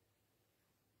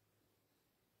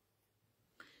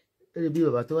ẹ̀rẹ̀ bí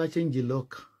bàbá tó wá change lock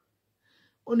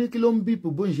ó ní kí ló ń bípò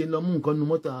bó ń ṣe lọ mú nǹkan nu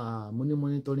mọ́tò mo ní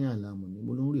monitoring alarm ni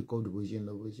mo ló ń record bó ṣe ń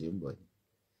lọ bó ṣe ń bọ̀ ni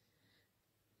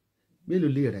mélòó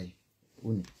lè ra ẹ̀ ó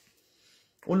ní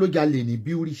ó ló jalè ní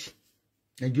Biuri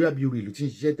Nigeria Biuri ló ti ń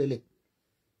ṣiṣẹ́ tẹ́lẹ̀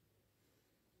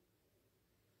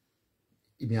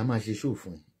ìmì a máa ṣe show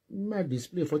fún ẹ máa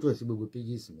display photo ẹ̀ sí gbogbo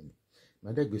pages mi ni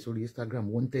màá dẹ́gbẹ́ sórí Instagram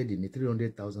wanted ní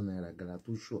 300,000 naira gara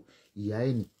tó ṣọ ìyá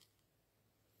ẹ̀ ni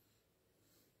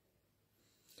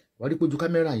wà á rí pójú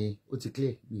kámẹ́rà yẹn ó ti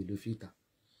clear bí ìlú filter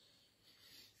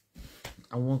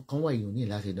àwọn kan wà èèyàn ní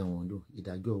láti dán wọn lò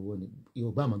ìdájọ́ ọwọ́ ni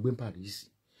Yorùbá àmọ́ gbé Paris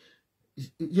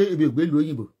yé ebi ògbé lu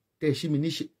òyìnbó tẹ́ ẹ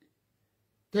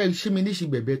ṣí mi níṣì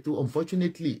bẹ̀bẹ̀ tó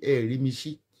unfortunately ẹ rí mi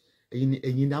ṣí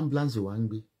ẹ̀yin ní ambulance wà ń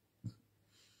gbé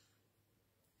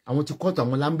àwọn ti kọ́ọ̀tù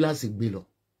àwọn ambulance gbé lọ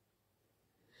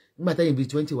nígbà táyìn bíi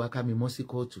 20 wá ká mi mọ́ sí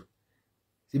kóòtù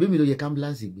síbí mi ló yẹ ká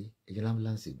ambulance gbé ẹ̀yin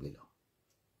ambulance gbé lọ.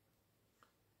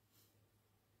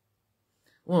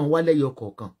 wọ́n wá lẹ́yọ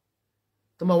kọ̀ọ̀kan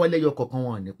tó máa wá lẹ́yọ kọ̀ọ̀kan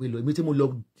wọn ní pé lọ èmi tí mo lọ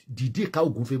dìde ká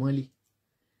ògúnfe mọ́lé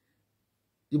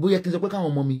ìbò yẹ kí n sọ pé káwọn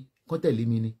ọmọ mi kọ́ tẹ̀lé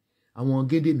mi ni àwọn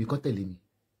gédé mi kọ́ tẹ̀lé mi.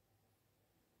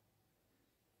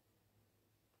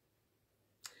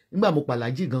 nígbà mo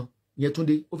pàlájì gan ìyẹn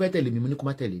Túndé ó fẹ́ tẹ̀lé mi mo ní kó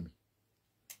má tẹ̀lé mi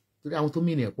torí àwọn tó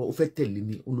mìíràn ẹ̀pọ̀ ó fẹ́ tẹ̀lé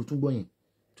mi olùtúngbọ̀ yẹn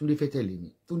Túndé fẹ́ tẹ̀lé mi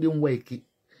Túndé ń wá eke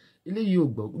eléyìí ò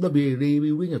gbọ́ gbọ́dọ̀ eré irú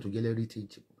èèyàn tó jẹ́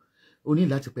heritage o ní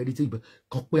láti pẹ́ heritage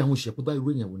kan pé àwọn òṣìṣẹ́ pé bá irú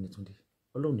èèyàn wo ni Túndé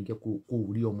Ọlọ́run ní jẹ́ kó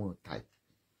rí ọmọ ọ̀tá ẹ̀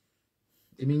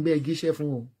èmi ń gbé igi iṣẹ́ fún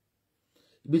o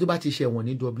ibi tó bá ti ṣẹ̀wọ̀n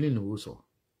ní Dublin ó sọ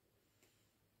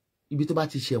ibi tó bá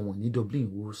ti ṣẹ̀wọ̀n ní Dublin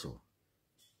ó sọ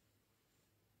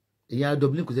èyàn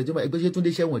Dublin kò sẹ́jọ́ ẹgbẹ́ ṣe Túndé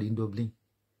ṣẹ̀wọ̀n rí ní Dublin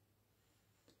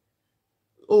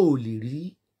ó lè rí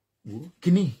wò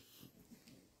kíní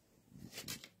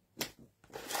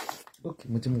ok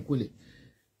mo ti mú kólẹ̀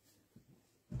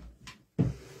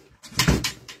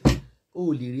ó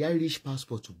lè rí Irish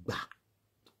passport gbà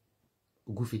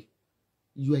Ògúnfe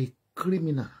you are a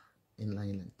criminal in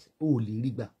Ireland ó lè rí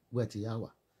gbà wíwá ti yá wà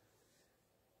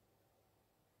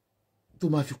tó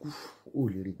máa fi kú ó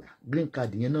lè rí gbà green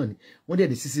card yẹn náà ni wọ́n dẹ̀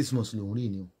di 6 months lòún rí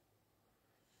ni o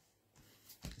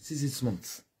 6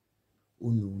 months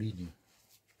òun lòún rí ni o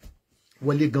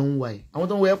Wọlé gan ń wá ẹ àwọn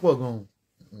tó ń wọ ẹ pọ̀ gan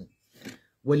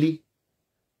Wọlé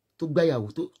tó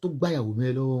gbáyàwó mi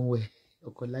lọ́wọ́ ń wẹ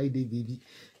ọkọ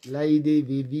Láìdé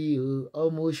bèbí o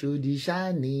ọmọ Òṣòdì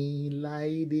ṣáàní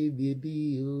Láìdé bèbí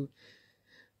o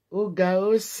ó ga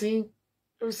ó sín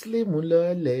ó slim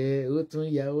lọ́lẹ̀ ó tún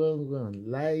yàwó ngàn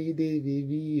Láìdé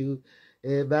bèbí o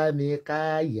ẹ bá mi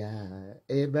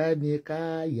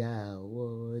káyà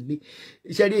Wọlé.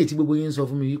 Iṣẹ́ rí èyí tí gbogbo yín sọ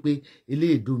fún mi wípé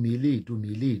eléèdó mi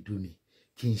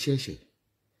kì í ṣẹ̀ṣẹ̀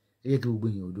ẹ yẹ kí gbogbo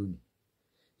èèyàn ò dó mi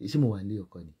èsì mo wà ní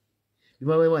ọkọ ni bí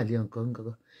wọ́n wà ní ọkọ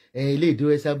nǹkan eléèdó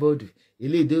ẹsà bọ́ọ̀dù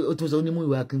eléèdó ó tún sọ onímú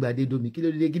ìwà akíngbàdé dómi kí ló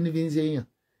dé kí ni fi ń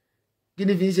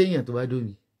ṣe èèyàn tó bá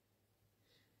dómi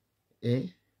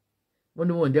wọ́n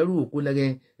ní wọ́n dẹ́rù òkú lẹ́gẹ́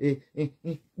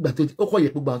gbà tó ó kọ̀ yẹ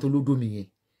pé gbà tó ló dómi yẹn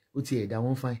ó ti ẹ̀dá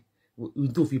wọn fáìn ohun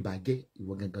tó fi bàjẹ́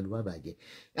ìwọ gangan ló wá bàjẹ́.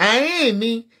 àyìn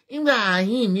mi nígbà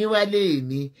àyìn mi wálé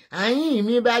mi àyìn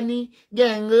mi bá ní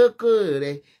gẹ̀ǹgókò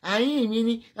rẹ̀ àyìn mi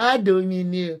ní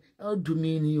ọ̀dọ̀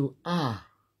mi ni o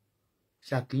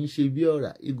ṣàkì ń ṣe bí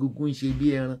ọ̀rá egungun ń ṣe bí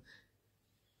ẹran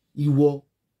ìwọ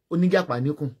oníjàpá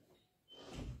níkùn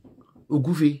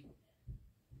Ògúnfe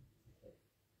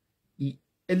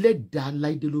ẹlẹ́dàá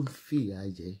Láìdé ló ń fìyà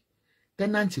jẹ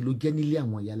tẹ́nàntì ló jẹ́ nílé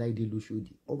àwọn ìyá Láìdé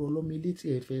lóṣòdì ọ̀rọ̀ ọlọ́mọ ilé tí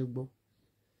ẹ fẹ́ gbọ́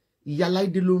ìyá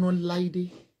Láìdé ló rán Láìdé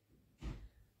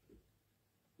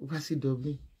wá sí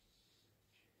Dublin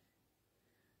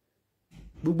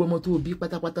gbogbo ọmọ tó bí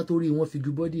pátápátá tó rí wọn fi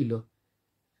ju bọ́dì lọ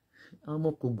àwọn ọmọ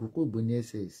kògbó ní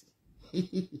ss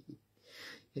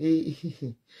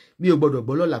mi ò gbọdọ̀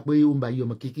gbọ́ lọ́la pé ó ń ba yí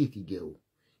ọmọ kéékèèké jẹ o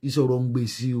ìsọ̀rọ̀ ń gbé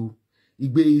sí o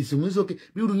ìgbé ìsìnmísókè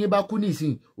bí irú yín bá kú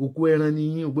nísìn òkú ẹran ni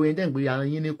yín ògbó yẹn tẹ́ ń pè ara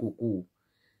yín ní kòkó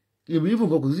ìbí ìfún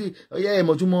kan kò sí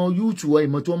ẹ̀mọ̀túnmọ̀ yúùtù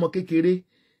ẹ̀mọ̀tún ọmọ kékeré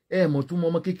ẹ̀mọ̀túnmọ̀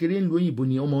ọmọ kékeré ń lo òyìnbó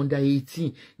ni ọmọ under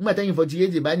 18 nígbà tẹ́yìn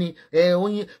 48 bá ní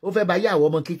ó fẹ́ bá yàwó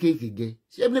ọmọ kékeré jẹ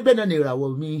ṣé bẹ́ẹ̀ náà ni ìràwọ̀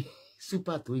mi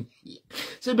super tó yìí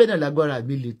ṣé bẹ́ẹ̀ náà lágbára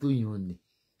mi lè tó yàn ni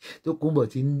tó kún bọ̀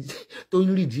tó ń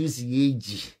reduce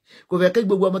age kò fẹ́ kí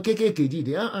gbogbo ọmọ kéékèèké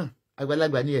dìde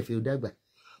àgbàlagbà ní ẹ̀fẹ̀ ò dàgbà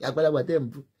àgbàlagbà tẹ̀ ń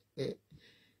bú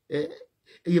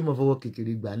eye mọ̀ fọwọ́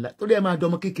kékeré gbà ńlá torí ẹ máa dán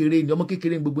ọmọ kékeré ní ọmọ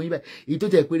kékeré ní gbogbo yín báyìí èyí tó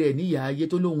tẹ̀ pé rẹ̀ níyà ayé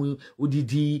tó lóhun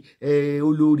odidi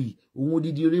olórí òun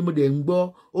odidi orímọ̀dẹ̀ ń gbọ́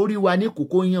orí wa ní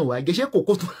kòkó yàn wá jẹ́ ṣé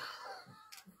kòkó tó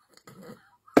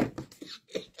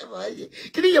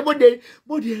kí ni yẹ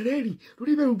bóde rẹ́rìn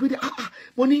lórí bẹ́ẹ̀ bí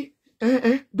mo ní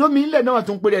dómi ńlẹ̀ náà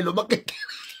tún pé rẹ̀ lọ́mọ kékeré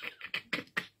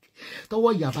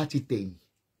tọwọ́ ìyá bá ti tẹ̀yìn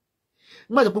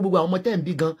nígbà tó pé gbogbo àwọn ọmọ tẹ́ ń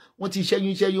bí gan wọ́n ti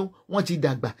ṣẹ́yún wọ́n ti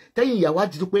dàgbà tẹ́yìn ìyàwó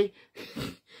àti tó pé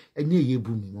ẹni èyí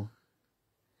bu mi wọn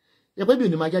ẹ pé bí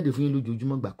òní máa jáde fún yín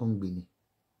lójoojúmọ́ gbà kan ń gbé ni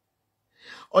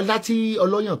ọlá tí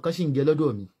ọlọ́yàn kan sì ń jẹ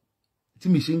lọ́dọ̀ mi tí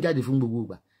mi ṣe ń jáde fún gbogbo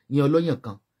ìgbà ìyẹn ọlọ́yàn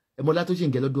kan ẹmọlá tó sì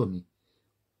ń jẹ lọ́dọ̀ mi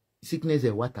sickness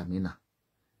ẹ̀ wà tàmínà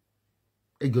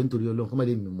ẹjọ́ nítorí ọlọ́run kọ́ máa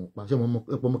lè mọ̀ pa ṣé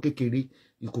ọmọ kékeré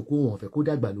ìkókó wọn fẹ́ kó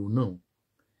dàgbà lòun náà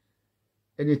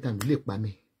anytime ló lè pa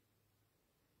mí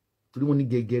torí wọn ní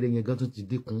gẹgẹrẹ yẹn gan tó ti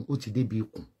dékun ó ti débi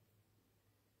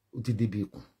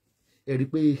ikùn ẹ rí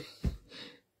pé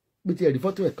tí ẹ rí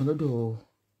fọ́tò ẹ̀ kan lọ́dọ̀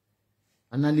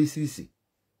analysis ẹ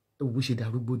wò bó ṣe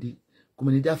darúgbó dé kò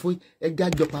mọ̀ ní dá fún ẹgbẹ́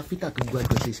àjọpa Peter tó gbọ́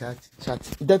àjọṣe ṣáàtì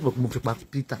ìdájọ́ mo fi pa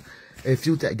Peter ẹ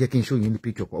filter ẹ jẹ́ kí n show yín ní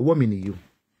picture pọ̀ ọwọ́ mi nìyí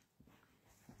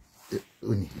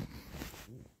o ní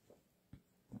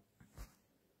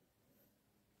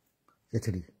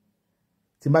ṣètìlì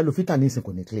tí n bá lo filter ní ìsìn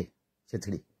kò ní clear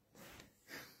ṣètìlì.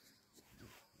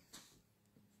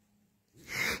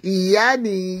 Ìyá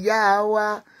ni ìyá wa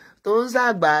tó ń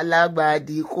ṣàgbàlagbà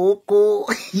di kókó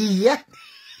ìyá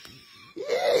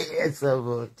yes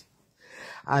about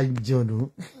àjọ̀nù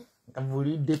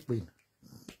àforí dépè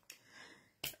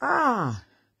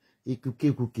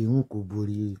ìkùkẹ́kùkẹ́ ń kò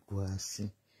borí ikú àsìn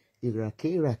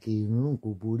ìràkèràkè ń kò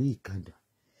borí ìkàndà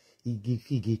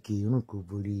igikígi kìírùn kò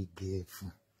borí igi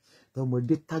ẹ̀fọn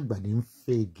tọmọdé tàgbà ní ń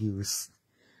fẹ́ igi òsì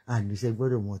àníṣe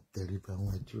gbọ́dọ̀ mọ tẹríba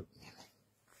wọn jù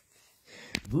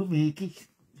bùbíkì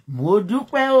mo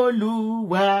dúpẹ́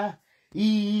Olúwa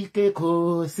ike kò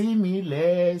sí mi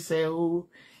lẹ́sẹ̀ o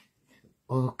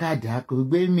ọ̀kadà kò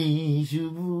gbé mi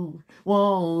ṣubú wọn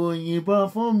ò yìnbọn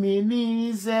fún mi ní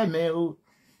sẹ́mẹ̀ o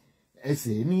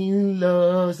ẹsẹ̀ mi ń lọ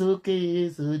sókè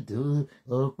sódò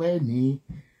ọpẹ́ ni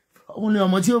òun ni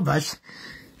ọmọ tí ó bá ṣe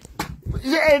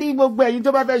rí gbogbo ẹ̀yin tó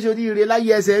bá fẹ́ ṣoríire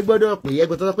láyé ẹsẹ̀ gbọ́dọ̀ pè é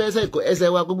gbọ́dọ̀ pé ẹsẹ̀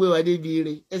wa gbogbo wa débi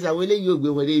ire ẹsẹ̀ àwọn eléyìí ò gbé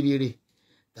wọn débi ire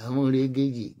táwọn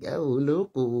rẹgẹjì gáwó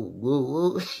lóko gbowó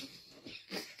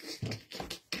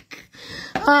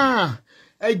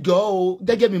ẹ jọ̀ọ́ o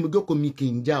gẹ́gẹ́ mi mo jókòó mi kì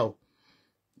í já o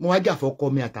mo wá jà fọ́kọ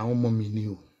mi àtàwọn ọmọ mi ni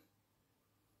o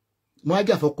mo wá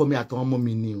jà fọ́kọ mi àtàwọn ọmọ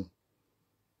mi ni o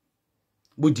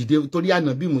mo dìde torí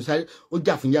Ànábì Mùsá ó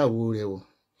jà fún ìyàwó rẹ̀ o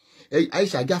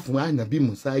Àìṣà jà fún Ànábì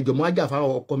Mùsá ẹjọ mo wá jà fún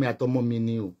ọkọ mi àtọmọ mi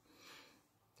ni o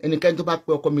ẹnikẹ́ni tó bá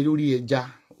pẹ́ ọkọ mi lórí ẹja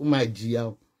ó máa jìyà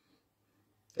o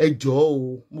ẹ jọ̀ọ́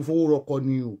o mo fowó rọkọ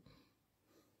ni o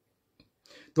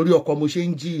torí ọkọ mo ṣe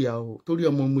ń jìyà o torí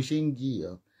ọmọ mo ṣe ń jìyà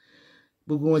o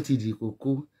gbogbo wọn ti di kókó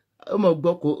ọmọ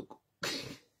gbọ́ kó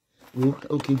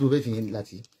ó kí n tó fẹ́ fi yẹn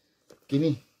láti kíní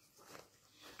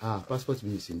passport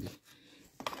mi ò sí níbi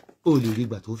ó lè rí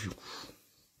ìgbà tó fi kú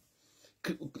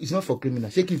it's not for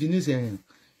criminal ṣé kí n fi ní sẹ́yìn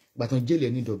gbàtàn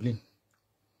jẹ́lẹ̀ ní Dublin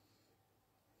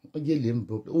wọ́n jẹ́lẹ̀ ń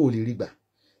bọ̀ ó lè rí gbà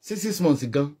 6 months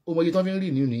gan ó mọ iye tó fi ń rí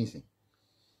nínú ìsìn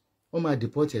wọ́n máa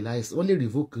deport ẹ̀ láìsí wọ́n lè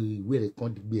revoke ìwé rẹ̀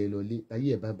kan gbé ẹ lọlé ayé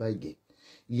ẹ̀ bá ìgẹ̀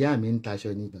ìyá mi ń taṣọ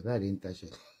ni bàbá rẹ̀ ń taṣọ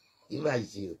ìbá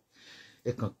ṣe o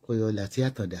ẹ kàn kó yọ láti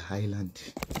Àtàndá Island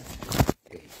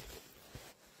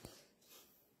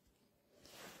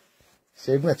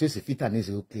ṣẹ́gun àti òsì fìtà ní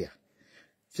ìṣòro clear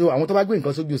so àwọn tó bá gbé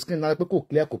nǹkan sójú screen náà pé kò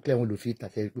clear wọn lò fìtà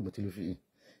ṣe rí pé mo ti lò fi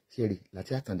ṣe rí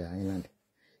láti Àtàndá Island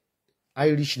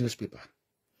Irish newspaper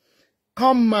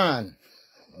come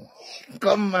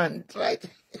on try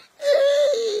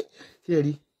ṣe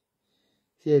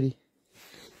rí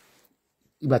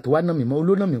ìgbà tó wá náà mi mọ́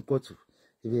olóòna mi kọ́ọ̀tù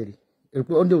ṣe rí ẹ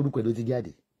pé ọ́ndẹ̀ orúkọ ẹ̀ ló ti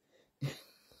jáde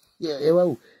ẹ wá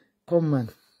wò come on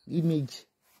image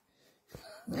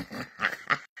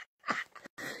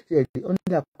ṣe rí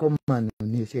ọ́ndẹ̀ come on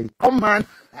ní ṣe rí come on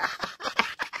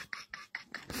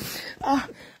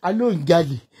aló ń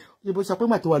jalè ṣe bó sọ pé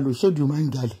màtí wà lò ṣọ́ọ̀dù máa ń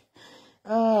jalè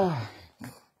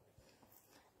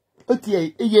ó ti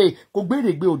eye kò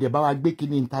gbèrègbè òde bá wa gbé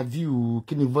kíní interview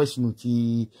kíní voice note ti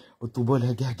Auto Bola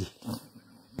jáde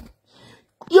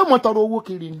yóò mọ tọrọ owó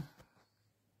kiri ni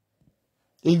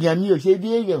èèyàn mi ò ṣe bí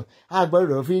èèyàn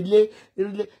àgbọ̀rọ̀ fi lé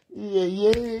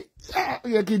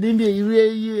yẹ kí ní bí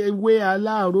ewé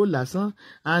aláàrò lásán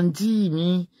àǹtí mi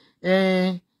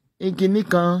kíní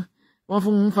kan wọ́n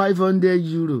fún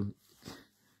 €500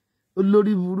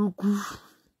 olórí burúkú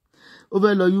ó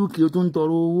fẹ́ lọ UK ó tún ń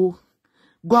tọrọ owó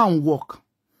go and work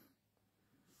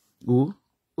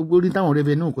ó gbórí táwọn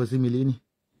revenue kọ sí mi lẹ́ni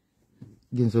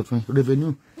gẹ̀ ń sọ fún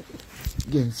revenue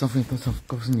gẹ̀ ń sọ fún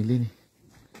kọ sí mi lẹ́ni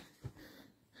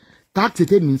táàkì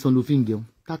tèmi ń san ló fi ń gẹun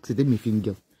táàkì tèmi fi ń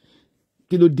gẹun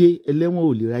kí ló dé ẹlẹ́wọ̀n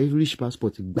ò lè ra Irish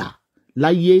passport gbà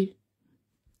láyé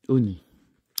òní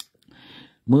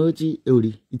mo ti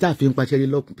orí ìta fi ń paṣẹ rí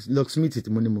locksmith tí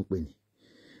mo ní mo pè ní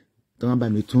tí wọ́n bá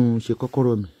mi tún ṣe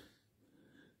kọ́kọ́rọ́ mi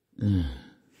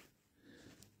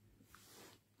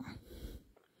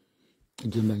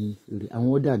ìjọba yìí orí àwọn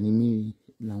ọ̀dà ní mí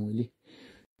làwọn ilé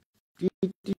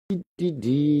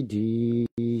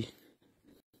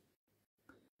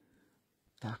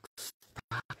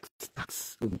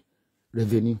tax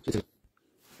revenue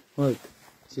what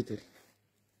ṣètò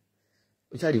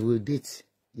ó ṣàdìwò date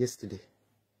yesterday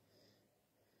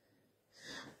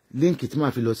link tí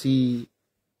màá fi lọ sí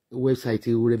website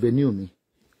revenue mi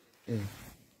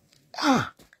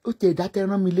ó tẹ ìdátẹ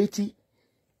rán mi létí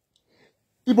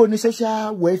ibo ni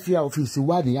social welfare office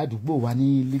wà ní àdúgbò wa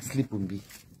ní Leaslip nbí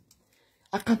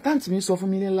accountant mi sọ fún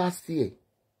mi ní last year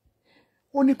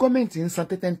ó ní gọ́ọ̀mẹ̀ntì ń san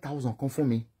 10,000 kan fún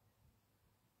mi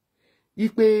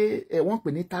ipe wọ́n pè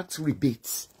ní tax rebate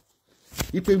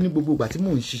ipe ní gbogbo ìgbà tí mò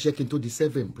ń ṣiṣẹ́ kí n tó di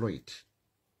self-employed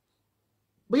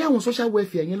bóyá àwọn social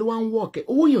welfare yẹn ló wá ń work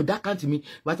owó yẹn ò dá account mi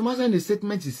bàtí wọ́n send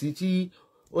statement sí tí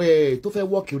tó fẹ́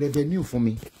work revenue fún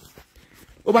mi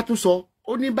ó bá tún sọ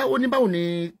ó ní báwo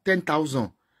ni 10,000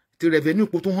 ti revenue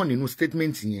kó tún hàn nínú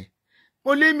statement yẹn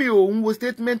mo lé mi ò ń wo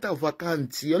statement of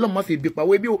account ọlọ́run má fi ibi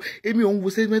pàwọ́ èmi ò ń wo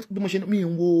statement bí mo ṣe mi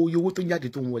ń wo iye owó tó ń jáde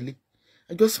tó ń wọlé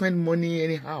I just spend money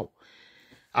anyhow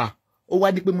ó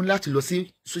wá di pé mo ní láti lọ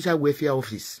sí social welfare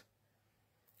office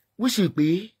which is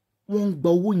pé wọ́n ń gba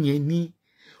owó yẹn ní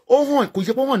ó hàn kò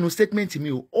ṣe pé wọ́n hàn nínú statement mi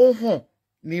ó hàn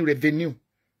ní revenue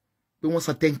pé wọ́n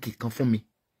san 10k kan fún mi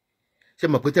ṣe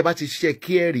mọ̀ pé tẹ́ bá ti ṣe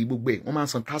kíẹ̀rì gbogbo ẹ̀ wọ́n máa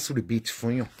san tax rebate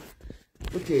fún yàn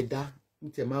ó tiẹ̀ dá mo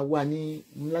tiẹ̀ máa wà ní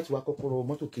láti wá kọ́kọ́rọ́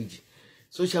mọ́tò kejì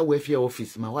social welfare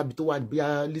office máa wá bí tó wà bí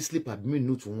a Leaslip àbí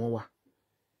minute wọ́n wà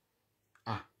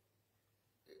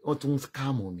wọ́n tún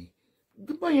scam mi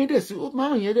bíbá yẹn dẹ̀ sí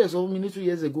máa yẹn dẹ̀ sọ fún mi ní 2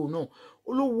 years ago náà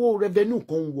olówó revenue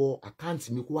kan wọ account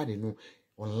mi kó wà nínú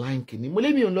online kìíní mo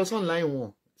lé mi ò lọ sí online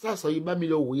wọn sáàsọ yìí bá mi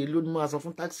lọ wòye ló ní máa sọ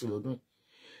fún tax lọ́dún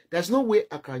there's no way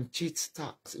I can cheat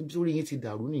tax nítorí yín ti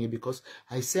dàrú nìyẹn because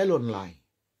I sell online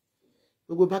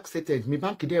gbogbo back statement mi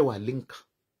báńkì dẹ̀ wà link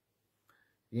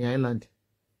ní Ireland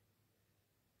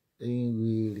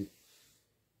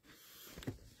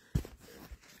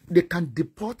they can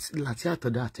deport láti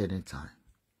àtọ̀dá at any time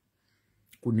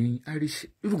kò ní Irish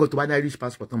even go to buy Irish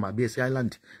passport náà bí ẹsẹ̀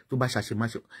Ireland tó bá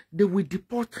ṣàṣemáṣe they will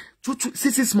deport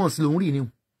 6 months ló ń rí ni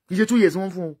kì í ṣe 2 years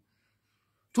wọ́n fún un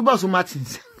túbọ̀ tó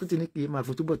Martins tó ti ní kí máa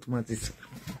fún túbọ̀ tó Martins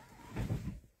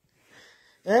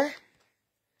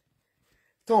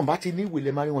tí wọ́n bá ti ní ìwé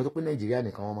lè máa rí wọn tó pé Nàìjíríà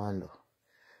nìkan wọ́n máa ń lọ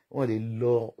wọ́n lè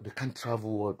lọ they can't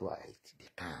travel worldwide they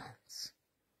can't.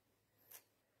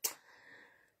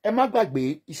 Ẹ má gbàgbé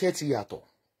iṣẹ́ ti yàtọ̀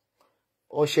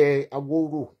ọṣẹ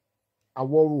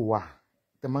awọ́rò wà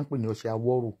tẹ máa ń pè ní ọṣẹ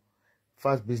awọ́rò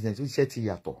fast business iṣẹ́ ti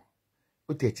yàtọ̀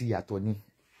ó tẹ̀ ti yàtọ̀ ni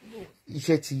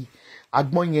iṣẹ́ ti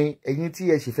agbọ́n yẹn ẹ̀yin tí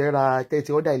ẹ sì fẹ́ ra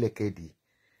tẹ́tí ọ́dà ilẹ̀kẹ̀dì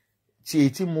tí èyí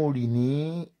tí mo rì ní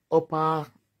upper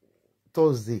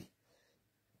Thursday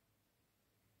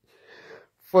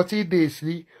 14 days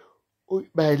ni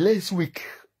by next week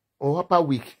or upper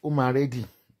week ó máa ready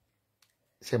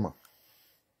ṣe mọ̀.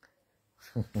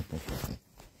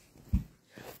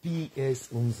 PS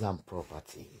Homes and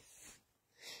Properties.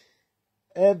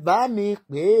 Ẹ bá mi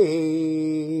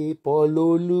pè Paul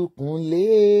Olúkunlé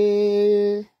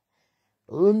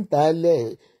ó ń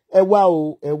talẹ̀ ẹ wá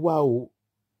o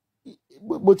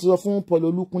bó ti sọ fún Paul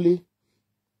Olúkunlé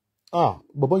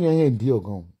bọ̀bọ̀ yẹn yẹn di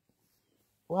ọ̀gàn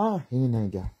wá ní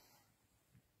Nàìjíríà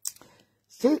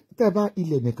ṣé tẹ́ bá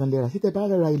ilẹ̀ nìkan lẹ́ra ṣé tẹ́ bá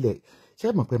rẹ́ra ilẹ̀ ṣé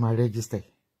mọ̀ pé máa rẹ́gísítà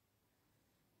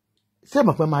ṣé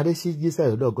mọ̀ pé máa rẹ́gísítà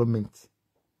lọ́dọ̀ gọ́ọ̀mẹ̀ntì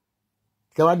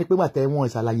kẹwàá ní pé gbàtẹ́ wọn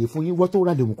ìṣàlàyé fún yín wọ́n tó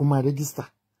rà lèmù kó máa rẹ́gísítà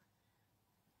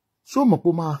ṣé ó mọ̀ pé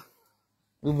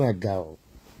ó máa ga ọ́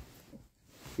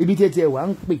ibi tí ẹ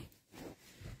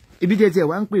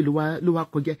wà ń pè ló wá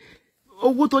kọjá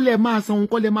owó tó lẹ máa san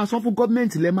kọ́ lẹ máa san fún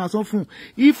gọ́ọ̀mẹ̀ntì lẹ máa san fún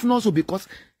if not so because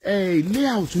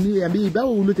layout ní àbí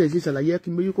ìbáwò ló tẹ̀ ṣe ṣàlàyé kí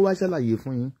n bóyá kó wá ṣàlàyé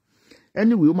fún yín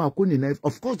anyway ó máa kó ní náà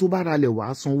of course tó bá ra lẹ̀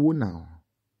wàá san owó náà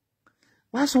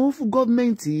wàá san owó fún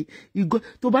gọ́ọ̀mẹ̀ntì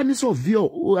tó bá ní survey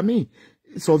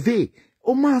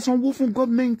ó máa san owó fún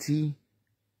gọ́ọ̀mẹ̀ntì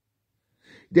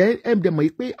dẹ̀ mọ̀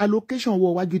pé allocation wọ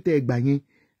wájú tẹ ẹgbà yẹn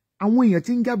àwọn èèyàn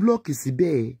tí ń já blọ́ọ̀kì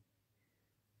síbẹ̀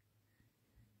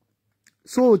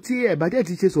so tí ẹ bá dẹ̀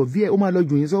ti ṣe survey ó máa lọ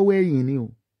jù yín sọ́wọ́ ẹ̀yìn ni o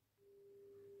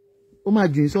ó máa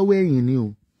jù yín sọ́wọ́ ẹ̀yìn ni o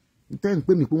tẹ́ ń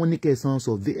pè mí pé wọ́n ní kẹsàn-án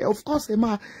survey of course ẹ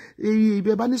máa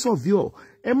ibẹ̀ bá ní survey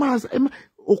ẹ máa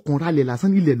okùn ralẹ̀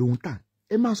lásán ilẹ̀ ló ń tà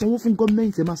ẹ máa sanwó fún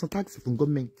gọ́ọ̀mẹ̀ntì ẹ máa san táàkì fún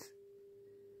gọ́ọ̀mẹ̀ntì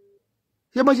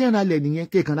ṣé bó ṣe ń ralẹ̀ nìyẹn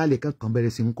kéèkan ralẹ̀ kan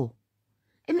bẹ̀rẹ̀ sí ń kọ́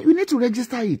you need to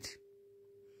register it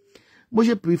mo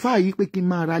ṣe prefer yìí pé kí n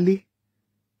máa ralé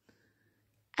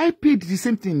I paid the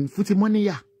same thing fún ti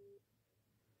mọ́níyà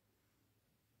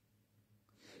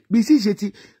bí sì ṣe ti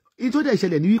ìtò dẹ̀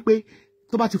ṣẹlẹ̀ ní wípé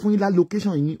tó bá ti fún yín lá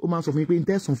location yín ó máa ń sọ fún yín pé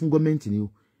intention fún gọ́ọ̀mẹ̀ntì ni o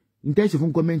intention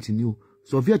fún gọ́ọ̀mẹ̀ntì ni o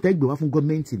survey tẹ́ gbé wá fún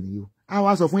gọ́ọ̀mẹ̀ntì ni o a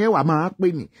wá sọ fún yẹn wà máa pè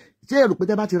mí ṣé èrò pé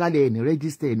tẹ́ bá ti ralẹ̀ ẹ̀ ní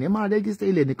register ẹ̀ ní máa register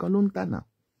ilẹ̀ nìkan ló ń tà náà.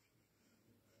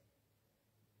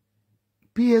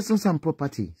 PS Homes and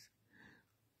Properties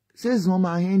says wọ́n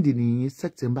máa end ní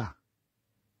September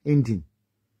ending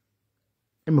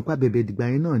ẹ mọ̀ pé abẹ̀bẹ̀ dìgbà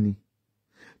yẹn náà ni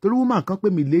torí wọ́n máa kàn pé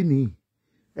mi lénìí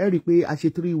ẹ rí i pé a ṣe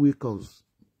 3 week course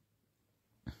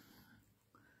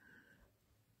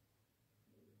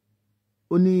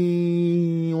ó ní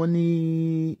wọ́n ní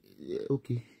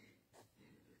okay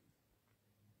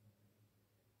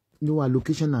no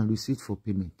allocation and receipt for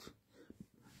payment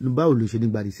báwo ló ṣe ní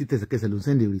gba receipt ẹsẹ̀kẹsẹ̀ ló ń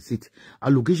send a receipt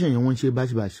allocation yẹn wọ́n ń ṣe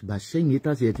báṣẹ́yìn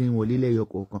tàṣí ẹ̀ tí ń wọlé lẹ́yọ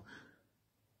kọ̀ọ̀kan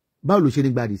báwo ló ṣe ní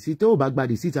gba receipt tó o bá gba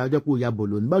receipt àjọ pé o ya bọ̀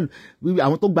lónìí báwo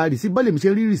àwọn tó gba receipt bọ́ọ̀lù mi ṣe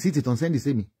rí receipt tán send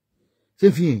sí mi ṣé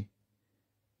fi hàn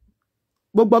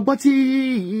gbogbo ọgbọ́n tí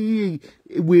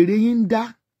wèrè yín ń dá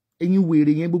ẹ̀yin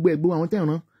wèrè yẹn gbogbo ẹ̀gbọ́n àwọn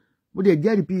tẹ̀ràn mo dẹ̀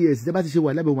jẹ́rìí PS tẹ́ bá ti ṣe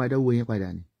wà lábẹ́ wọn àdáwò yẹn padà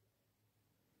ni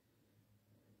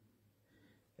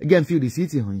ẹgẹ́ ń fi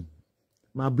receipt hàn yín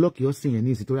máa blọ́ọ̀kì ọ̀sìn yẹn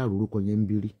ní ìsìn tó rà orúkọ yẹn ń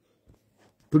bírí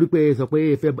torí pé ẹ sọ pé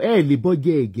ẹ fẹ́ ẹ lè bọ́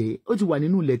jẹ́ ẹ̀gẹ́ ó ti wà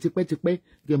nínú ilẹ̀ tipẹ́tipẹ́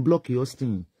gẹ́ ń blọ́ọ̀kì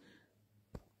ọ̀sìn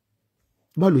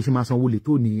báwo ló ṣe máa sanwó lè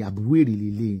tó ní àbúrò èrè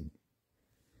lélẹ̀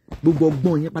gbogbo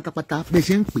ọgbọ́n yẹn pátápátá bẹ́ẹ̀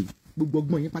ṣe ń pè gbogbo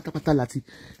ọgbọ́n yẹn pátápátá láti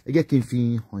ẹ jẹ́ kí n fi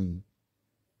hàn yín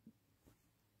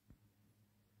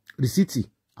rìsíìtì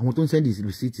àwọn tó ń sẹ́ndì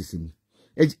rìsíìtì sí mi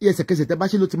ẹsẹ̀kẹsẹ̀ tẹ́ bá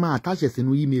ṣe ló ti máa àtàṣẹ̀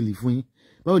sínú ímeèlì fún yín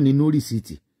báwo ni no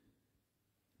rìsíìtì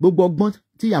gbogbo ọgbọ́n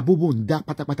tí Yabobo ń dá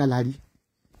pátápátá la rí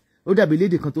ó dàbí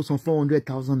lédè kan tó san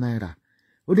 400,000 naira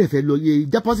ó dẹ̀ fẹ́ lọ iye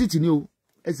deposit ni o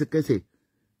ẹsẹ̀kẹsẹ̀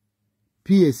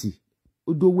PS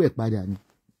ó dówó ẹ̀ padà ni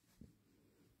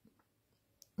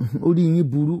orí yín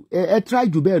burú ẹ try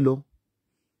jù bẹ́ẹ̀ lọ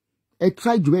ẹ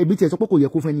try jù bẹ́ẹ̀ bí tiẹ̀ sọ pé kò yẹ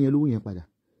kó fẹ́ nìyẹn lówó yẹn padà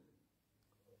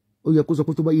ó yẹ kó sọ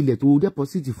pé tó bá ilẹ̀ tó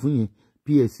deposit fún yẹn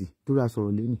PS tó rà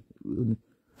sọ̀rọ̀ lẹ́nu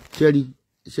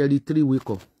ṣẹ́rí 3 week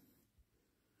off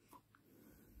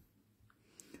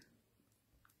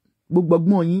gbogbo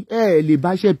ọgbọ́n yín ẹ lè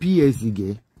bá ṣe PS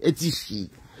gẹ̀ ẹ ti ṣì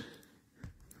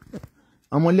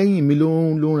ọmọlẹ́yìn mi ló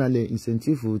ń ralẹ̀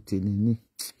incentive tèmi ní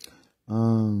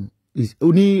ó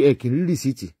ní ẹ̀kìrí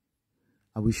rìsíìtì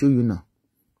I will show you now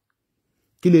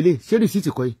kí lélẹ̀ ṣé rìsíìtì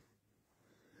kọ́ yìí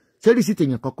ṣé rìsíìtì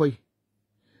èèyàn kọ́kọ́ yìí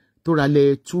tó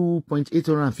ralẹ̀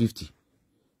 2.850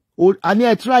 a ní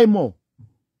ẹ try more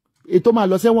ètò máa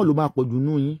lọ sẹ́wọ̀n ló máa pọ̀ jù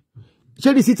nú yín ṣé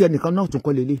rìsíìtì ẹnìkan náà tún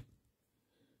kọ́ lélẹ̀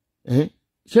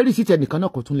ṣé rìsíìtì ẹnìkan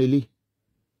náà kò tún lélẹ̀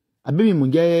àbí mi mú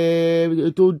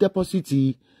jẹ́ tó dẹ́pọ́sìtì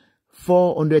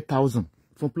 400,000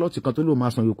 fún plọ́ọ̀tì kan tó lò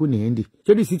máa san yòókù ní ẹ̀ndì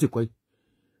ṣé rìsíìtì kọ́ yìí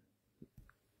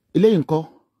eléyìí ńkọ́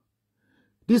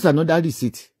this another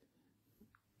receipt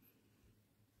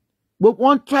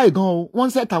wọ́n try gan o wọ́n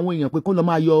set àwọn èèyàn pé kó lọ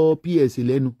máa yọ PS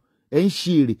lẹ́nu ẹ̀ ń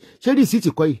ṣe èrè ṣé rìsíìtì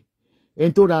kọ́ yìí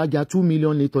ẹni tó ra ọjà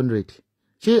 2,800,000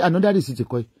 ṣé another receipt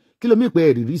kọ́ yìí kí ló mí pé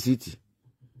ẹ̀rí rìsíìtì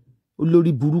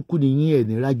olórí burúkú ni yín ẹ̀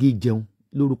ní rágé jẹun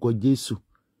lórúkọ Jésù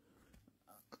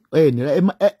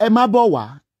ẹ má bọ̀ wá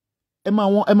ẹ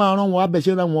máa rán wọn wá bẹ́ẹ̀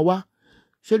ṣe rán wọn wá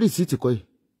ṣé rìsíìtì kọ́ yìí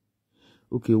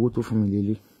ok owó tó fún mi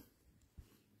lélẹ̀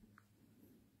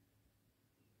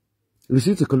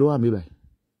rìsíìtì kan ló wà mí báyìí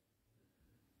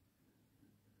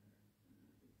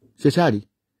ṣe ṣáàrí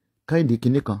káyìndé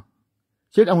kinní kan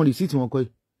ṣé àwọn rìsíìtì wọn kọ́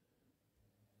yìí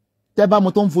tẹ́ bá mo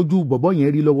tó ń fojú bọ̀bọ́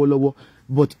yẹn rí lọ́wọ́lọ́wọ́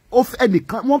but ó fẹ́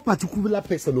nìkan one particular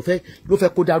person ló fẹ́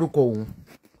kó dárúkọ òun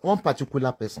one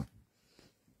particular person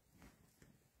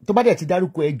tó bá dẹ̀ ti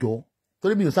dárúkọ ẹ jọ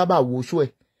torí mi ò sábà wo ṣó ẹ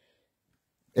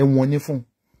ẹ̀wọ̀n ni fún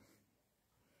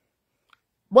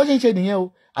bó ṣe ń ṣe nìyẹn o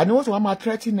àní wọ́n sọ wọ́n máa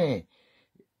threaten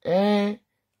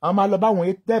àwọn máa lọ bá wọn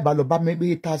bẹ́ẹ̀ bá lọ bá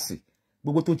mẹ́gbẹ́ tàṣì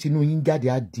gbogbo tó ti inú yín jáde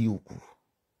á di òkú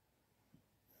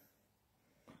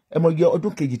ẹ mọ iye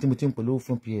ọdún kejì tí mo ti ń polówó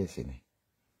fún PS ni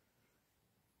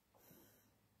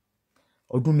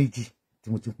ọdún méjì tí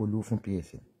mo ti ń polówó fún PS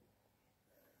ni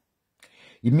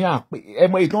ìmí àpè ẹ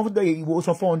mọ ìtàn fún ìwọ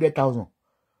san 400,000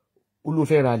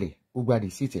 olùfẹ́ ralẹ̀ ó gba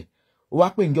receipt ẹ̀ ó wá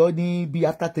pè njọ́ ní bí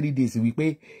after 3 days wípé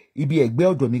ibi ẹ̀gbẹ́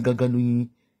ọ̀dọ̀ mi gangan ní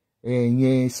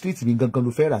ìyẹn street mi gangan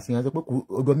ló fẹ́ rà sí yẹn sọ pé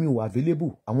ọ̀dọ̀ mi ò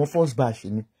available àwọn first batch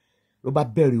ni ló bá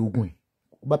bẹ̀rẹ̀ ogun ẹ̀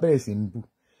ó bá bẹ̀rẹ̀ sí ń bù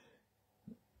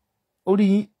orí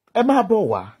ẹ má bọ̀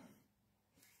wá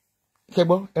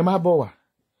ṣẹgbọ́ ẹ má bọ̀ wá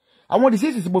àwọn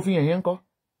rìsíìtì tí mo fi hàn yẹn ń kọ́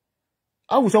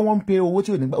àwùjọ wọn ń pe owó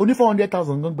tí ò ní gbà oní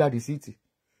 400,000 gan gba rìsíìtì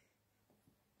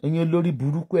ẹ̀yin olórí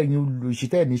burúkú ẹ̀yin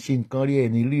olùṣítẹ́ ẹ̀ ní ṣe nǹkan rí ẹ̀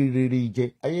ní rí rere jẹ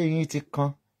ayé yín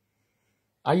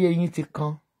ti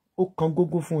kan ó kan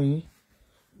gógó fún yín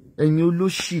ẹ̀yin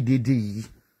olóṣì dédé yìí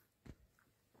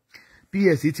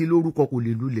PS ti lórúkọ kò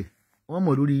lè lulẹ̀ wọ́n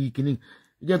mọ̀ lórí kìíní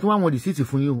ìjẹ́ tó wọ́n rìsíìtì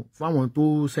fún yín o fáwọn tó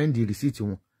sẹ́ndì rìsíìtì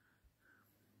wọn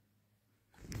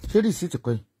ṣé rìsíìtì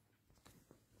kọ́ yìí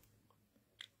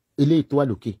eléyìí tó wà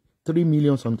lókè 3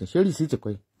 million something ṣé rìsíìtì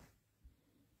kọ́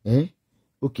yìí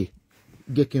ok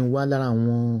jẹ́ kí n wá lára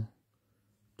àwọn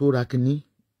tó ra kìíní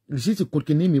rìsíìtì kún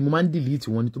kìíní mi mo máa ń dìlíìtì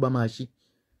wọn ni tó bá máa ṣí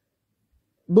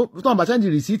tó àwọn bá sẹ́ndì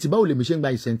rìsíìtì báwo lèmi ṣe ń gba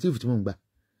incentive tí mo ń gbà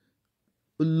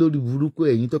lórí burúkú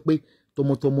ẹ̀yin tó pé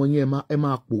tọmọtọmọ yín ẹ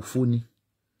máa pòfo ni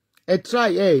ẹ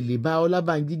try ẹ lè bá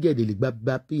Ọlábánjí gẹ̀dẹ̀ lè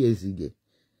gba PS gẹ̀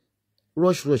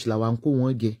rush làwa ń kó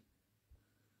wọn gẹ̀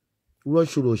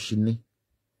rush ni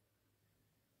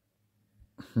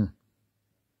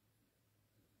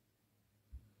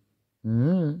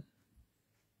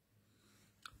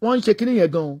wọ́n ń ṣe kíní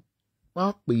yẹn gan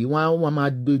wọ́n pè wọ́n máa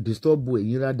disturb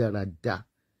ẹ̀yin rádaràda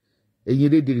ẹ̀yin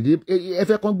rédèrèdè ẹ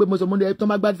fẹ́ kàn gbé mọ́sọmọ́dé ẹ tó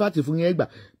máa gbá fàtì fún yín ẹ gbà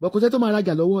bọ́kọ́sẹ́ tó máa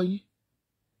rajà lọ́wọ́ yín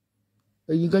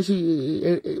ẹ̀yin gan ṣe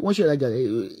wọ́n ṣe rajà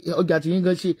ọjà tí yín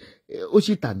gan ṣe ó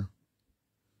sì tànà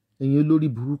ẹ̀yin olórí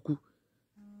burúkú.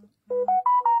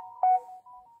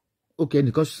 ok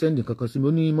ẹnìkan sẹ́ndì kankan sí mi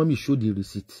ó ní mọ́mí show the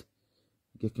receipt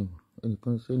kẹ́kẹ́ mọ́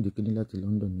ẹnìkan sẹ́ndì kíní láti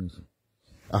London ní ìsìn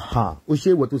ó ṣe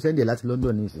ìwọ̀ tó sẹ́ndì láti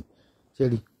London ní ìsìn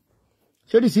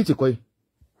ṣé receipt kọ́ yìí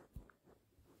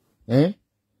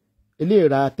eléyìí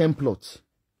ra 10 plot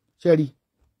ṣé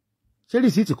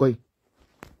receipt kọ́ yìí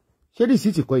ṣé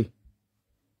receipt kọ́ yìí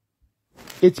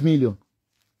 8 million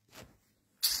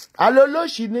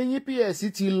alólóṣì ní yín PS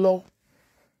ti lọ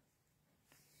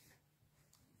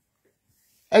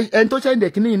ẹni tó sẹ́ndì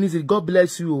kíní yìí ní sí God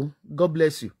bless you o God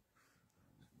bless you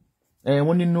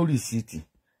wọ́n ní no receipt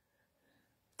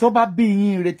tó bá bí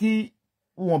yín retí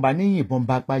wọn bá ní yìnbọn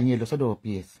bá pa yín lọ sọ́dọ̀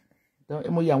PS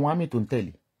mo yẹ àwọn àmì tó ń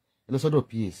tẹ̀lé lọ sọ́dọ̀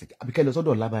PS àbí kẹ́ lọ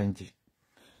sọ́dọ̀ Ọlábánjí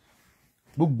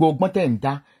gbogbo ọgbọ́n tẹ̀ ń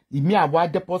dá ìmí àwa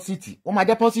dẹ́pọ́sìtì wọ́n máa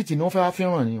dẹ́pọ́sìtì ni wọ́n fẹ́ wá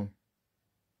fẹ́ràn ni o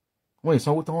wọ́n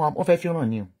ìsanwó tán wọ́n fẹ́ fẹ́ràn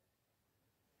ni o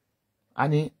a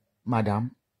ní madam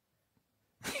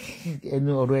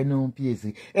ẹnu PS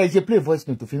ẹ ṣe play voice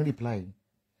note to fi reply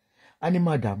a ní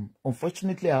madam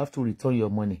unfortunately I have to return your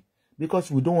money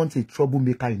because we don't want a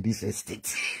troublemaker in this estate.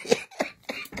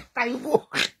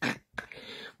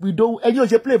 We don't ẹni ò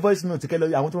ṣe play voice note kẹ lọ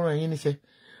àwọn tó ràn yín níṣẹ́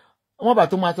wọ́n bá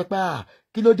tó máa sọ pé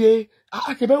kí ló dé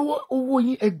àtẹ̀bẹ́ owó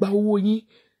yín ẹ gba owó yín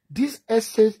this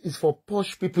estate is for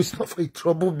posh people it's not for a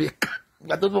troublemaker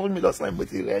ìgbà tó fún mi lọ́sàn-án mo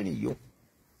ti rẹ́rìn yó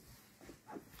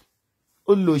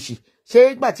ó lò sí ṣé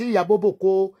ìgbà tí ìyá bóbò kó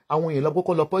àwọn èèyàn lọ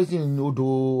kó lọ poison odò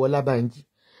Ọlábánjí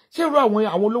ṣé irú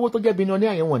àwọn olówó tó jẹ́ bíi ní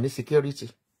àyẹ̀wò wọn ní security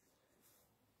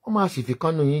wọ́n máa fìfì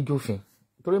kan nínú yín jófin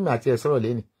torí mi àti ẹ̀ sọ̀rọ̀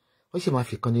lẹ́nu ó sì máa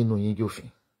fi kan nínú yín jófin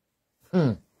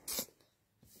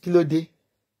kí ló dé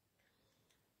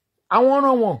àwọn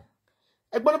ọ̀ràn wọn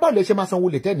ẹgbọ́n báwo lè ṣe máa sanwó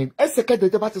lè tẹ́ni ẹsẹ̀ kẹ́tẹ̀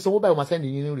tó bá ti sanwó báyìí máa sẹ́ni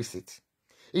yín ní receipt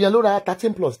èèyàn ló ra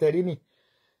 13 plus tẹ́rí ní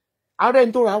ààrẹ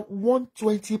ẹni tó ra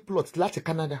 120 plus láti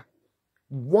Canada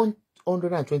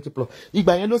 120 plus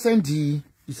ìgbà yẹn ló sẹ́ndì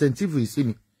incentive yìí sí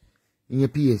mi ìyẹn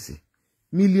PS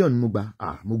mílíọ̀nù mo gbà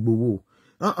mo gbowó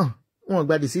wọn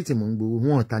gba rìsíìtì mò ń gbowó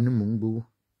wọn ta ni mò ń gbowó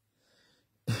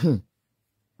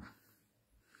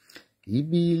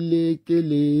ibi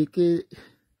lékeleke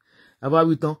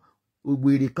abáwí tán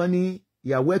ògbèrè kan ní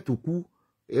ìyàwó ẹ̀ tó kú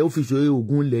ó fi ṣòro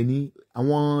oògùn ilẹ̀ ní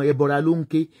àwọn ẹbọra ló ń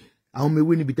ké àwọn ọmọ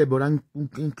ewé níbi tẹ́bọra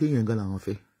ń ké yẹn gan làwọn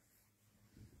fẹ́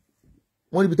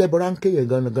wọ́n níbi tẹ́bọra ń ké yẹn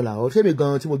gan làwọn fẹ́ mi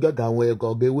gan tí mo gbọ́gà àwọn ọ̀gá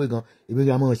ewé gan èmi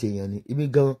gan máa ṣe yẹn ni èmi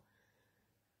gan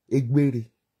egbére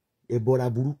ẹbọra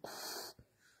burúkú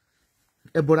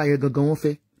ẹbọra yẹn gangan wọ́n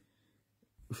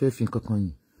fẹ́ fi nǹkan kan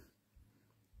yìí.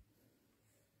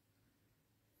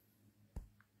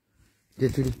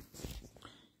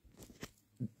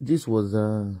 This was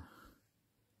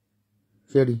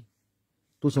Sherry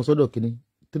tó san sọ́dọ̀ kìíní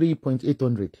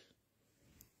 3,800.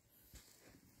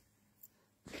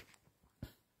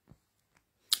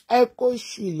 ẹ kó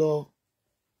sì lọ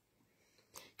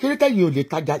kí ló tẹ̀yìn ò lè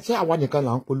tajà ṣé àwa nìkan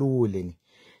là ń polówó olè ni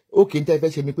ó kì í tẹ́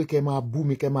fẹ́ ṣe ni pé kẹ́ máa bú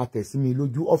mi kẹ́ máa tẹ̀ sí mi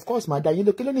lójú of course máa dá yín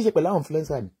lọ kí ló ní ṣe pẹ̀lú àwọn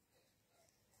influencer ni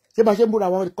ṣé bá ṣe ń búra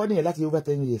wọn kọ́ nìyẹn láti over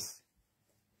 10 years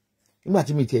nígbà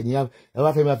tí mi tiẹ̀ ní ẹ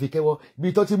wá fẹ́ máa fi kẹ́wọ́ bí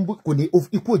tó ti ń bú kò ní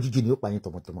ikú òjijì ni ó pa yín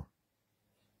tọmọtọmọ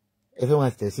ẹ fẹ́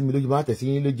máa tẹ̀ sí mi lójú máa tẹ̀ sí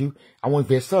yín lójú àwọn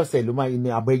ìfẹ́ sọ́ọ̀sẹ̀ ló máa ní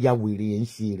abẹ́yà wèrè ẹ̀ ń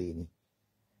ṣe èrè ni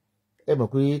ẹ mọ̀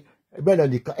pé bẹ́ẹ̀ lọ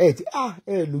nìkan ẹ ti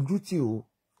ẹ lójú tì o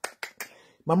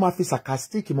máa máa fi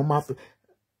sarcastic mo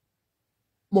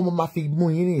máa fi mú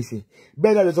yín ní ìsìn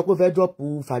bẹ́ẹ̀ náà lọ sọ pé fẹ́ dọ́pù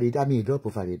Farida mi dọ́pù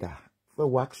Farida fẹ́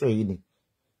wọ action yìí ni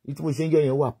ìtí mo ṣe ń jẹ́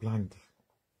yẹn wà planned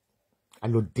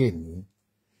alọ́dẹ ní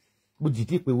mo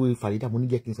jìdí pé wo Farida mo ní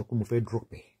jẹ́ kí n sọ pé mo fẹ́ drop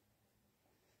ẹ̀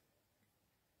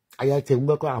àyà tẹ̀ ń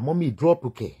gbọ́kọ́ àmọ́ mi drop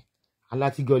kẹ̀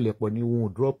alátijọ́ lẹ̀pọ̀ ni wọn ò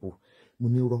drop mo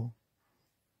ní rọ́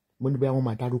mo ní bóyá wọ́n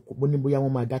máa dárúkọ mo ní bóyá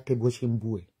wọ́n máa dákẹ́ bó ṣe ń bú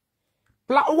ẹ̀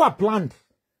ó wà planned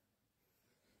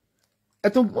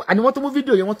àní wọ́n tó mú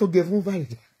fídíò yẹn wọ́n tó gẹ fún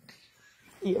Farida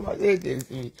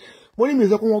mo ní mi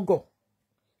sọ pé wọ́n gọ̀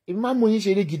èmi máa ń mú yín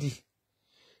ṣeré gidi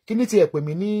kí ní tiẹ̀ pè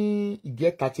mí ní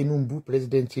ìgẹ́ta Tinubu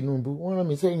president Tinubu wọ́n rán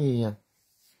mi sẹ́yìn èèyàn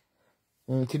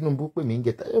Tinubu pè mí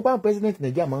ìgẹ́ta ẹ bá president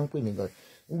Nàìjíríà máa ń pè mí gan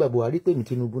nígbà Buhari pè mí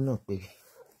Tinubu náà pè mí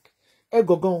ẹ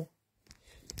gọ̀gán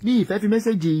bí ìfẹ́ fi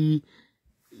mẹ́sẹ̀gì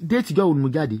déètì jọ́ òun mú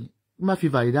jáde má fi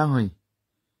Farida hàn yìí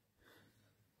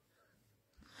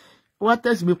wọ́n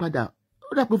tẹ̀sí mi padà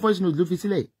ó dà pé voice note ló fi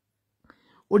sílẹ̀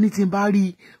ó ní tí n bá rí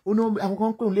ó ní àwọn kan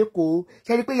ń pè ń lẹ́kọ̀ọ́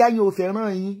ṣe rí pé ìyá yín ò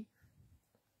fẹ́ràn yín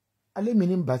alẹ́ mi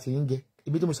ní bá ti yín jẹ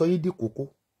ibi tí mo sọ yín di kókó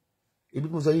ibi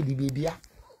tí mo sọ yín di bíbíà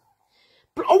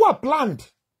ó wà planned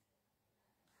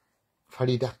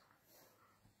Farida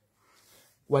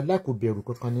wàláì kò bẹ̀rù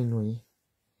kankan nínú yín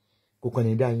kò kàn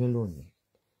ní dá yín lónìí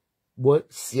bọ́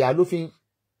síà ló fi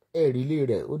ẹ̀rí ilé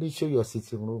rẹ̀ ó ní show your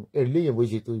sitting room ẹ̀rí ilé yẹn bó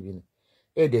ṣe tó ibi ni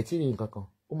ẹ̀ẹ́dẹ̀ tí rí nǹkan kan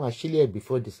ó máa ṣílẹ̀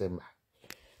before December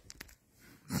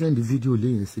send the video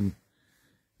lẹ́yìn sí mi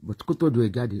but kó tó do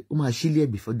ẹ̀ jáde ó máa ṣílẹ̀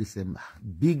before December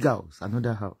big house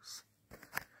another house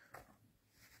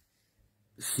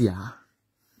síà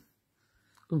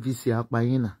ó ń fi síà pa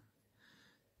yín náà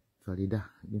Farida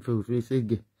nífẹ̀ẹ́ òfin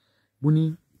ṣẹ́gẹ̀ mo ní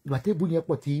ìgbàtẹ́bù yẹn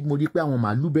pọ̀ tí mo rí pé àwọn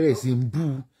màálù bẹ̀rẹ̀ sí ń bú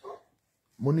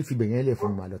mo ní fi bẹ̀yẹn lẹ̀ fún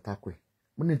mi màálù tako ẹ̀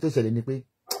mo ní tó ṣẹlẹ̀ ni pé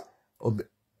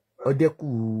ọdẹ́kù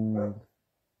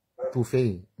tó fẹ́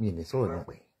yìí mi ì ní sọ̀rọ̀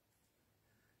nípa ẹ̀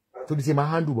tó ní ṣe máa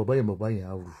handle bọ̀bọ̀ yẹn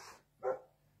á rù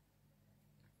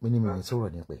mo ní mi ì ní sọ̀rọ̀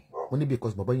nípa ẹ̀ mo ní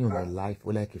because bọ̀bọ̀ yẹn ò ní life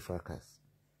ó like a fracas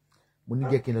mo ní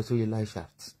jẹ́ kí n lọ sórí live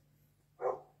chat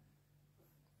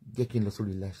jẹ́ kí n lọ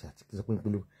sórí live chat kí n sọ pé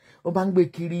ìpolówó ó bá ń gbé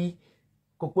kiri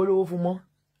kò polówó fún mọ́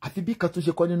àfi bí kan tó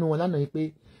ṣe kọ́ nínú wọn lánàá yìí pé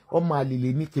ọmọ àlèlè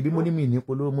ní tèbí mo ní mi ní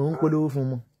polówó mo ń polówó fún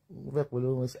mọ́ mo fẹ́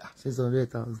polówó wọn sí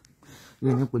 600,000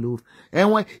 mi ní polówó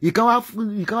ẹ̀wọ̀n ìkan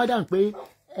wá dáhùn pé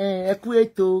ẹ kú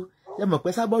ètò ẹ mọ̀ pé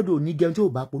sábọ́dọ̀ ní gẹun tí ò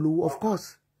bá polówó of course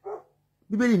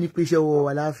bíbélì ní pé iṣẹ́ ọwọ́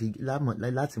wa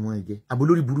láti mọ ẹ̀jẹ̀ àbò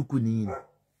lórí burúkú nìyí ni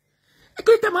ẹ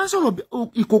kí tẹ́ máa ń sọ̀rọ̀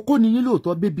ìkókó nìyí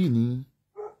lóòótọ́ bébì nìyí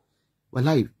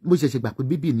wàláì bó ṣe gbà pé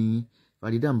bébì nìyí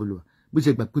Farida Mbolowa bó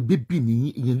ṣe gbà pé bébì nìyí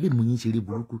ìyẹn lè mú yín ṣeré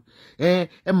burúkú ẹ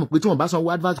mọ̀ pé tí wọ́n bá sanwó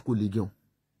advert kò lè jẹun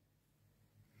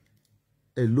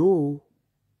hello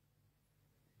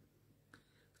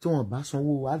tí wọ́n bá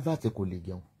sanwó advert kò lè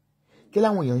jẹun kí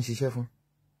láwọn èèyàn ń ṣiṣẹ́ fún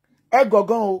ẹ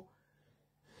gọ̀gán o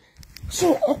so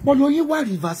ọpọlọ yín wà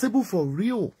reversible for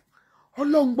real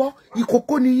ọlọ́ngbọ́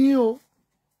ìkókó ni yín o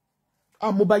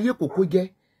àmúbayé kòkó jẹ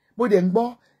mo dẹ̀ ń gbọ́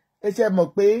ẹ ṣe mọ̀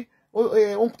pé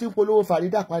ó ti ń polówó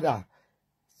Farida padà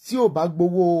tí ò bá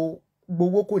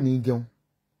gbowó kò ní jẹun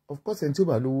of course ẹni tí ò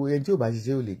bá lówó ẹni tí ò bá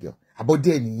ṣiṣẹ́ ò lè jẹun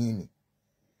àbọ̀dẹ́ nìyí ni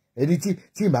ẹni tí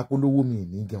ì bá polówó mi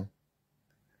ní jẹun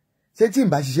ṣé tí ì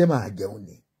bá ṣiṣẹ́ máa jẹun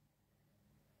ni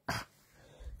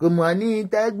kò mọ̀ ní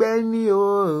tẹ́gbẹ́ ní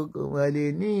o kò mọ̀ lè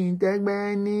ní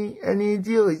tẹ́gbẹ́ ní ẹni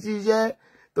tí ò ṣiṣẹ́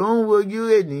tó ń wojú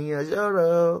ènìyàn sọ̀rọ̀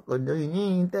kò ní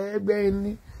tẹ́gbẹ́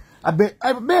ní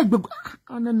abẹ́ gbogbo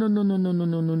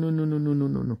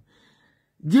no.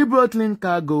 Gibraltar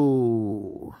cargo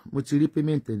mo ti rí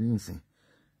payment ní ìsìn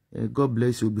God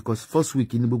bless you because first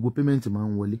week ní gbogbo payment máa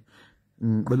ń wọlé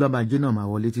pẹ̀lú ọbàjẹ́ náà máa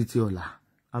wọlé títí ọ̀la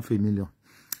 $500,000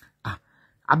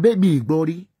 abẹ́bí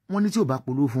ìgbọ́rí wọ́n ní tí ò bá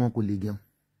polówó fún wọn kò lè jẹun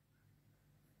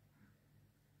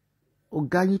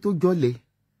ọ̀gá yín tó jọlẹ̀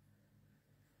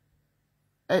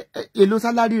èlò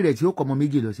sálárì rẹ̀ tí ó kọ́ ọmọ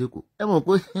méjì lọ sí Èkó ẹ mọ̀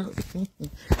pé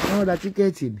wọ́n ra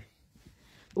tíkẹ́ẹ̀tì ni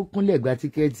ó kúnlẹ̀ gba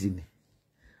tíkẹ́ẹ̀tì ni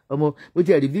ọmọ bó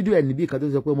ti ẹ̀rí fídíò ẹ̀ níbí kan tó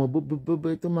sọ pé ọmọ bó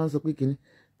tó máa ń sọ pé kínní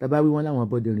tàbá wí wọn láwọn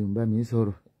abọ́dẹ̀rìn ń bá mi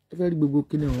sọ̀rọ̀ ẹ fẹ́ rí gbogbo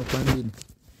kínní wọn pàǹdé ni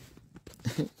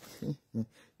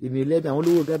èmi lẹ́bi àwọn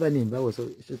olówó gábà ní ìbáwọ̀ sọ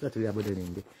ṣé sàtìrí abọ́dẹ̀rìn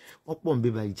ń bẹ wọ́n pọ̀ ń bí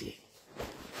bàjẹ́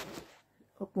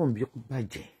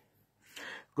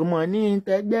kò mọ̀ ní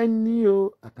tẹ́gbẹ́ ní o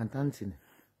àkàntáǹtì ni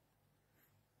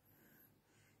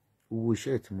owó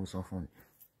iṣẹ́ tí mo san fún ni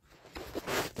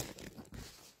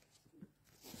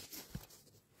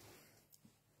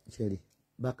ṣẹ́rí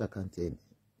back account ẹ̀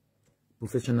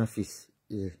professional fees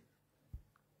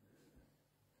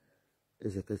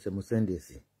ẹsẹ̀kẹsẹ̀ mo send ẹ̀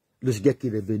sí ló sì jẹ́ kí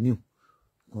revenue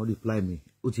kan reply mi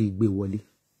ó ti gbé wọlé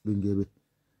ló ń jẹ bẹ́ẹ̀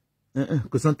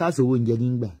kò san táàsì owó oúnjẹ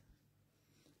nígbà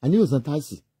àní ò san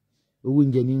táàsì owó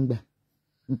oúnjẹ nígbà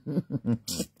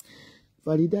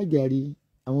Farida Jari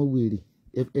àwọn wèrè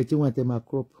ẹ tí wọ́n tẹ máa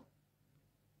crop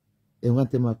ẹ wọ́n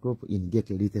tẹ máa crop ìnìjẹ́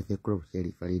kẹrí tẹ fẹ́ crop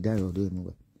ṣẹ́rí Farida ọ̀dọ́ ẹ̀ mú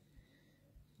wa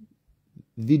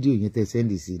fídíò yẹn tẹ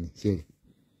sẹ́ndì sí ni ṣẹ́rí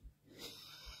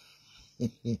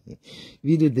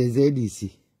fídíò tẹ sẹ́ndì sí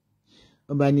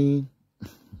wọ́n bá ní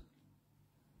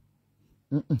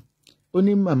ó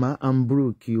ní màmá I'm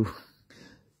broke o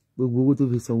gbogbo owó tó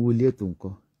fi san owó ilé ètò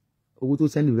nǹkan owó tó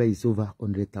sẹ́ndì báyìí is over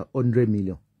 100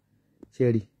 million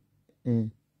ṣẹ́rí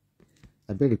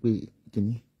abẹ́rẹ́ pé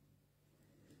kìíní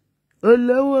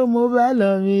olówó mo bá lọ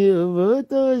mi òbó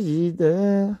tó ṣì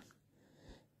tán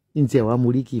ní tí àwa mo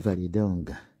rí kí Farida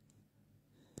ọ̀ǹgà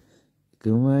kò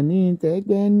wọ́n ní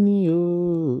tẹ́gbẹ́ ní o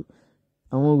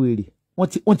àwọn wèrè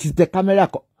wọ́n ti tẹ kámẹ́rà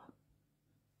kọ́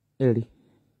ẹ̀rí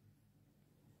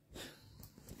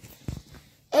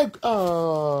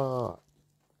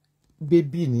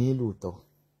bébì ní lóòótọ́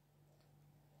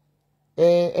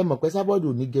ẹ mọ̀ pé Sábọ́ọ̀dù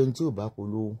ní gẹun tí ò bá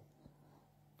polówó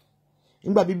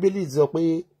nígbà Bíbélì sọ pé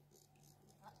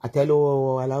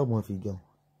àtẹ́lẹwọ́ aláwọ̀ fi jẹun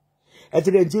ẹ ti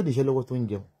rẹ̀ tí ò níṣẹ́ lọ́wọ́ tó ń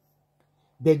jẹun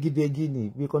bẹ́gíbẹ́gí ni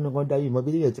bí kọ́nà dáwọ́ ìmọ̀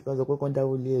bí lèyàn ti kọ́ sọ pé kọ́n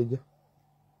dáwọ́ lé ẹjọ́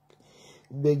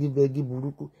bẹ́gíbẹ́gí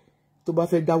burúkú tó bá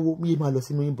fẹ́ dáwọ́ yé máa lọ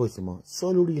sínú inbox mọ́ sọ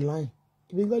lórí line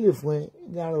ibi gbọ́ lè fún ẹ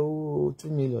lára owó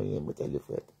 2 million yẹn mo tẹ́lẹ̀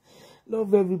fún ẹ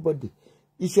love everybody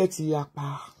iṣẹ́ ti apá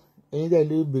ẹ̀yin dẹ̀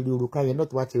lè béèrè òrùka yẹn náà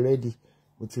tó bá ti rẹ́dì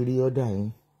mo ti rí ọ́dà yẹn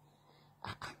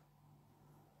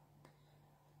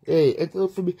ẹ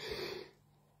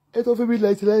tó fún mi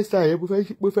láti lẹ́sà yẹn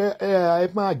mo fẹ́ ẹ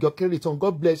máa jọ kéré tán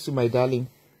God bless you my darling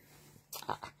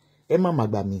ẹ má má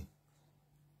gbà mí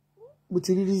mo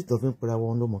ti rí rísìtọ̀ fi ń pera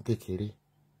wọn lọ́mọ kékeré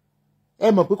ẹ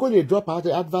mọ̀ pé kó lè drop out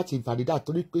advert Farida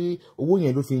torí pé owó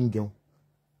yẹn ló fi ń jẹun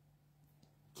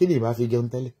kí lè bá fi jẹun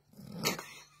tẹ́lẹ̀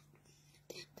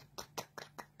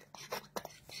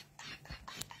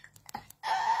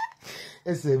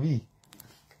ẹsẹ̀ bíi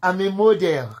I'm a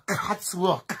model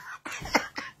catwalk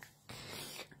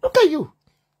look at you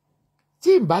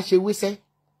tí n bá ṣe wíṣẹ́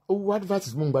owó advert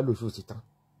mú ń gbá lóṣù ti tán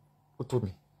ó tó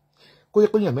mi kó yẹ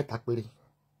pé èèyàn 3 péré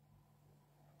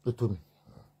ó tó mi.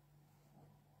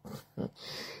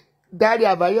 Daddy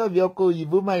Àbáyọ̀mí ọkọ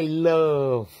òyìnbó my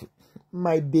love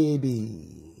my baby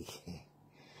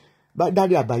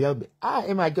Daddy Àbáyọ̀mí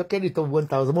ẹ máa jọ kẹ́rì tó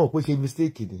 1000 mọ̀ pé ṣe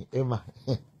mistake ni ẹ máa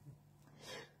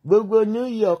gbogbo New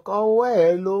York ọwọ́ ẹ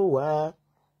ló wà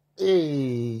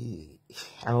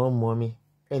àwọn ọmọ mi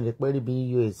ẹnì pẹ́ẹ́rì bí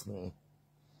US mi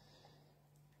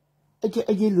ẹ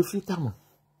jẹ́ lo filter mọ̀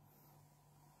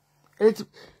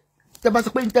tẹ bá sọ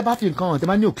pé tẹ bá fi nǹkan hàn tẹ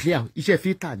bá ní ò clear iṣẹ́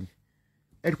filter ni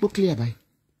ẹ rí pé clear báyìí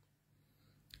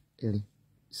ẹ rí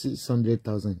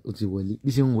 600,000 ó ti wọlé bí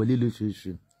ṣe ń wọlé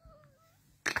lóṣooṣù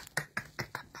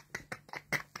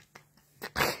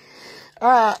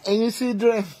ẹ̀yin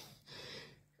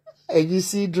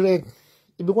sí dress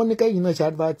ibi wọ́n ní kẹ́yìn náà ṣe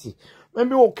advert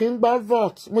èmi ò kí ń gba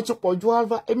advert mo ti pọ̀ ju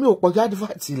advert èmi ò pọ̀ ju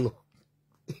advert lọ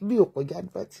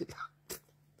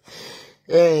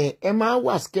ẹ máa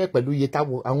wà scare pẹ̀lú iye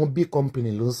táwọn àwọn big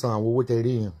company ló ń san àwọn owó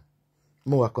tẹ̀rí yẹn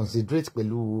mo wà considerate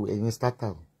pẹ̀lú ẹ̀yin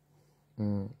startup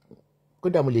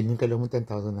kódà mo lè ní kẹ́lẹ́ mú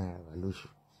 10,000 naira lóṣù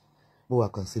mo wà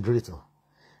considerate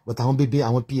but àwọn bíbí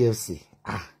àwọn PFC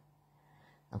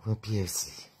àwọn PFC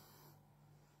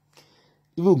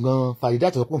even gan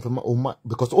Farida tó pọ̀ fẹ́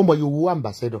because ó mọ iye owó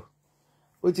ambassador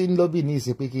ó ti ń lọ́bì ní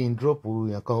ìsìn pé kí n drop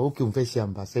yàn kan ó kí n fẹ́ ṣe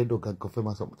ambassador gangan fẹ́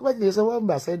máa sọ tó bá ti lè sọ wọ́n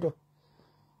ambassador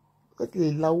ó ti lè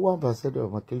la owó ambassador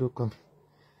ọmọ kí ló kàn mí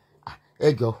ẹ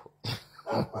jọ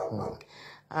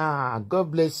God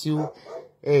bless you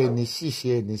ẹni ṣìṣe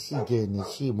ẹni ṣìjẹ ẹni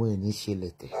ṣìmú ẹni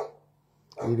ṣẹlẹ̀tẹ̀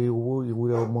èrè owó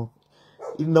ìwúrẹ́ ọmọ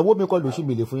ìnáwó mi kọ́ lóṣù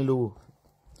mi lè fún yín lówó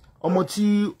ọmọ tí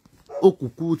ó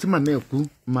kúkú tí màmá ẹ̀ kú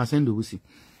máa send owó sí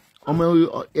ọmọ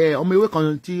ewé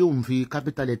kan tí òun fi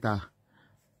capital letter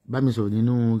bá mi sọ̀rọ̀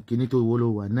nínú kíní tó owó ló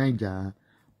wà Naija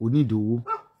onídòwó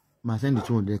máa send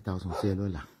 200,000 sí ẹ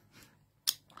lọ́la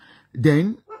then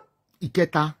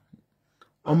ìkẹta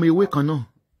ọmọ ewé kan náà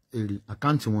èrè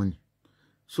àkáǹtì wọn ni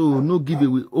so no give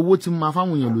away owó tí mo máa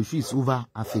fáwọn èèyàn lóṣù is over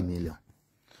 500,000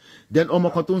 then ọmọ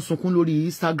kan tó ń sunkún lórí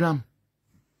Instagram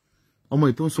ọmọ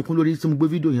yìí tó ń sunkún lórí tí mo gbé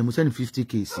fídíò yẹn mo send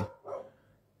 50k sí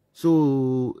so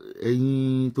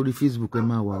ẹ̀yin torí Facebook ẹ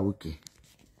máa wà òkè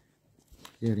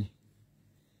yẹri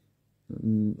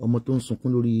ọmọ tó ń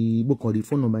sunkún lórí gbókànrí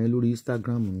fóònù ọmọ yẹn lórí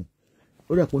Instagram ni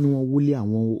ó dà pé ní wọ́n wọlé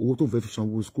àwọn owó tó fẹ́ fi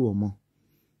sanwó school ọmọ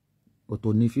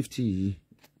ọ̀tọ̀ ní 50 yìí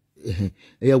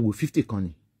ẹ̀yà wò 50 kan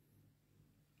ni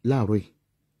láàárọ̀ yìí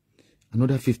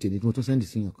another 50 ni tí mo tún sẹ́ndì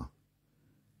sí yàn kan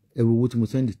ẹ̀rù owó tí mo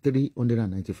sẹ́ndì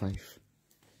 395.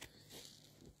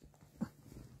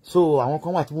 So àwọn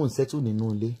kan wà tí mò ń settle nínú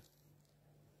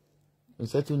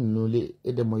ilé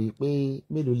ẹ̀dẹ̀mọ̀ yìí pé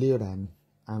mélòó lè rà mí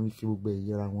àmì fi gbogbo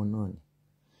ìyẹra wọn náà ni.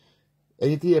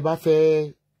 Ẹni tí ẹ bá fẹ́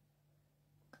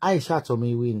Aishat ọmọ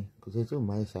ìwé ni kò sí tí ò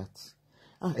mọ Aishat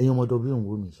ẹ̀yin ọmọdé bí òun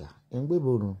wò mí ṣá ẹ̀ ń gbé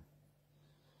borun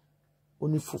ó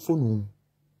ní fóònù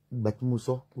ìgbà tí mo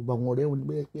sọ gbogbo àwọn ọ̀rẹ́ wọn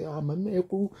pé àmọ́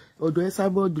mẹ́ẹ̀kú ọ̀dọ̀ ẹ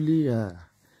sábọ́ọ̀dù lè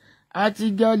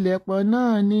àtijọ́ lẹ̀pọ̀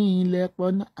náà ní ilẹ̀pọ̀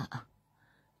náà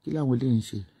kí làwọn lè ń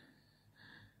ṣe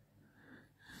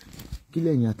kí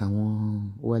lẹ́yìn àtàwọn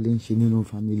wa lè ń ṣe nínú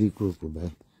family group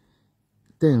báyìí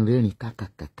tẹ́ ń rẹ́rìn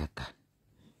kàkàkàkàkà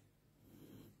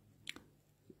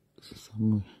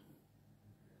Samuel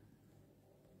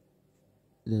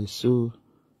lẹ́sọ́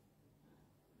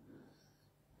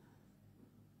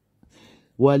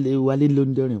wálé ló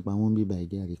ń dẹ́rìn pa wọ́n bíbá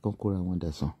ìdí àrí kan kóra wọn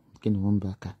dàsán kí ni wọ́n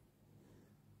bá ká.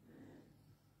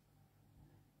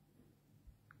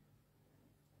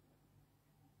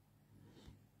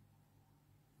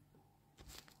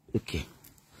 Okay.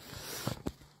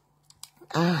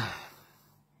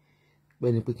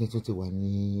 Bẹ́ẹ̀ ni pé kí n tún ti wà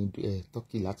ní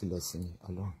Turkey láti lọ sinmi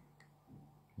Ọlọ́run.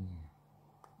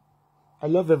 I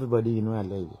love everybody, you know I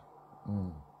love you.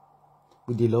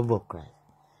 With the love of Christ.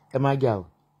 Ẹ má jà o.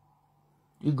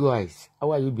 Eagle eyes.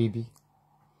 How are you, baby?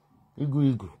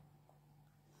 Eagle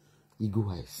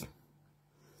eyes.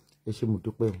 Ẹ ṣé mo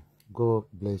dúpẹ́. God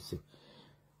bless you.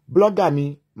 Blogger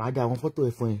mi, màá dá àwọn fọ́tò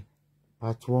ẹ fún ẹ.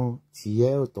 Part 1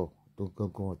 tiẹ̀ ọ̀tọ̀ tó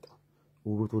gangan ọ̀tọ̀.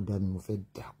 Owó tó dá mi mo fẹ́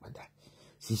dá padà.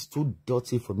 She's too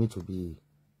dirty for me to be.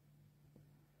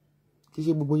 Kí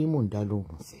ṣe gbogbo yín mò ń dá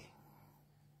lóhùn sí.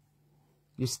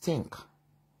 You stink.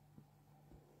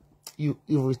 You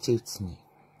irritate me.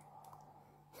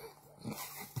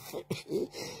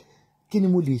 Kí ni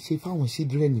mo lè ṣe fáwọn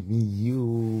children mi yìí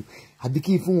o? Àbí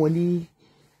kí fún wọn ní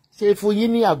ṣe fún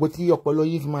yín ní àgbo tí ọpọlọ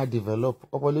yín fi máa develop.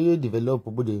 Ọpọlọ yóò develop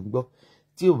bóde ń gbọ́.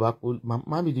 Tí ò bá kó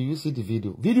mami, do you see the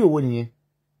video? Video wo nìyẹn?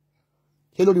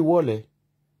 Ṣé lórí wall ẹ?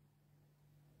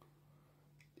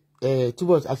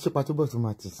 Túbọ̀ àṣepa túbọ̀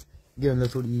tomatis. Gé ọ̀nà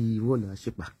sórí wall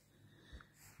àṣepa.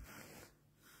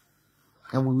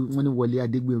 Wọ́n ní Wọlé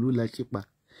Adégbèrú la ṣepa.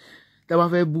 Tá bá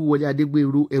fẹ́ bú Wọlé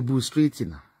Adégbèrú ẹbú straight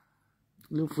náà.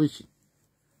 Ló fòṣì.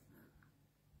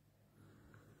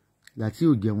 Láti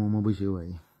ò jẹ́ wọn ọmọ bó ṣe wà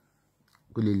yìí.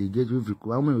 Kò lè gé tó fi kú.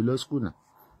 Àwọn ọmọ ìlú lọ school náà.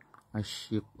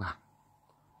 Àṣepa.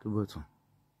 Túbọ̀ tán.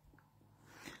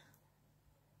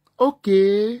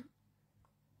 Okay.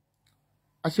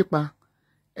 Àṣepa.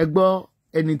 Ẹ gbọ́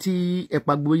ẹni tí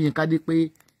ẹ̀pà gbóyin ká dé pé.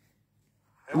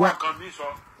 Ẹ wá kan mi sọ.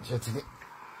 Ṣé ti ní?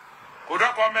 Kò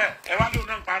dọ́kọ̀ mẹ́ ẹ wá lóun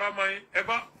náà ń parọ́ mọ́ yín ẹ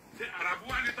gbọ́ ṣé àràbù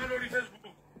wà ní tán lórí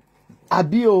Facebook.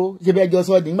 Àbí o ṣe bí ẹjọ́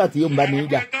sọ nígbà tí yóò ń bá mi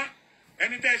jà.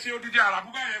 Ẹni tẹ́ ẹ ṣe odidi àràbù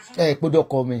báyẹn fún. Ẹ gbọ́dọ̀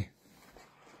kọ mi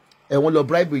wọ́n lọ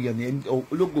bribe èèyàn ní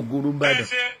ológogoro ń bá dàn. ẹ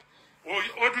ṣe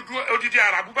odidi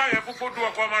àràbù báyẹn fún kó dún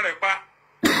ọkọ ọmọ rẹ̀ pa.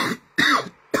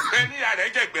 Bẹ́ẹ̀ ni ìyá rẹ̀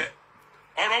jẹ̀gbẹ́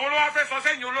ọ̀rọ̀ wo ló wá fẹ́ sọ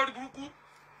sẹ́yìn olórí burúkú.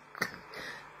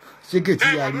 Ṣé kètì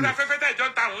yà ni. Bẹ́ẹ̀ ìwọ̀n fẹ́fẹ́ tẹ̀ jọ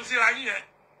ń ta òun síra yín yẹn.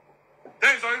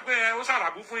 Lẹ́yìn sọ wípé ó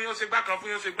ṣàràbù fún yín ó ṣe gbá kan fún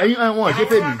yín ó ṣe gbá. Ẹ̀yin wọn ṣe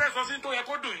pé mi. Ọ̀rọ̀ wo ló wá fẹ́ sọ sí tó yẹ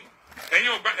kó dùn yín.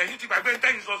 Ẹ̀yin ti gbàgbé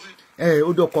tẹ́yìn sọ sí. Ó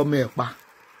dọkọ mi ẹ̀ pa.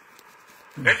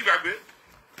 Ẹ ti gbàgbé.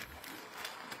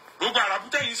 Gbogbo àràbù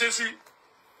tẹ́yìn ṣe sí.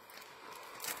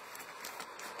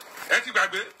 Ẹ ti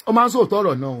gbàgbé. Ó máa ń sòótọ́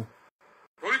ọ̀rọ̀ náà o.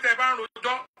 Orí tẹ bá ń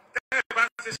rojọ́ tẹ́ bá ń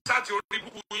ṣe sáàtì orí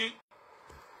búkú yín.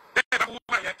 Tẹ́ bá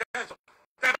búkú àyẹ̀ tẹ́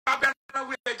bá bẹ́rẹ̀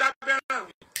wí ẹja bẹ́rẹ̀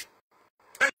wí.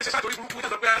 Tẹ́ ṣe sáàtì orí búkú yín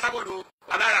sọ pé aṣábọ̀dọ̀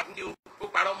aláràbù ni ó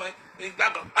parọ́ mọ́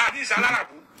ìgbàgbọ́. Àdí ìṣe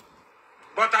aláràbù.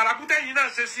 Bọ̀tà àràbù tẹ́yìn náà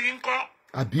ṣe sí ń kọ́.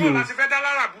 Àbí o. Bọ́ọ̀lù àti fẹ́ dá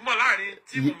aláràbù mọ̀ láàrin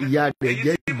tíìmù mi. Ìyá rẹ̀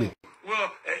jẹ́ ìgbẹ́.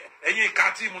 Ẹ̀yin ìka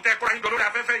tíìmù tẹ́ kọ́ ayé lórí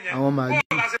afẹ́fẹ́ yẹn.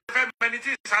 Bọ́ọ̀lù àti fẹ́ mẹni tí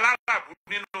ìṣaláràbù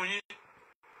nínú yín.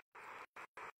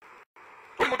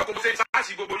 Ó ní mo tọkọ mo ṣe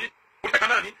sáàsì gbogbo yín. Mo ní kẹ́kọ̀ọ́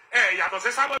náà ní yàtọ̀ sí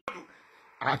sábọ̀dù.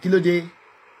 Àkílódé.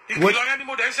 Ìkìlọ̀ yẹn ni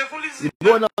mo dẹ̀ ń ṣe fún Lizzy.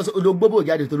 Ìbọn náà ológbòbò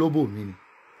jáde tó lóbò mi ni.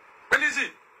 Lizzy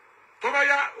tó bá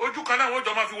yá ojú kan náà wọ́n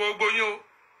jọ máa fi wo gbogbo yín o.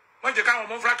 Má jẹ́ káwọn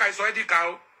ọmọ fúlákà ìsọ ẹ́ dì ká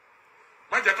o.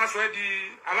 Má jẹ́ ká sọ ẹ́ di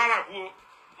aláràbù o.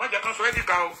 Má jẹ́ ká sọ ẹ́ dì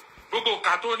ká o. Gbogbo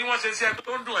òkà tó ní wọ́n ṣe sí ẹ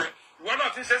tó ń dùn ẹ́. Ìwọ náà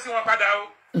ti ń ṣe sí wọn padà o.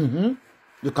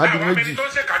 Ìkádì méjì. Àwọn abẹni tó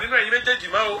ń ṣèkà nínú ẹ̀yin méjèèjì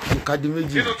mọ́ o. Ìkádì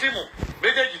méjì. Nínú tíìmù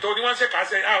méjèèjì tó ní wọ́n ṣèkà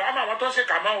ṣe àwọn àwọn tó ń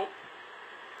ṣèkà mọ́ o.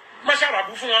 Má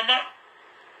ṣàràbù fún wọn mọ́.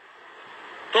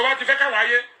 Tó bá ti fẹ́ káwọn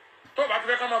ayé tó bá ti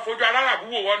fẹ́ ká máa fojú aláràbù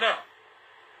wò wọ́n náà.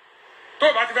 Tó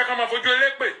bá ti fẹ́ ká máa fojú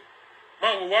elépè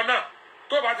máa wò wọ́n náà.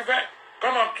 Tó bá ti fẹ́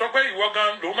kọ́mọ sọ pé ìwọ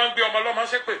gan ló máa ń gbé ọmọ ọlọ́mọ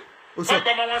ṣépè wọ́n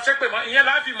gbọ́ ọmọ wọn ṣépè mọ́ ìyẹn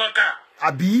láàfin mọ́ ká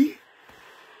àbí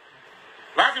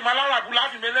láàfin mọ́ aláràbù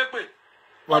láàfin mẹ́lẹ́pè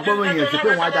wà gbọ́mọ yẹn sí pé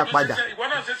wọ́n á dá padà ìwọ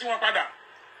náà ṣe sí wọn padà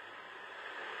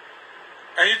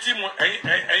ẹ̀yin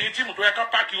tíìmù tó yẹ ká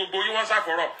páàkì gbogbo yín wọ́n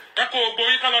ṣàfọ̀rọ̀ kẹ́kọ̀ọ́ gbogbo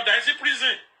yín ká lọ dà ẹ́ sí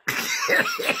prison.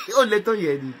 ó lè tó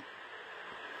yẹ ni.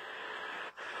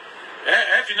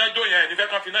 ẹ fi náà jó yẹn nífẹ̀ẹ́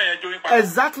kan fi náà yẹn jó yín padà.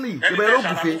 exactly ìbẹ̀ ló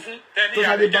bùfẹ́ tó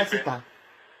sáré bá síta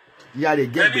ìyá rẹ̀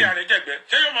jẹ̀gbẹ́. ẹni ìyá rẹ̀ jẹ̀gbẹ́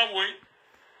ṣé yóò máa wò yín.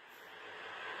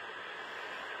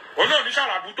 olóòní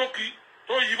ṣàràbù tó kí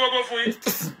tó yí gbogbo fún yín.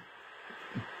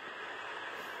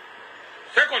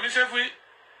 ṣé kò ní ṣe fún yín.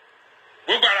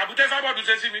 gbogbo àràbù tẹ́ sábọ̀dù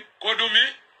ṣe sí mi kò dùn mí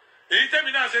èyí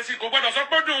tẹ́mi náà ṣe sí kò gbọ́dọ̀ sọ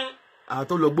pé dùn.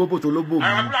 tó lọ gbóbò tó ló gbòmù.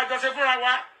 àràbù làjọ ṣe fúnra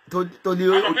wa. tó ní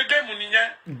àlọ́ pé géèmù nìyẹn.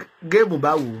 géèmù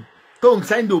báwo tó ń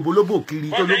sẹ́ńdì òbólóbò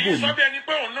kiri tó ló ọ̀dẹ̀ yìí gbòmù. sọ bí ẹni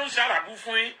pé òun ló ń ṣàràbù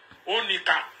fún yín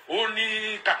ó ní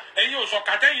ìkà ẹ̀yin ò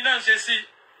sọ̀kà tẹ́yìn náà ń ṣe sí.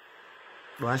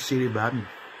 wàá ṣeré bá mi.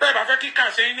 bẹ́ẹ̀ bá fẹ́ kíkà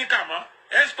ṣe yín níkà mọ́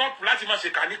ẹ stop láti máa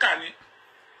ṣèkà níkà ni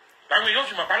làwọn èèyàn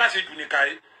fi mọ̀ pa láṣẹ jù níkà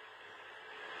yìí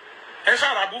ẹ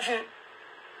ṣàràbù fún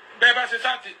bẹ́ẹ̀ bá ṣe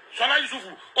sáàtì Ṣọlá Yusufu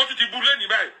ó tún ti bu lé ní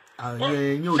báyìí. àwọn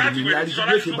ẹ̀yin ò lè ní yàrá bí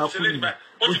ó ṣe bá kú nìyí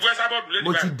ó ti bu ẹ sábọ̀dù lé ní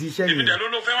mo báyìí ti di iṣẹ́ yẹn ìbìdẹ̀ ló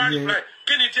ló fẹ́ wá ní báyìí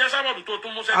kí ni tí ẹ sábọ̀dù tó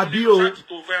tún mú sẹ́nu àbí nínú o sáàtì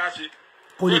tó fẹ́ wá ṣe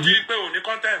kò ó ní ti rí pé ò ní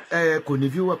content. kò ní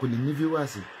viewer kò ní ní viewer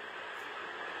sí.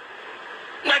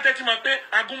 nígbà tẹ́ ti mọ̀ pé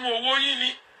agúnmu owó yín ni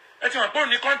ẹ ti mọ̀ pé ò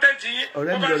ní content yín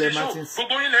ọ̀rẹ́ mi bó bá lọ́rẹ́ ṣe show, Martins.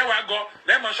 gbogbo yín lẹ́wà gọ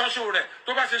lẹ́mọ̀ ṣọ́ṣọ́ rẹ̀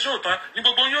tó bá ṣe show tán ni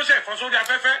gbogbo yín ó ṣe ẹ̀fọn sórí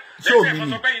afẹ́fẹ́ Show lẹ́sẹ̀ mi ẹ̀fọn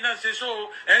ni. sọ pé yín náà ṣe show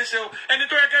ẹ̀ ń ṣe o ẹni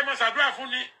tó yẹ kẹ́ ẹ mọ̀ ṣàdúrà fún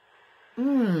ni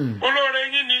olóore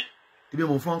yín ni. ibi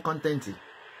mo fọ́n content.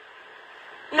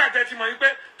 nígbà tẹ́ ti mọ̀ yín pé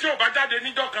tí ò bá jáde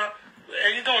níjọ́ kan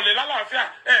ẹ̀yin gan ò lè lálàáfíà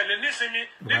ẹ̀ lè nísinmi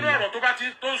nínú Wàhálà. ọ̀rọ̀ tó bá ti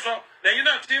tó ń sọ lẹ́yìn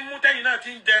náà ti ń mú tẹ́yìn náà ti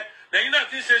ń jẹ lẹ́yìn náà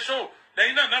ti ń ṣe show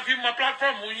lẹ́yìn náà fi mọ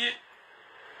platform yín.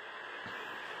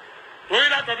 torí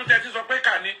látọdún tẹ́ ti sọ pé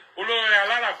kà ní olórí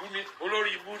aláràkú ni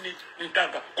olórí ibú ni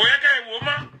nǹkan kan kò yẹ ká ẹ wò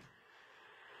mọ́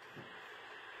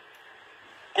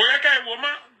kò yẹ ká ẹ wò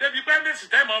mọ́ débi pé mèsì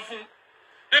tẹ́ mọ́ fún un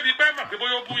débi pé mà pé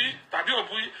bóyá ó bú yín tàbí ò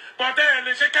bú yín bọ́tẹ́ ẹ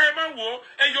lè ṣe ká ẹ má wò ó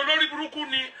ẹyẹ olórí burúkú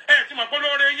ni ẹ ti mọ̀ pé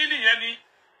olóore yín nìyẹn ni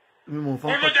ibi mo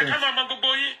fọ́n òun ló jẹ́ ká content. máa mọ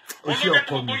gbogbo yín Ó òun ṣe ló jẹ́ ọkọ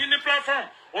gbogbo mi. yín ní platform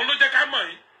òun ló jẹ́ ká mọ̀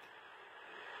yín.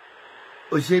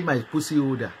 o ṣe my pussy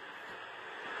holder.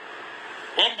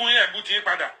 ó ń bú yín ẹ̀bú tí yín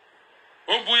padà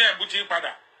ó ń bú yín ẹ̀bú tí yín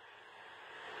padà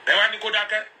ẹ wá ní kó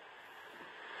dákẹ́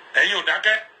ẹ̀yin ò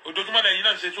dákẹ́ ojoojúmọ́ lẹ́yìn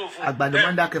náà ń ṣe tó fún àgbàdo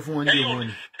máa ń dákẹ́ fún wọn ní ìwọ̀n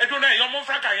ni. ẹdún náà ẹ̀yọ́ mọ́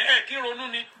fúrákà yẹn ẹ̀ kí ń ronú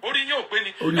ni orí yín ò pé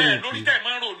ni Orí ẹ̀ ò pé. lórí tẹ̀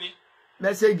máa ń rò ni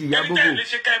mẹ́sẹ̀gì ìyá ẹni gbogbo tẹ̀ lè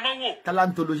ṣe ká ẹ mọ́ wò.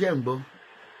 tálántó ló ṣe ń gbọ́. ó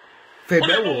lè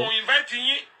fẹ̀gbẹ́ mọ wọ̀ òun invite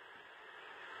yín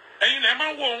ẹ̀yin lẹ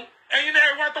máa ń wò ó ẹ̀yin náà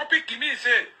ẹ wá tọ́pìkì míì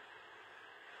ṣe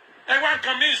ẹ wá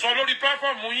nǹkan míì sọ lórí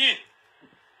pláfọ́ọ̀mù yín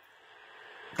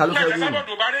ta ló fẹ́ nígbà tí wí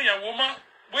sábọ̀dù bá rí ìyàwó mọ́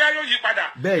bóyá yóò yí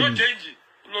padà Bẹ́ẹ̀ yóò ni. change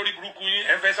lórí burúkú yín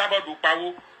ẹ fẹ́ sábọ̀dù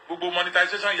pawó gbogbo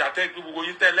monetization yàtẹ̀ gbogbo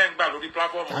yín tẹ́ lẹ́ǹgbà lórí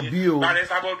pláfọ́ọ̀mù Àbí yín o. bàrẹ̀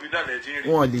sábọ̀dù náà lẹ̀ ti ń rí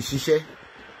wọn ò lè ṣiṣẹ́.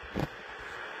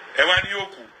 ẹ wá ní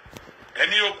òkú ẹ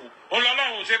ní òkú òun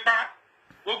lọ́lọ́run ò ṣe pa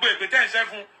gbogbo èpè tẹ́ ń ṣẹ́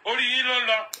fún orí yín ló ń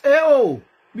lọ ẹ o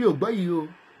mi ò gbọ́ yìí o.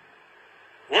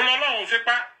 òun lọ́lọ́run ò ṣe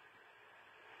pa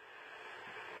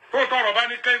tó tọrọ bá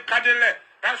ní kádélẹ̀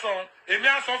ká sọ èmi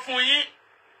á sọ fún yín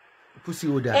pussy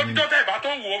holder ó ni. tó tẹ̀ bá tó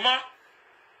wò ó mọ́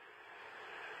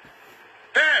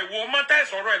tẹ́ ẹ̀ wò ó mọ́ tẹ́ ẹ̀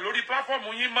sọ̀rọ̀ ẹ̀ lórí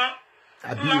pláfọ́ọ̀mù yín mọ́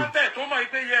àbí ńlá o tẹ̀ tó mọ̀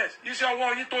pé yes iṣẹ́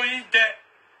ọwọ́ yín tó yín jẹ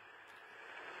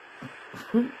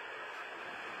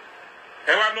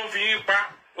ẹ wá ló ń fi yín pa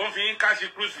ó ń fi yín káṣí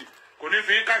kúrúsì kò ní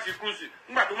fi yín káṣí kúrúsì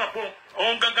nígbà tó mọ̀ pé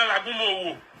òun gángan làgúnmọ̀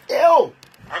òwò ẹ o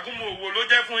agúnmọ̀ òwò ló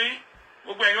jẹ́ fún yín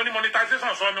gbogbo ẹ̀yin oní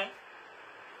monetization sọnù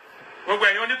gbogbo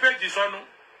ẹ̀yin oní péjì sọnù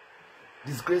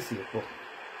disgrace yẹ pọ̀.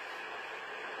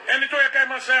 ẹni tó yẹ kẹ́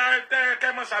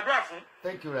ẹ mọ̀ ṣàdúrà fún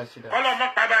thank you Rashida. kọ́lọ́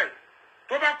mọ́ pa báyìí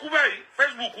tó bá kú báyìí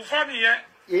Facebook fọ́ nìyẹn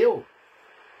ẹ o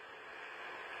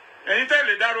ẹ̀yin tẹ́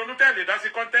lè dá ronú tẹ́ lè dá sí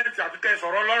kọ́ńtẹ́ǹtì àti kẹ́ ẹ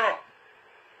sọ̀rọ̀ lọ́rọ̀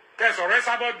kẹ́ ẹ sọ̀rọ̀ ẹ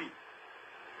sábọ́ọ̀dù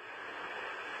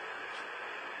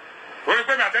orí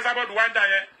pé mi àti sábọ́ọ̀dù wá ń dà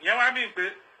yẹn ìyẹn wá mí pé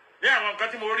ní àwọn nǹkan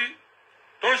tí mo rí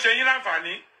tó ń ṣe yín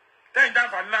láǹfààní tẹ́yìn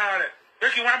jàǹfààní lára rẹ̀ pé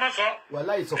kí wọ́n á mọ̀ sọ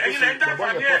wàhálà ìsọkúsọ ẹ̀yin lẹ̀ ń bàbá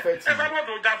jàǹfààní yẹn ẹ̀ prophet ẹ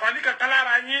sábọ́ọ̀dù jàǹfààní kankan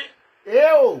lára yín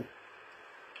ẹ o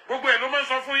gbogbo ẹ̀ ló máa ń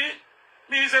sọ fún yín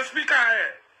mi ń ṣe spíkà ẹ̀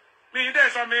mi ń dẹ̀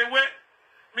sọ mi ewé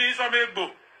mi ń sọ mi egbò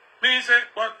mi ń ṣe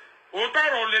òótọ́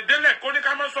ọ̀rọ̀ ò lè délẹ̀ kó ní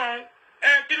ká mọ́ sọ ohun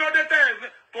ẹ kí ló dé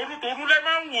tẹ̀ torútorú lẹ́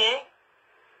máa ń wò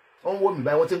ó wọ́n wo mi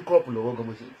báyìí wọ́n ti ń crop lọ́wọ́ gan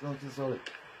bó ṣe wọ́n ti sọ̀rọ̀.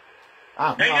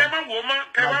 ẹ̀yin ẹ máa ń wò ó mọ́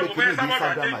kẹ́ wá máa wò gbé bóyá kíní ní sábà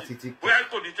Instagram máa àti change TikTok. bóyá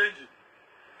kò ní change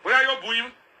bóyá yóò bu yín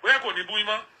bóyá kò ní bu yín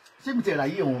mọ́. ṣé mi tẹ̀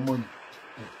ráyè wọn mọ́ ni.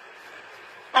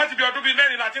 láti bí ọdún bíi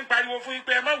mẹ́rin la ti ń pariwo fún yín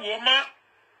pé ẹ má wò ó mọ́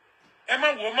ẹ má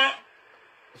wò ó mọ́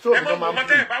So ẹ má wò mọ́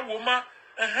tẹ́ ẹ bá wò mọ́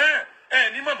ẹ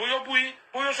ní mọ̀ bóyá bú yín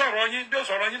bóyá sọ̀rọ̀ yín bí ó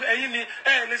sọ̀rọ̀ yín ẹ̀yin ni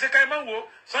ẹ lè ṣe ká ẹ má wò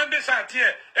Sunday sáà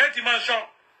tiẹ̀ ẹ ti máa sọ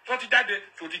tó ti jáde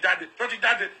tó ti jáde tó ti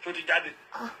jáde tó ti jáde.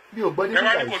 mi ò gbọ́ nínú ẹ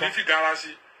wá ní ìgbà kò ní ìṣá fi gara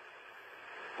sí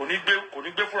kò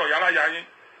ní gbé fúrọ̀ yàrá ya yín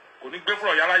kò ní gbé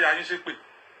fúrọ̀ yàrá ya yín ṣépè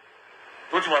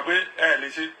tó ti mọ̀ pé ẹ lè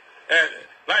ṣe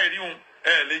láì rí òun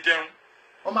ẹ lè jẹun.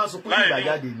 wọ́n máa sọ pé ìgbà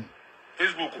jáde ni.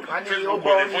 Facebook Ká ní ó kò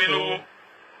gbọ́ lè fún yín lówó.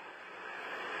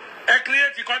 Ẹ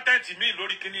create content mi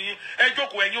lórí kíní yín ẹ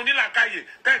jókòó ẹ̀yin onílàkàyè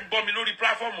tẹ́ ń gbọ́ mi lórí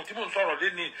pláfọ́ọ̀mù tí mò ń sọ̀rọ̀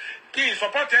lẹ́ni kí n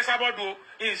support Esabod o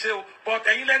n ṣe o but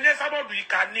ẹ̀yin lẹ́ni Esabod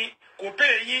ìkà ni kò pé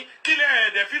ẹ̀yin kí lẹ́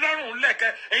ẹ̀ẹ́dẹ̀ fi lọ́rùn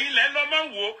lẹ̀kẹ́ ẹ̀yin lẹ́ lọ́ máa ń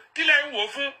wò ó kí lẹ́ ń wò ó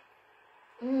fún.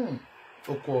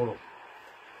 oko ọ̀rọ̀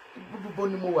gbogbo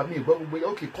ni mo wà mí ìgbọ́ gbogbo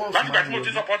ok calls láti gbà tí mo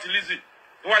ti support Lizzy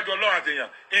níwájú Ọlọ́run àtẹ̀yàn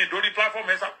ẹ̀yìn lórí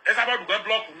pláfọ́ọ̀mù Esabod gan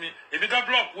blọ́ọ̀kù mi èmi gan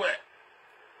blọ́ọ̀kù ẹ̀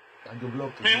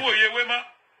mi ń wòye ewé mọ́.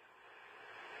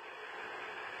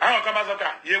 Àwọn kan bá sọ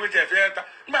ká yewé tẹ̀ fẹ́ ta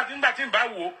nígbà tí ń bá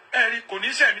wò ó ẹ rí kò ní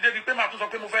sẹ̀ mí débi pé màá tún sọ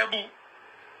pé mo fẹ́ bú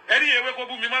ẹ rí yewé kó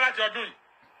bú mi mọ́ láti ọdún yìí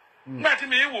nígbà tí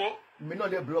mi ń wò ó mi náà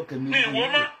dé block mi mi wò ó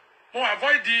mọ́ mo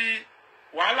avoid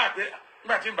wàhálà pé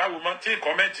nígbà tí ń bá wò ó mọ́ tí ń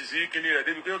kọ́mẹ́ǹtì sí kinní rẹ̀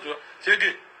débi pé ó tó ṣége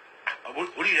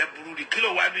orí rẹ̀ burú ni kí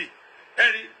ló wá bí ẹ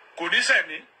rí kò ní sẹ̀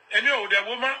mí èmi ò dẹ̀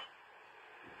wò ó mọ́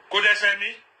kò dẹ̀ sẹ̀ mí.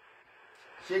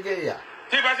 ṣége yà.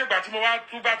 tí ìbá ṣe gbà tí mo wá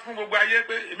túbá fún gbogbo ayé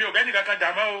pé èmi ò bẹ́ẹ̀ nìkan kan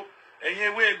jà mọ́ o ẹ̀yin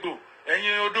ewé egbò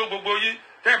ẹ̀yin odó gbogbo yín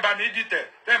tẹ́ ń bá mi dìtẹ̀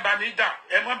tẹ́ ń bá mi jà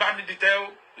ẹ mọ́ bá mi dìtẹ̀ o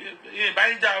yín bá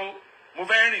yín jà o mo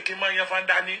fẹ́ rìn kí n mọ yẹn fún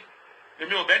dání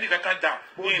èmi ò bẹ́ẹ̀ nìkan kan jà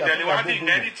yín ìtẹ̀lé wá bí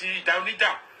ìgbẹ́rì ti ìjà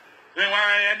oníjà ní wọn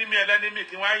ẹni mi ẹlẹ́ni mi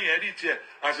kí wọ́n á yẹn rí tiẹ̀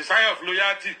as a sign of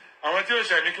loyalty àwọn tí ó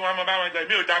ṣẹ̀ mí kí wọ́n mọ bá wọn jà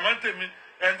mi ò jà mọ́ tèmi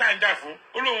ẹni tá à ń jà fún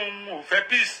ó lóun ò fẹ́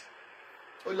peace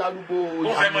ó lárúgbó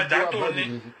ó fẹ́ mọ jà tó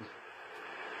ní.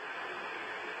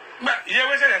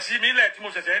 ìyẹ́wé ṣẹ̀ṣẹ̀ sí mi lẹ̀ tí mo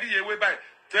ṣẹ̀ṣẹ̀ rí ìyẹ́wé báyìí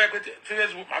tó yẹ pé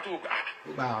Facebook máa tó wò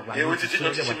pé èwo ti ti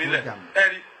ṣe mí lẹ̀ ẹ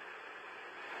rí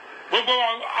gbogbo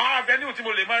àwọn avenue tí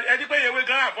mo lè máa ẹ rí pé ìyẹ́wé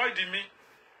gan avoid mi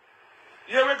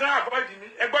ìyẹ́wé gan avoid mi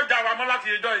ẹgbọ́n jà wa mọ́ láti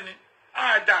ẹjọ́ yìí ni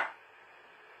àjà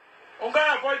òun gan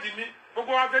avoid mi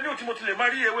gbogbo avenue tí mo ti lè máa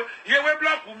rí ìyẹ́wé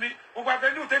blọ́ọ̀kù mi gbogbo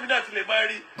avenue tèmi náà ti lè máa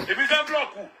rí èmi gan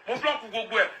blọ́ọ̀kù mo blọ́ọ̀kù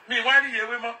gbogbo ẹ̀ mi wá rí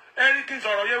ìyẹ́wé mọ́ ẹ rí kí n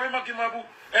sọ̀rọ̀ ìyẹ́wé mọ́ kí n máa bú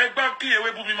ẹ gbọ́ kí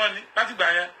ìyẹ́wé bú mi mọ́ ni láti gbà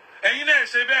yẹn ẹ̀yin náà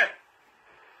ṣe bẹ́ẹ̀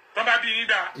tọ́ bá bí yín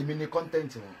dáa. èmi ni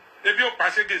content wọn. ebi ò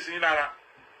pàṣẹ gèsè yín lára.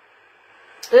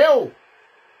 ẹ o.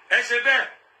 ẹ ṣe bẹ́ẹ̀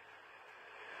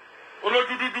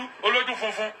olójú dúdú olójú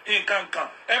funfun nǹkan kan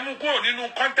ẹ mú kúrò nínú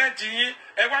kọ́ńtẹ́ǹtì yín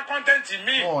ẹ wá kọ́ńtẹ́ǹtì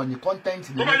míì. wọn ò ní kọ́ńtẹ́ǹtì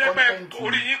tó bá yẹ pé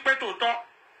orí yín pé tòótọ́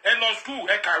ẹ lọ skul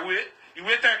ẹ kàwé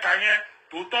ìwé tẹ̀ ká yẹn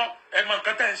tòótọ́ ẹ mọ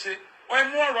nǹkan tẹ̀ ń ṣe ẹ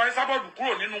mú ọ̀rọ̀ Esabod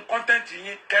kúrò nínú kọ́ńtẹ́ǹtì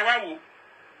yín kẹ́ wá wò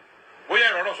ó yẹ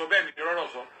rọ̀rọ̀ sọ bẹ́ẹ̀ ni rọ̀rọ̀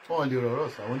sọ. wọn ò lè rọ̀rọ̀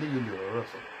sọ àwọn eléyìí lè rọ̀rọ̀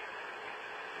sọ.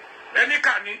 ẹni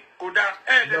kà ní kò dáa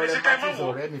ẹ lè ṣe ká ẹ mọ̀ wò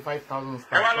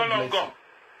ẹ wá lọ́lọ́ngọ̀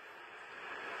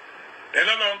ẹ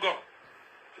lọ́lọ́ngọ̀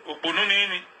òpònú ni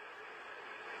ni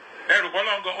ẹ rò bọ́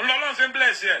lọ́ngọ̀ ńlọ́lọ́n ṣe ń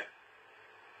bless ẹ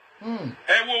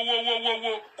ẹ wo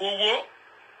kò wo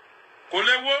kò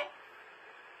lè wo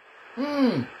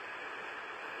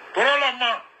tọ́rọ́ lọ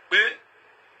mọ̀ pé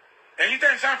ẹ̀yin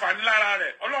tẹ̀ ń ṣàǹfààní lára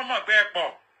rẹ̀ ọlọ́mọ pé ẹ pọ̀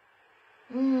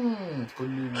kò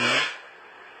lè mọ̀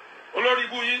olórí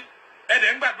ibú yín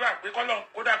ẹ̀dẹ̀ ń gbàdúrà pé kọ́lọ́n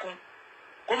kó dákun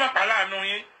kó má pa láàánú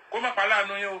yín kó má pa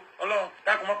láàánú yín o ọlọ́run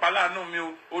dákun má pa láàánú mi o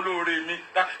olóore mi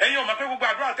ẹ̀yin ò mọ̀ pé gbogbo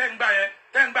àdúrà tẹ́ ń gbà yẹn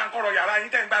tẹ́ ń gbà ń kọ̀rọ̀ yàrá yín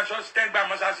tẹ́ ń gbà ṣọ́ọ̀ṣì tẹ́ ń gbà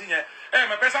mọ́ṣáṣí yẹn ẹ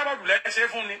mọ̀ pé Esabod lẹ́ ṣe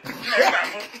fún ni ẹ gbà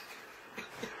fún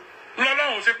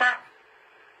ńlọ́lọ́run ò ṣe pa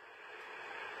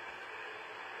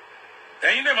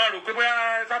ẹ̀yin lè máa rò pé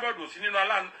bóyá Esabod ò sí nínú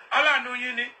aláàánú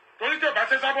yín ni torí tí ò bá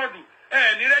ṣe Esabod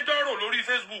ẹ ní rẹ́jọ́ rò lórí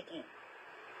Facebook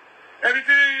ẹni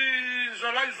tí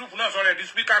Ṣọlá Yusuf náà sọ̀rọ̀ ẹ̀ di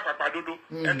spíkà pàpàdodo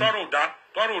ẹ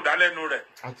tọrọ òdá lẹ́nu rẹ̀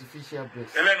artificial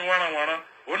breast ẹlẹ́nu wọ́nranwọ́nran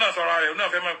òun náà sọ̀rọ̀ rẹ̀ òun náà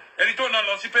fẹ́ mọ́ ẹni tó náà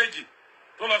lọ sí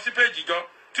péjì jọ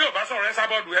tí ò bá sọ̀rọ̀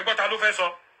Esabod ẹgbọ́n ta ló fẹ́ sọ.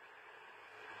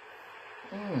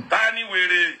 ta ni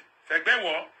wèrè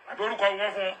fẹ̀gbẹ́wọ̀ àbí orúkọ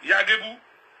wọn fún ìyá Gébú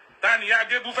ta ni ìyá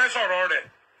Gébú fẹ́ sọ̀rọ̀ rẹ̀.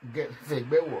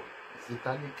 fẹ̀gbẹ́wọ̀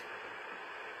satanic.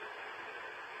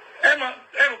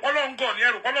 ẹrù pọ́lọ́ ń gọ̀ ni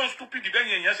ẹrù pọ́lọ́ ń stupid bẹ́ẹ̀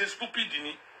yẹn èèyàn ṣe stupid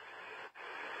ni.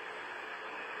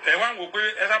 ẹ wá ń wò pé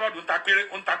Esabod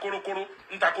ń ta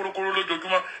kórókóró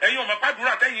lójoojúmọ́ ẹ̀yin ọmọ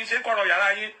pàdúrà tẹ́yìn ṣe ń kọ̀rọ̀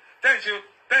yàrá yín tẹ́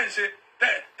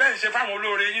ń ṣe fáwọn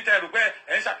olóore yín tẹ́ rò pé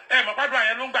ẹ mọ̀ pàdúrà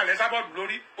yẹn ló ń gbà lẹ́ Esabod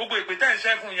lórí gbogbo èpè tẹ́ ń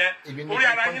ṣẹ́ fún yẹn orí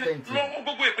ara yín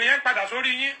gbogbo èpè yẹn padà sórí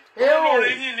yín olóore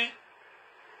yín ni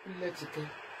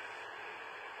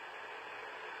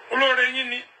olóore yín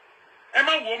ni ẹ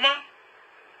má wò ó mọ́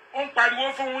ó ń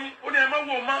pariwo fún yín ó ní ẹ má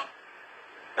wò ó mọ́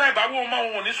ẹ bá wò ó mọ́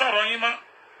òun ò ní sọ̀rọ̀ yín mọ́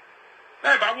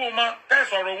ẹ bá wò ó mọ́ tẹ́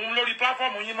sọ̀rọ̀ òun lórí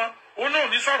pláfọ́ọ̀mù yín mọ́ ó náà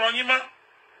ní sọ̀rọ̀ yín mọ́.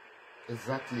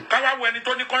 Exactly. Káwá wo ẹni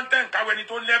tó ní content, káwá ẹni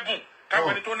tó lẹ́bùn,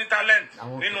 káwá ẹni tó ní talent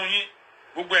nínú yín.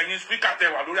 Gbogbo ẹ̀yin speaker tẹ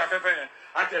wà lórí afẹ́fẹ́ yẹn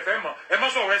àti ẹ̀fẹ́ mọ̀ ẹ mọ́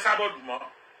sọ̀rọ̀ Esabod mọ́.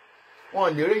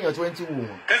 Wọ́n lè rí èèyàn 20 wò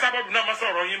wọ́n. Esabod náà mọ́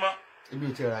sọ̀rọ̀ yín mọ́. Ibi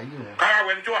ò ti ra yìí wọn. Káwá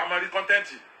wo ẹni tó wà máa rí content.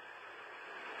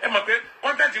 Ẹ mọ̀ pé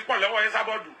content pọ̀ lọ́wọ́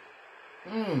Esabod.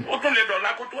 Ó tún lè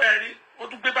dọ̀la kó tún ẹ rí, ó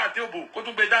tún gbé bàtí òbò, kó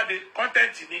tún gbé jáde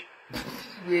content ni.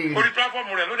 Orí platform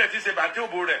rẹ̀ ló dẹ̀ ti ṣe bàtí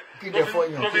òbò rẹ̀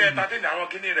tó fi entertain àwọn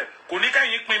kíní rẹ̀. Kò ní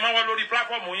kẹ́yìn pin mọ́wọ́ lórí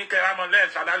platform yín kẹ́ra mọ́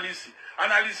lẹ́ẹ̀sì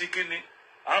analysis kíní.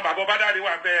 Àwọn bàbá Bádàrí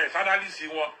wà bẹ́ẹ̀ sánálìsì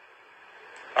wọn.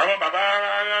 Àwọn bàbá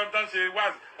tó ń ṣe wá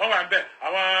wọ́n wà bẹ́ẹ̀.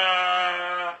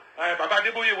 Àwọn bàbá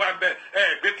Adébóyè wà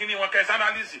bẹ́ẹ̀. Gbé kíní wọn kẹ́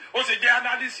sánálìsì. Ó ṣe jẹ́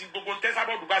analysis gbogbo tẹ́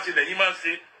Esabod bá ṣe lẹ́yìn máa ń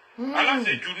ṣe.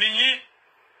 Aláṣejù ni yín.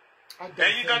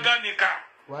 Ẹ̀yin gangan nìkà.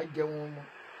 Wàá jẹ wọn mọ́.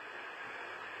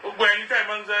 Gbogbo ẹ̀yin tẹ́ ẹ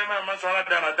máa ń sọ ẹ máa sọ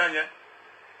aládàáradá yẹn.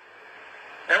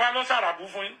 Ẹ wá lọ sàràbù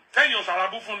fún yín. Sẹ́yìn ò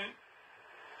sàràbù fún yín.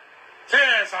 Ṣé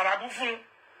ẹ sàràbù fún?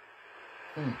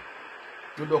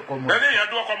 Bẹ́ẹ̀ni èèyàn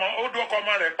dún ọkọ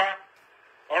ọmọ rẹ̀ pa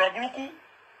ọ̀rọ̀ burúkú.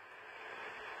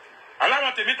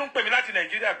 Aláwọ̀ tèmi tún pè mí láti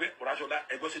Nàìjíríà pé Ọ̀rásọ̀lá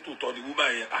ẹgbẹ́ sí tòótọ́ ni wúmà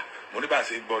yẹn. Mo ní bá a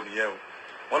ṣe ń gbọ́ nìyẹn o.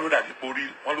 Wọ́n ló dàbí porí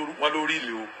wọ́n ló rí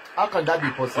ilé o. How can that be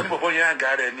possible? Wọ́n ní bọ̀bọ̀ yẹn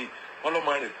àga rẹ̀ ni wọ́n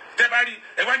lọ́mọ rẹ̀. Tẹ́ bá rí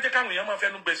ẹ wá ń jẹ́ káwọn èèyàn máa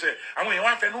fẹnu gbẹ̀sẹ̀. Àwọn èèyàn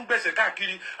wá ń fẹnu gbẹ̀sẹ̀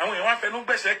káàkiri. Àwọn èèyàn wá ń fẹnu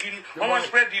gbẹ̀sẹ̀ kiri. Wọ́n wá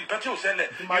spread nǹkan tí ò ṣẹlẹ̀.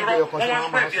 Irọ́ wọ́n wá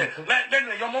spread yẹ lẹ́nu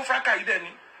èèyàn mọ́ fákà yìí dẹ̀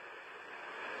ni.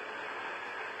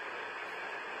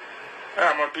 Ẹ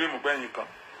àmọ́ kílímù gbẹ̀yìn kan.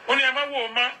 Ó ní ẹ má wò ó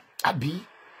má. Àbí?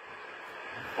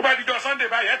 Ó bá dijọ́ Sunday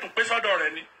báyìí ẹ tún pé sọ́dọ̀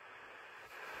rẹ̀ ni.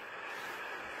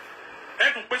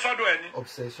 Ẹ tún pé sọ́dọ̀ ẹ̀ ni.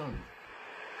 Obsession.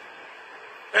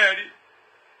 Ẹ rí.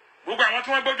 Gbogbo àwọn tí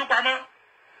wọ́n gbójú pamọ́.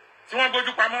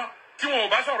 Tí wọn ò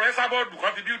bá sọ̀rọ̀ Esabod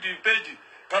kan fi build page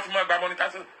kan fi máa gba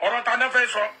monetization. Ọ̀rọ̀ ta náà fẹ́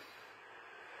sọ.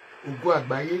 Ògo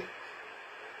àgbáyé.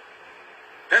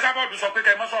 Esabod sọ pé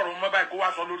kẹ́ ẹ má sọ̀rọ̀ mọ́ báyìí kó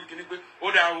wá sọ lórí kíní pé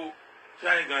ó dáa o.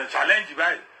 Challenge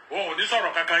báyìí òun ò ní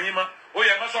sọ̀rọ̀ kankan yín mọ́ ó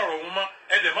yẹ má sọ̀rọ̀ òun mọ́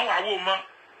ẹ̀dẹ̀ mọ́ wàá wò mọ́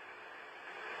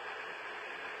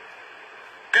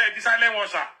kẹ́ ẹ di sálẹ̀ wọn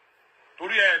sà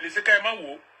torí ẹ lè ṣe kẹ́ ẹ má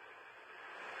wò ó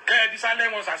kẹ́ ẹ di sálẹ̀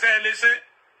wọn sà ṣe ẹ lè ṣe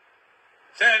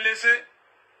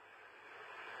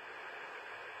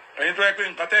ẹ̀yin tó yẹ pé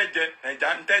nǹkan tẹ́ ẹ jẹ ẹ̀já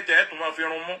ń tẹ́ jẹ ẹ̀ tún máa fi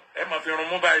run mú ẹ̀ máa fi run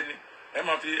mú báyìí ni ẹ̀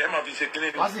máa fi ṣe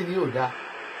kíní ni. Wọ́n sì ní òdà.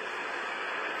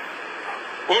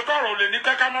 Òótọ́ ọ̀rọ̀ lè ní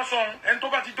kẹ́kẹ́ má sọ̀hún ẹni tó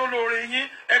bá ti tó lóore yín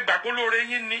ẹ gbà kó lóore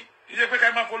yín ni ìṣe pé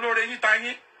kẹ́ máa fọ lóore yín ta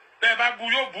yín bẹ́ẹ̀ bá bu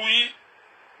yóò bu yín.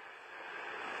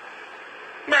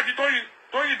 Nígbà tí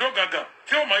Tóyìn dó gàngàn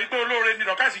tí ó mọ̀ yí pé olóore ni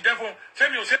lọ́kàsì jẹ́ fún un ṣé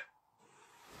mi ò ṣe.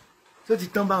 Ṣé ti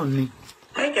tán báwọn ni?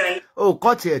 Ó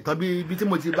kọ́ tiẹ̀ tán bí ibi tí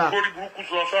mo ti bá. Lórí burúkú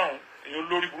sọ sọ́hún èyí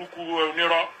lórí burúkú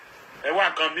onírọ́ ẹ wá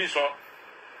nǹkan mí sọ.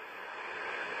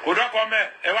 Kò dọ́kọ mẹ́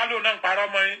ẹ wá lóun náà ń parọ́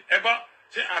mọ́ yín ẹ gbọ́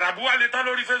ṣé àràbù wá lè tán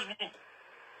lórí Facebook.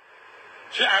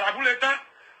 Ṣé àràbù lè tán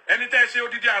ẹni tẹ́ ẹ ṣe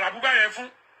odidi àràbù báyẹn fún.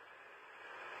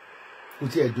 Kò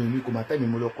tí ẹ̀ dùn mí kò má tẹ́ mi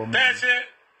mú lọ́kọ mọ́. Tẹ́ ẹ ṣe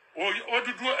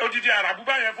odidi àràbù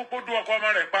báyẹn fún kó dún ọkọ ọmọ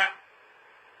rẹ̀ pa.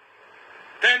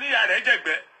 Tẹ́ ẹ níyà rẹ̀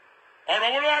jẹ̀gbẹ́. Ọ̀rọ̀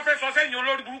wo ló wá fẹ́ sọ sẹ́yìn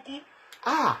olórí burúkú?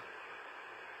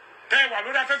 Tẹ́ ẹ wà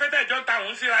lórí afẹ́fẹ́ tẹ́ ìjọ ń ta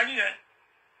òun síra yín yẹn.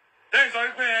 Tẹ́ ẹ sọ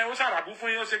pé ó ṣàràbù fún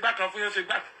yín ó ṣe gbá kan fún yín ó ṣe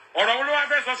gbá. Ọ̀rọ̀ wo ló wá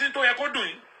fẹ́ sọ sí tó yẹ kó dùn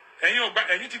yín?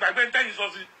 Ẹ̀yin ti gbàgbé ní tẹ́yìn sọ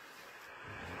sí.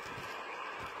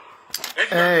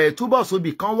 Túbọ̀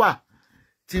sóbì kan wà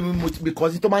tí mo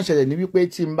because tó máa ń ṣẹlẹ̀ ní wípé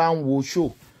tí n bá ń wo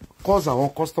show cause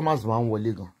àwọn customers máa ń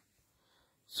wọlé gan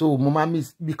so mo máa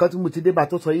miss because tí mo ti dé bá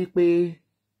tó sọ yí pé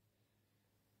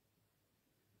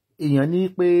èèyàn ní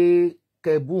pé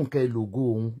kẹbùn kẹ lògo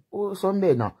òun ó sọ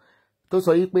mbẹ náà tó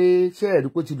sọ yí pé ṣé ẹ̀rí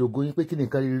pé ti lògo yín pé kí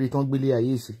nìkan rere tán gbélé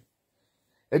ayé sí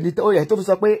ẹni tó yẹ tó fi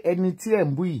sọ pé ẹni tí ẹ̀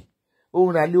ń bú yìí ó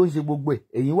ń ra lé ó ń ṣe gbogbo ẹ̀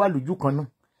ẹ̀yin wà lójú kan náà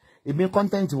èmi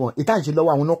content wọn ìtànṣe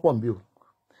lọ́wọ́ àwọn náà pọ̀ nbí o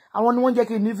àwọn ni wọ́n jẹ́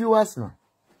kí ní viewers náà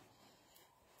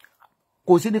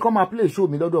kò sí ní kọ́ máa play show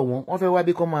mi lọ́dọ̀ wọn wọ́n fẹ́ wá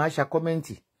bí kọ́ máa ṣa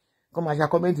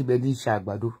kọ́mẹ́ǹtì bẹ́ẹ̀ ní ṣe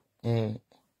àgbàdo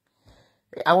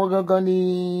àwọn gangan ni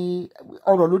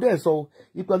ọ̀rọ̀ ló dẹ̀ sọ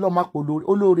ipe ọlọ́run máa pò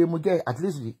olóore mo jẹ́ at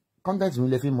least content mi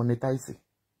lè fi monetize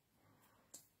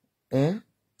ẹ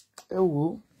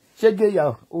wo ṣégeyà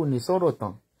ò ní sọ̀rọ̀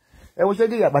tán ẹ wo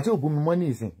ṣégeyà àgbà tí ò bú mi mọ́ ní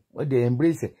ìsìn wọ́n dẹ̀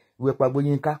embrace ẹ̀ ìwé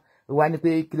Pagboyinka wá ní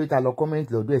pé kí ló ta lọ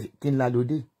kọ́mẹ́ǹtì lọ́dọ̀ ẹ̀ kí n la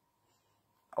lóde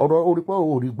ọ̀rọ̀ orípọ̀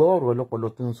òrì gbọ́ ọ̀rọ̀ ọlọ́pọlọ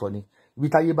tó ń sọ ni ibi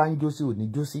táyé bá ń jó sí òní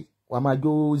jó sí wà máa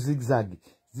jó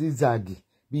zigzag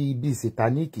bíi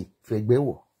sètánìkì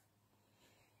fẹ̀gbẹ́wọ̀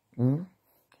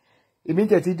èmi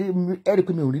tẹ̀ ti dé ẹ̀rí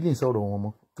pé mi ò rí lè sọ̀rọ̀ wọn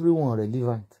mọ́ torí wọn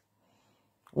relevant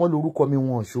wọn lórúkọ mi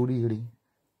wọn ṣoríire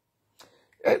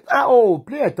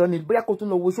play ẹ̀tọ́ ni bóyá kó tún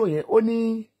lọ wo show yẹn ó ní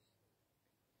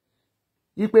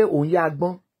wípé òun yá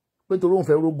agbọ́n pé torí òun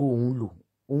fẹ́ rógo òun lò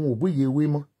òun ò búyè ewé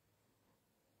mọ́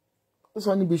ó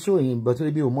sọ níbi show yìí bọ̀tún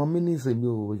ibi ò mọ mínísì mi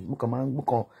ò mú kàn máa ń mú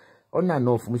kàn ọ̀nà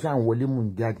náà fún mi ṣáà ń wọlé mú un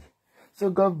jáde so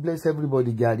God bless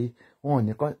everybody jàre wọn ò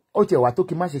nìkan ó tiẹ̀ wá tó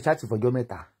kí n má ṣe ṣáàtì fọjọ́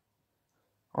mẹ́ta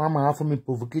wọn máa fún mi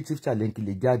provocative challenge kì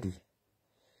lè jáde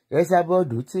ẹ̀sà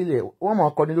bọ́ọ̀dù tilẹ̀ wọ́n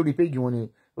máa kọ́ni lórí péjì wọn ni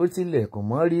ó tilẹ̀ kò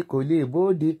mọ́ rí kò lè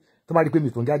bóde tó má rí pé mi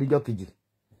tó ń jáde jọ́ kejì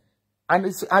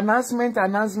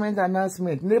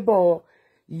announcement neighbor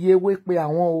Iyewe pé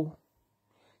àwọn o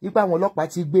ipa àwọn ọlọ́pàá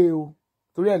ti gbé o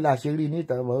torí ẹ̀ la ṣe rí ní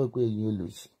ìta ọmọ pé èyí ò lò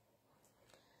sí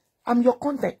I'm your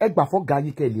content ẹ gbà fọ́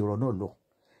gàáyí kẹ́ ẹ lè rọ̀ náà lọ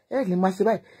ẹ lè máa ṣe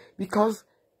báyìí because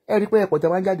ẹ rí pé ẹ̀pọ̀ tẹ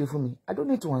wá ń jáde fún mi I don't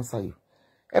need to answer you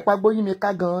ẹ pa gbóyún mi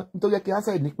ká gan nítorí kí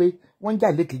answer ní pé wọ́n ń jà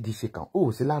lékejì ṣe kàn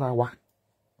ó sí lára wa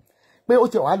pé ó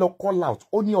ti wà lọ call out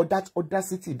ó ní that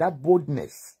audacity that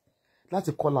boldness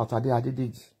láti call out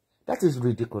Adédèjì that is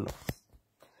ridiculous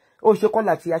ó ṣe call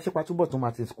out aṣípa túbọ̀ tó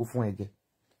máa ti sùkú fún ẹ̀jẹ̀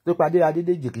tó pàdé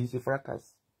Adédèjì kì í ṣe fracas.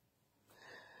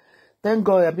 Thank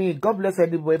God, I mean, God bless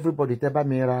everybody. Teba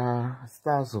mira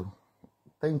stars.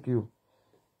 Thank you.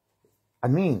 I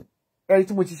mean, every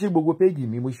time we see gbogbo page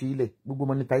mi mo ṣe ilẹ̀, gbogbo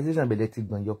monetization bele ti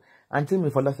gbọ̀n yọ. Aunty mi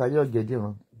Fọláṣadé Ọ̀gẹ̀dẹ̀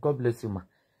ran. God bless you ma.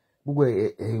 Gbogbo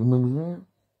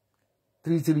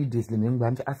 3 days le mi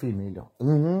ngba afi mi lọ.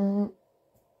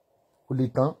 Kò lè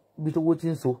tán bí tó wo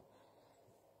tin so.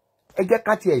 Ẹ jẹ́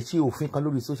ká tiẹ̀ ṣe òfin kan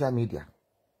lórí social media.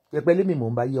 Ẹ pẹ̀lẹ́ mi mo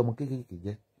ń bá yí ọmọ kékeré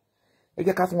jẹ́. Ẹ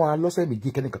jẹ́ ká fún wa lọ́sẹ̀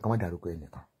méjì kẹ́ni kankan má dárúkọ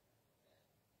ẹnìkan.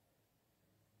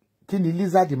 Kí ni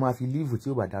lizard máa fi live tí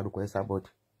ó bá dárúkọ Esabod?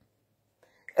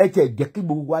 Ẹ jẹ́ kí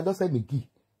gbogbo wa lọ́sẹ̀ méjì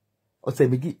ọ̀sẹ̀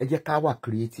méjì ẹ jẹ́ ká wà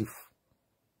creative.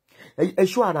 Ẹ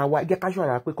ṣọ́ ara wa ẹ jẹ́ ká ṣọ́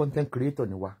ara pé content creator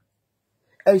ni wa.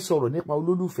 Ẹ sọ̀rọ̀ nípa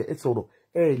olólùfẹ́ ẹ sọ̀rọ̀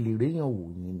ẹ lè réyàn wò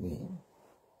yín ni.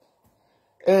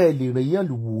 Ẹ lè réyàn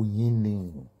wò yín ni.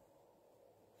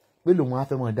 Pé lòun á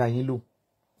fẹ́ mọ̀ dá yín lò.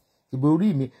 Ìbò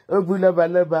orí mi ó bú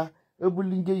lọ́balọ́ba ó bú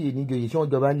níjòyè níjòyè ṣé wọ́n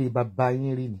jọba lè bàbá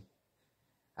yín rí ni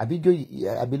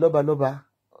àbí lọ́balọ́ba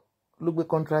ló gbé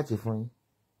kọ́ńtrátì fún yín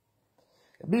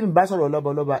bí mi bá sọ̀rọ̀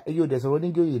lọ́balọ́ba ẹ yóò dẹ̀ sọ̀rọ̀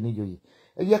níjòyè níjòyè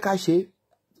ẹ yẹ ká ṣe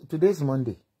today is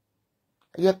Monday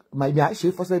ẹ yẹ màá bí a ṣe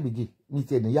fọ́sẹ̀ méjì ní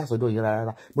tiẹ̀ ní yàsọ̀dọ̀ yẹn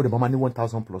rárá mo dẹ̀ máa ní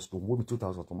 1000 plus tó wó mi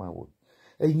 2000 tó máa wò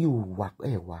ẹ yín ò wà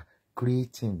ẹ wà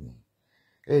creating ni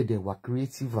ẹ dẹ̀ wà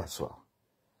creative as well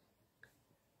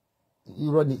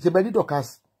irọ́ ni ṣe bẹ́ẹ̀ ní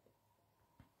Dorcas.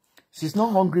 She's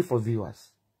not hungry for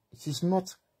viewers. She's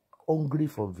not hungry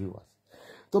for viewers.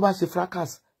 Tó bá ṣe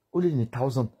fracas, only ní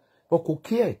 1000. But kò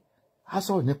care. A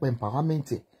sọ nípa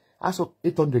empowerment. A sọ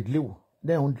 800 léwu,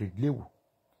 900 léwu.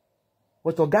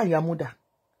 But ọ̀gá ìyá múdà.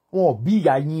 Wọ́n bí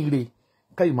ìyá yín re.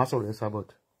 Káyì má sọ̀rọ̀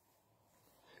Esabod.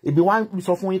 Ebi wá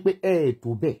sọ fún yín pé ẹ tó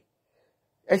bẹ́ẹ̀.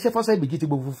 Ẹ ṣe fọ́sẹ̀ ìbìjì tí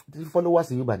gbogbo followers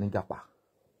yóò bá ní japa.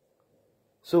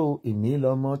 So èmi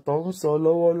lọmọ tó ń sọ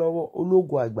lọ́wọ́lọ́wọ́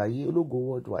ológo àgbáyé ológo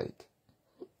worldwide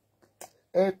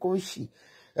ẹ kò ṣì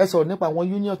ẹ sọ̀rọ̀ nípa àwọn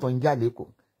union tó ń jà lẹ́kọ̀ọ́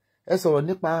ẹ sọ̀rọ̀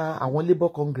nípa àwọn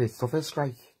labour congress tó fẹ́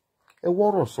strike ẹ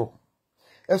wọ́rọ̀ sọ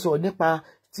ẹ sọ̀rọ̀ nípa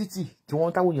títì tí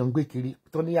wọ́n táwọn èèyàn ń gbé kiri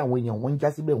tó ní àwọn èèyàn wọ́n ń já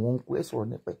síbẹ̀ wọ́n ń kú ẹ sọ̀rọ̀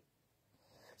nípa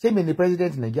ṣé mi ni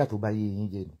president Nàìjíríà tó bá yé yín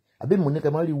jẹ ni àbí mo ní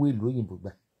kẹ́ máa rí ìwé ìlú òyìnbó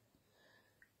gbà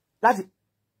láti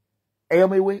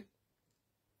ẹ̀yọ́mọ ewé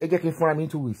ẹ jẹ́ kí n fúnra mi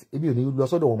 2 weeks ebi ò ní lọ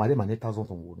sọ́dọ̀ wọn màdé mà ní 1000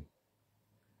 tó ń wò ni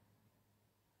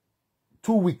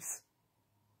 2 weeks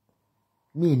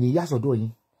mi ní yá sọ́dọ̀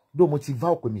yín dó mo ti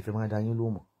vow pé mi fẹ́ máa dá yín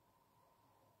lóhùn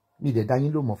mi dẹ̀ dá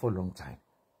yín lóhùn for long time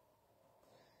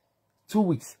 2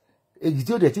 weeks èyí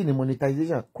tí ó dẹ̀ tí ní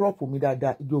monetization crop mi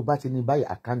dáadáa ijó bá ti ní báyìí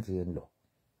àkáǹtì yẹn lọ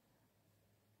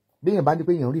bí yẹn bá ní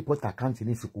pé yẹn report àkáǹtì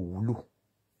ní ìsìnkú wúlò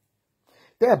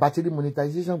tẹ́ ẹ̀ bá ti rí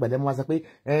monetization gbàdẹ́ mo máa sọ pé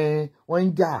wọ́n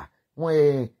ń jà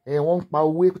wọ́n ń pa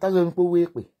owó èpè táwọn ń pé owó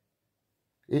èpè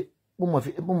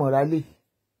mo mọ̀ ra lé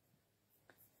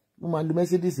mo máa lu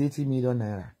Mercedes 80 million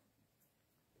naira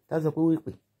táwọn pé owó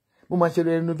èpè mo máa ṣe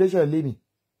renovation lé ní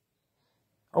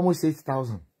almost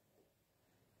 8,000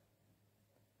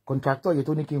 contractor yẹ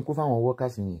tó ní kí n kó fáwọn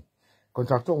workers yẹn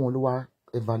contractor wọn ló wá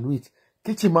evaluate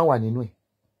kitchen máa wà nínú ẹ̀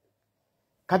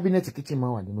cabinet kitchen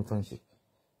máa wà nínú tó ń ṣe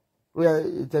ó yà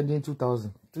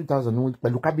 2000 ní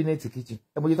pẹ̀lú cabinet kitchen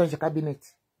ẹmọ̀jẹ́ tó ń ṣe cabinet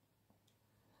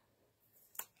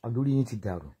àlórí yín ti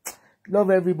dàrú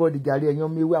love everybody jàre ẹ̀yàn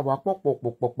mi ewé àwọn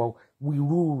pọ̀pọ̀pọ̀pọ̀ we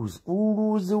rules who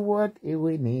rules the world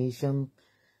away nation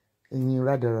ẹ̀yin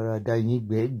rádaràdà ẹ̀yin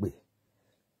gbẹ̀ẹ́gbẹ̀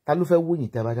ta ló fẹ́ wóyìn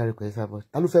tẹ́ bá dárí kọ́ Esabod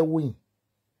ta ló fẹ́ wóyìn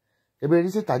ẹ̀bẹ̀rẹ̀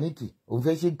ní sátánìkì òun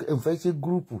fẹ́ ṣe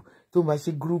gúrùpù tó máa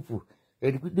ṣe gúrùpù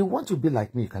they want to be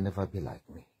like me, you can never be like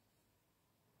me.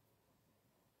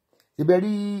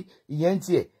 Ìbẹ̀rí ìyẹn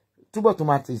tiẹ̀ túbọ̀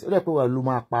tomatoes ó dẹ̀ pé wà ló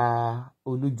máa pa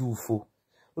olójú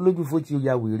ufo tí ó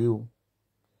ya wèrè o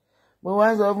mo wá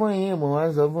ń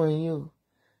sọ fún yín o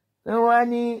ẹ wá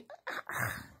ní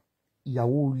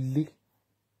ìyàwó ilé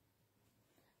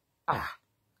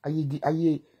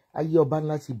ayé ọba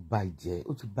ńlá ti bàjẹ́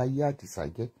ó ti bà ayé Àdìsá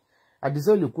jẹ́ Àdìsá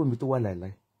ò lè kú omi tó wà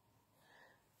láìláì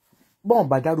bọ́n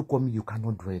bá dárúkọ mi you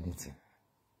cannot do anything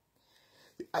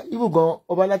ibù gan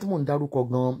ọba láti mò ń dárúkọ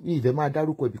gan mi ìfẹ́ máa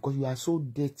dárúkọ because you are so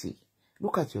dirty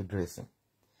look at your dressing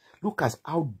look at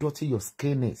how dirty your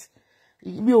skin is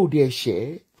mi ò dé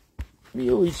ẹ̀ṣẹ́ mi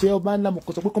ò ṣe ọba ńlá mo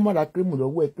kò sọ pé kọ́ máa ra kírímù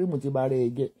lọ́wọ́ ẹ̀ kírímù ti bá rẹ̀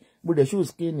jẹ́ mo dẹ̀ show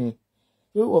skin ẹ̀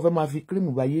ṣé wọ́n fẹ́ máa fi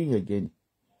kírímù bá yé èèyàn jẹ ni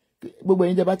gbogbo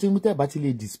ẹ̀yin tẹ́ bá ti ń tẹ́ bá ti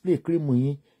lè display kírímù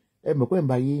yín ẹ mọ̀ pé ń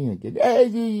bá yé èèyàn jẹ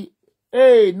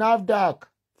NAFDAC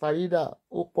Farida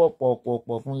ó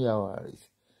pọ̀ fún ìyàwó rẹ̀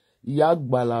ìyá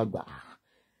àgbàlagbà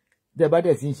tẹ́ bá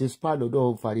dẹ̀ ti ń ṣe spa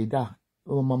lọ́dọ̀ Farida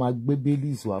ó máa gbé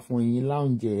baileys wá fún yín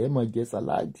láúnjẹ ẹ máa jẹ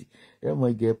sàláàdì ẹ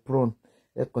máa jẹ prawn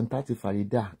ẹ kọ́ńtàtì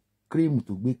Farida cream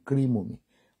tó gbé cream mi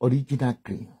original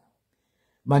cream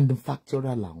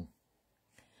manufacturer làwọn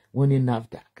wọ́n ní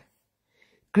NAFDAC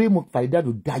cream Farida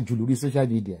ló dájú lórí social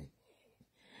media yìí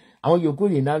àwọn yòókù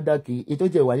ní NAFDAC ètò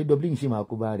jẹ́ wà ní Dublin ṣe máa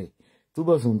kó bá rẹ̀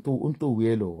túbọ̀ sùn tó ń tòwé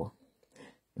ẹ lọ́wọ́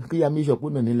kí ya mi ṣọ̀pọ̀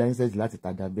náà ní license láti ta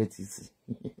diabetes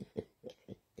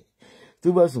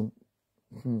túbọ̀ sùn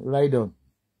ride on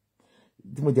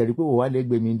tí mo jẹ́rìí pé wò wá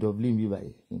lẹ́gbẹ̀ẹ́ mi ní Dublin bí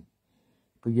báyìí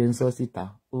kò yẹ ń sọ síta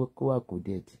kó wà kò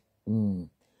dẹ́ẹ̀dì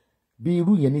bí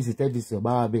irú yẹn ní ìsìtẹ́dìsì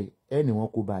ọba wa bẹ́ẹ̀ ẹni wọn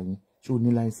kó bá yín ṣé o ní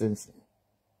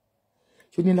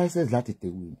license láti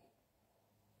tẹ̀wé mi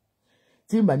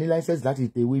tí n bá ní license láti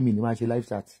tẹ̀wé mi ni máa ṣe live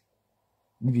chat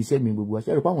níbi iṣẹ́ mi gbogbo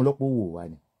àṣẹ rẹ̀ pàwọn ọlọ́pàá wò wá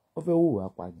ni wọ́n fẹ́ wò wá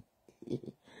pa ni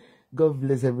God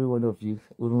bless every one of you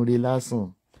orun re lásán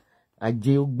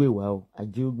ajé ó gbè wá o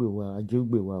ajé ó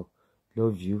gbè wá o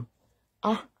love you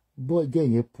bọ́ ẹjẹ́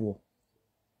yẹn pọ̀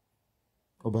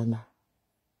ọba ńlá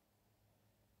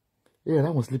ẹ rà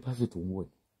àwọn slippers tó ń wọ̀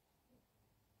ni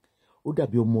ó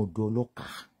dàbí ọmọ ọ̀dọ̀ ọlọ́kà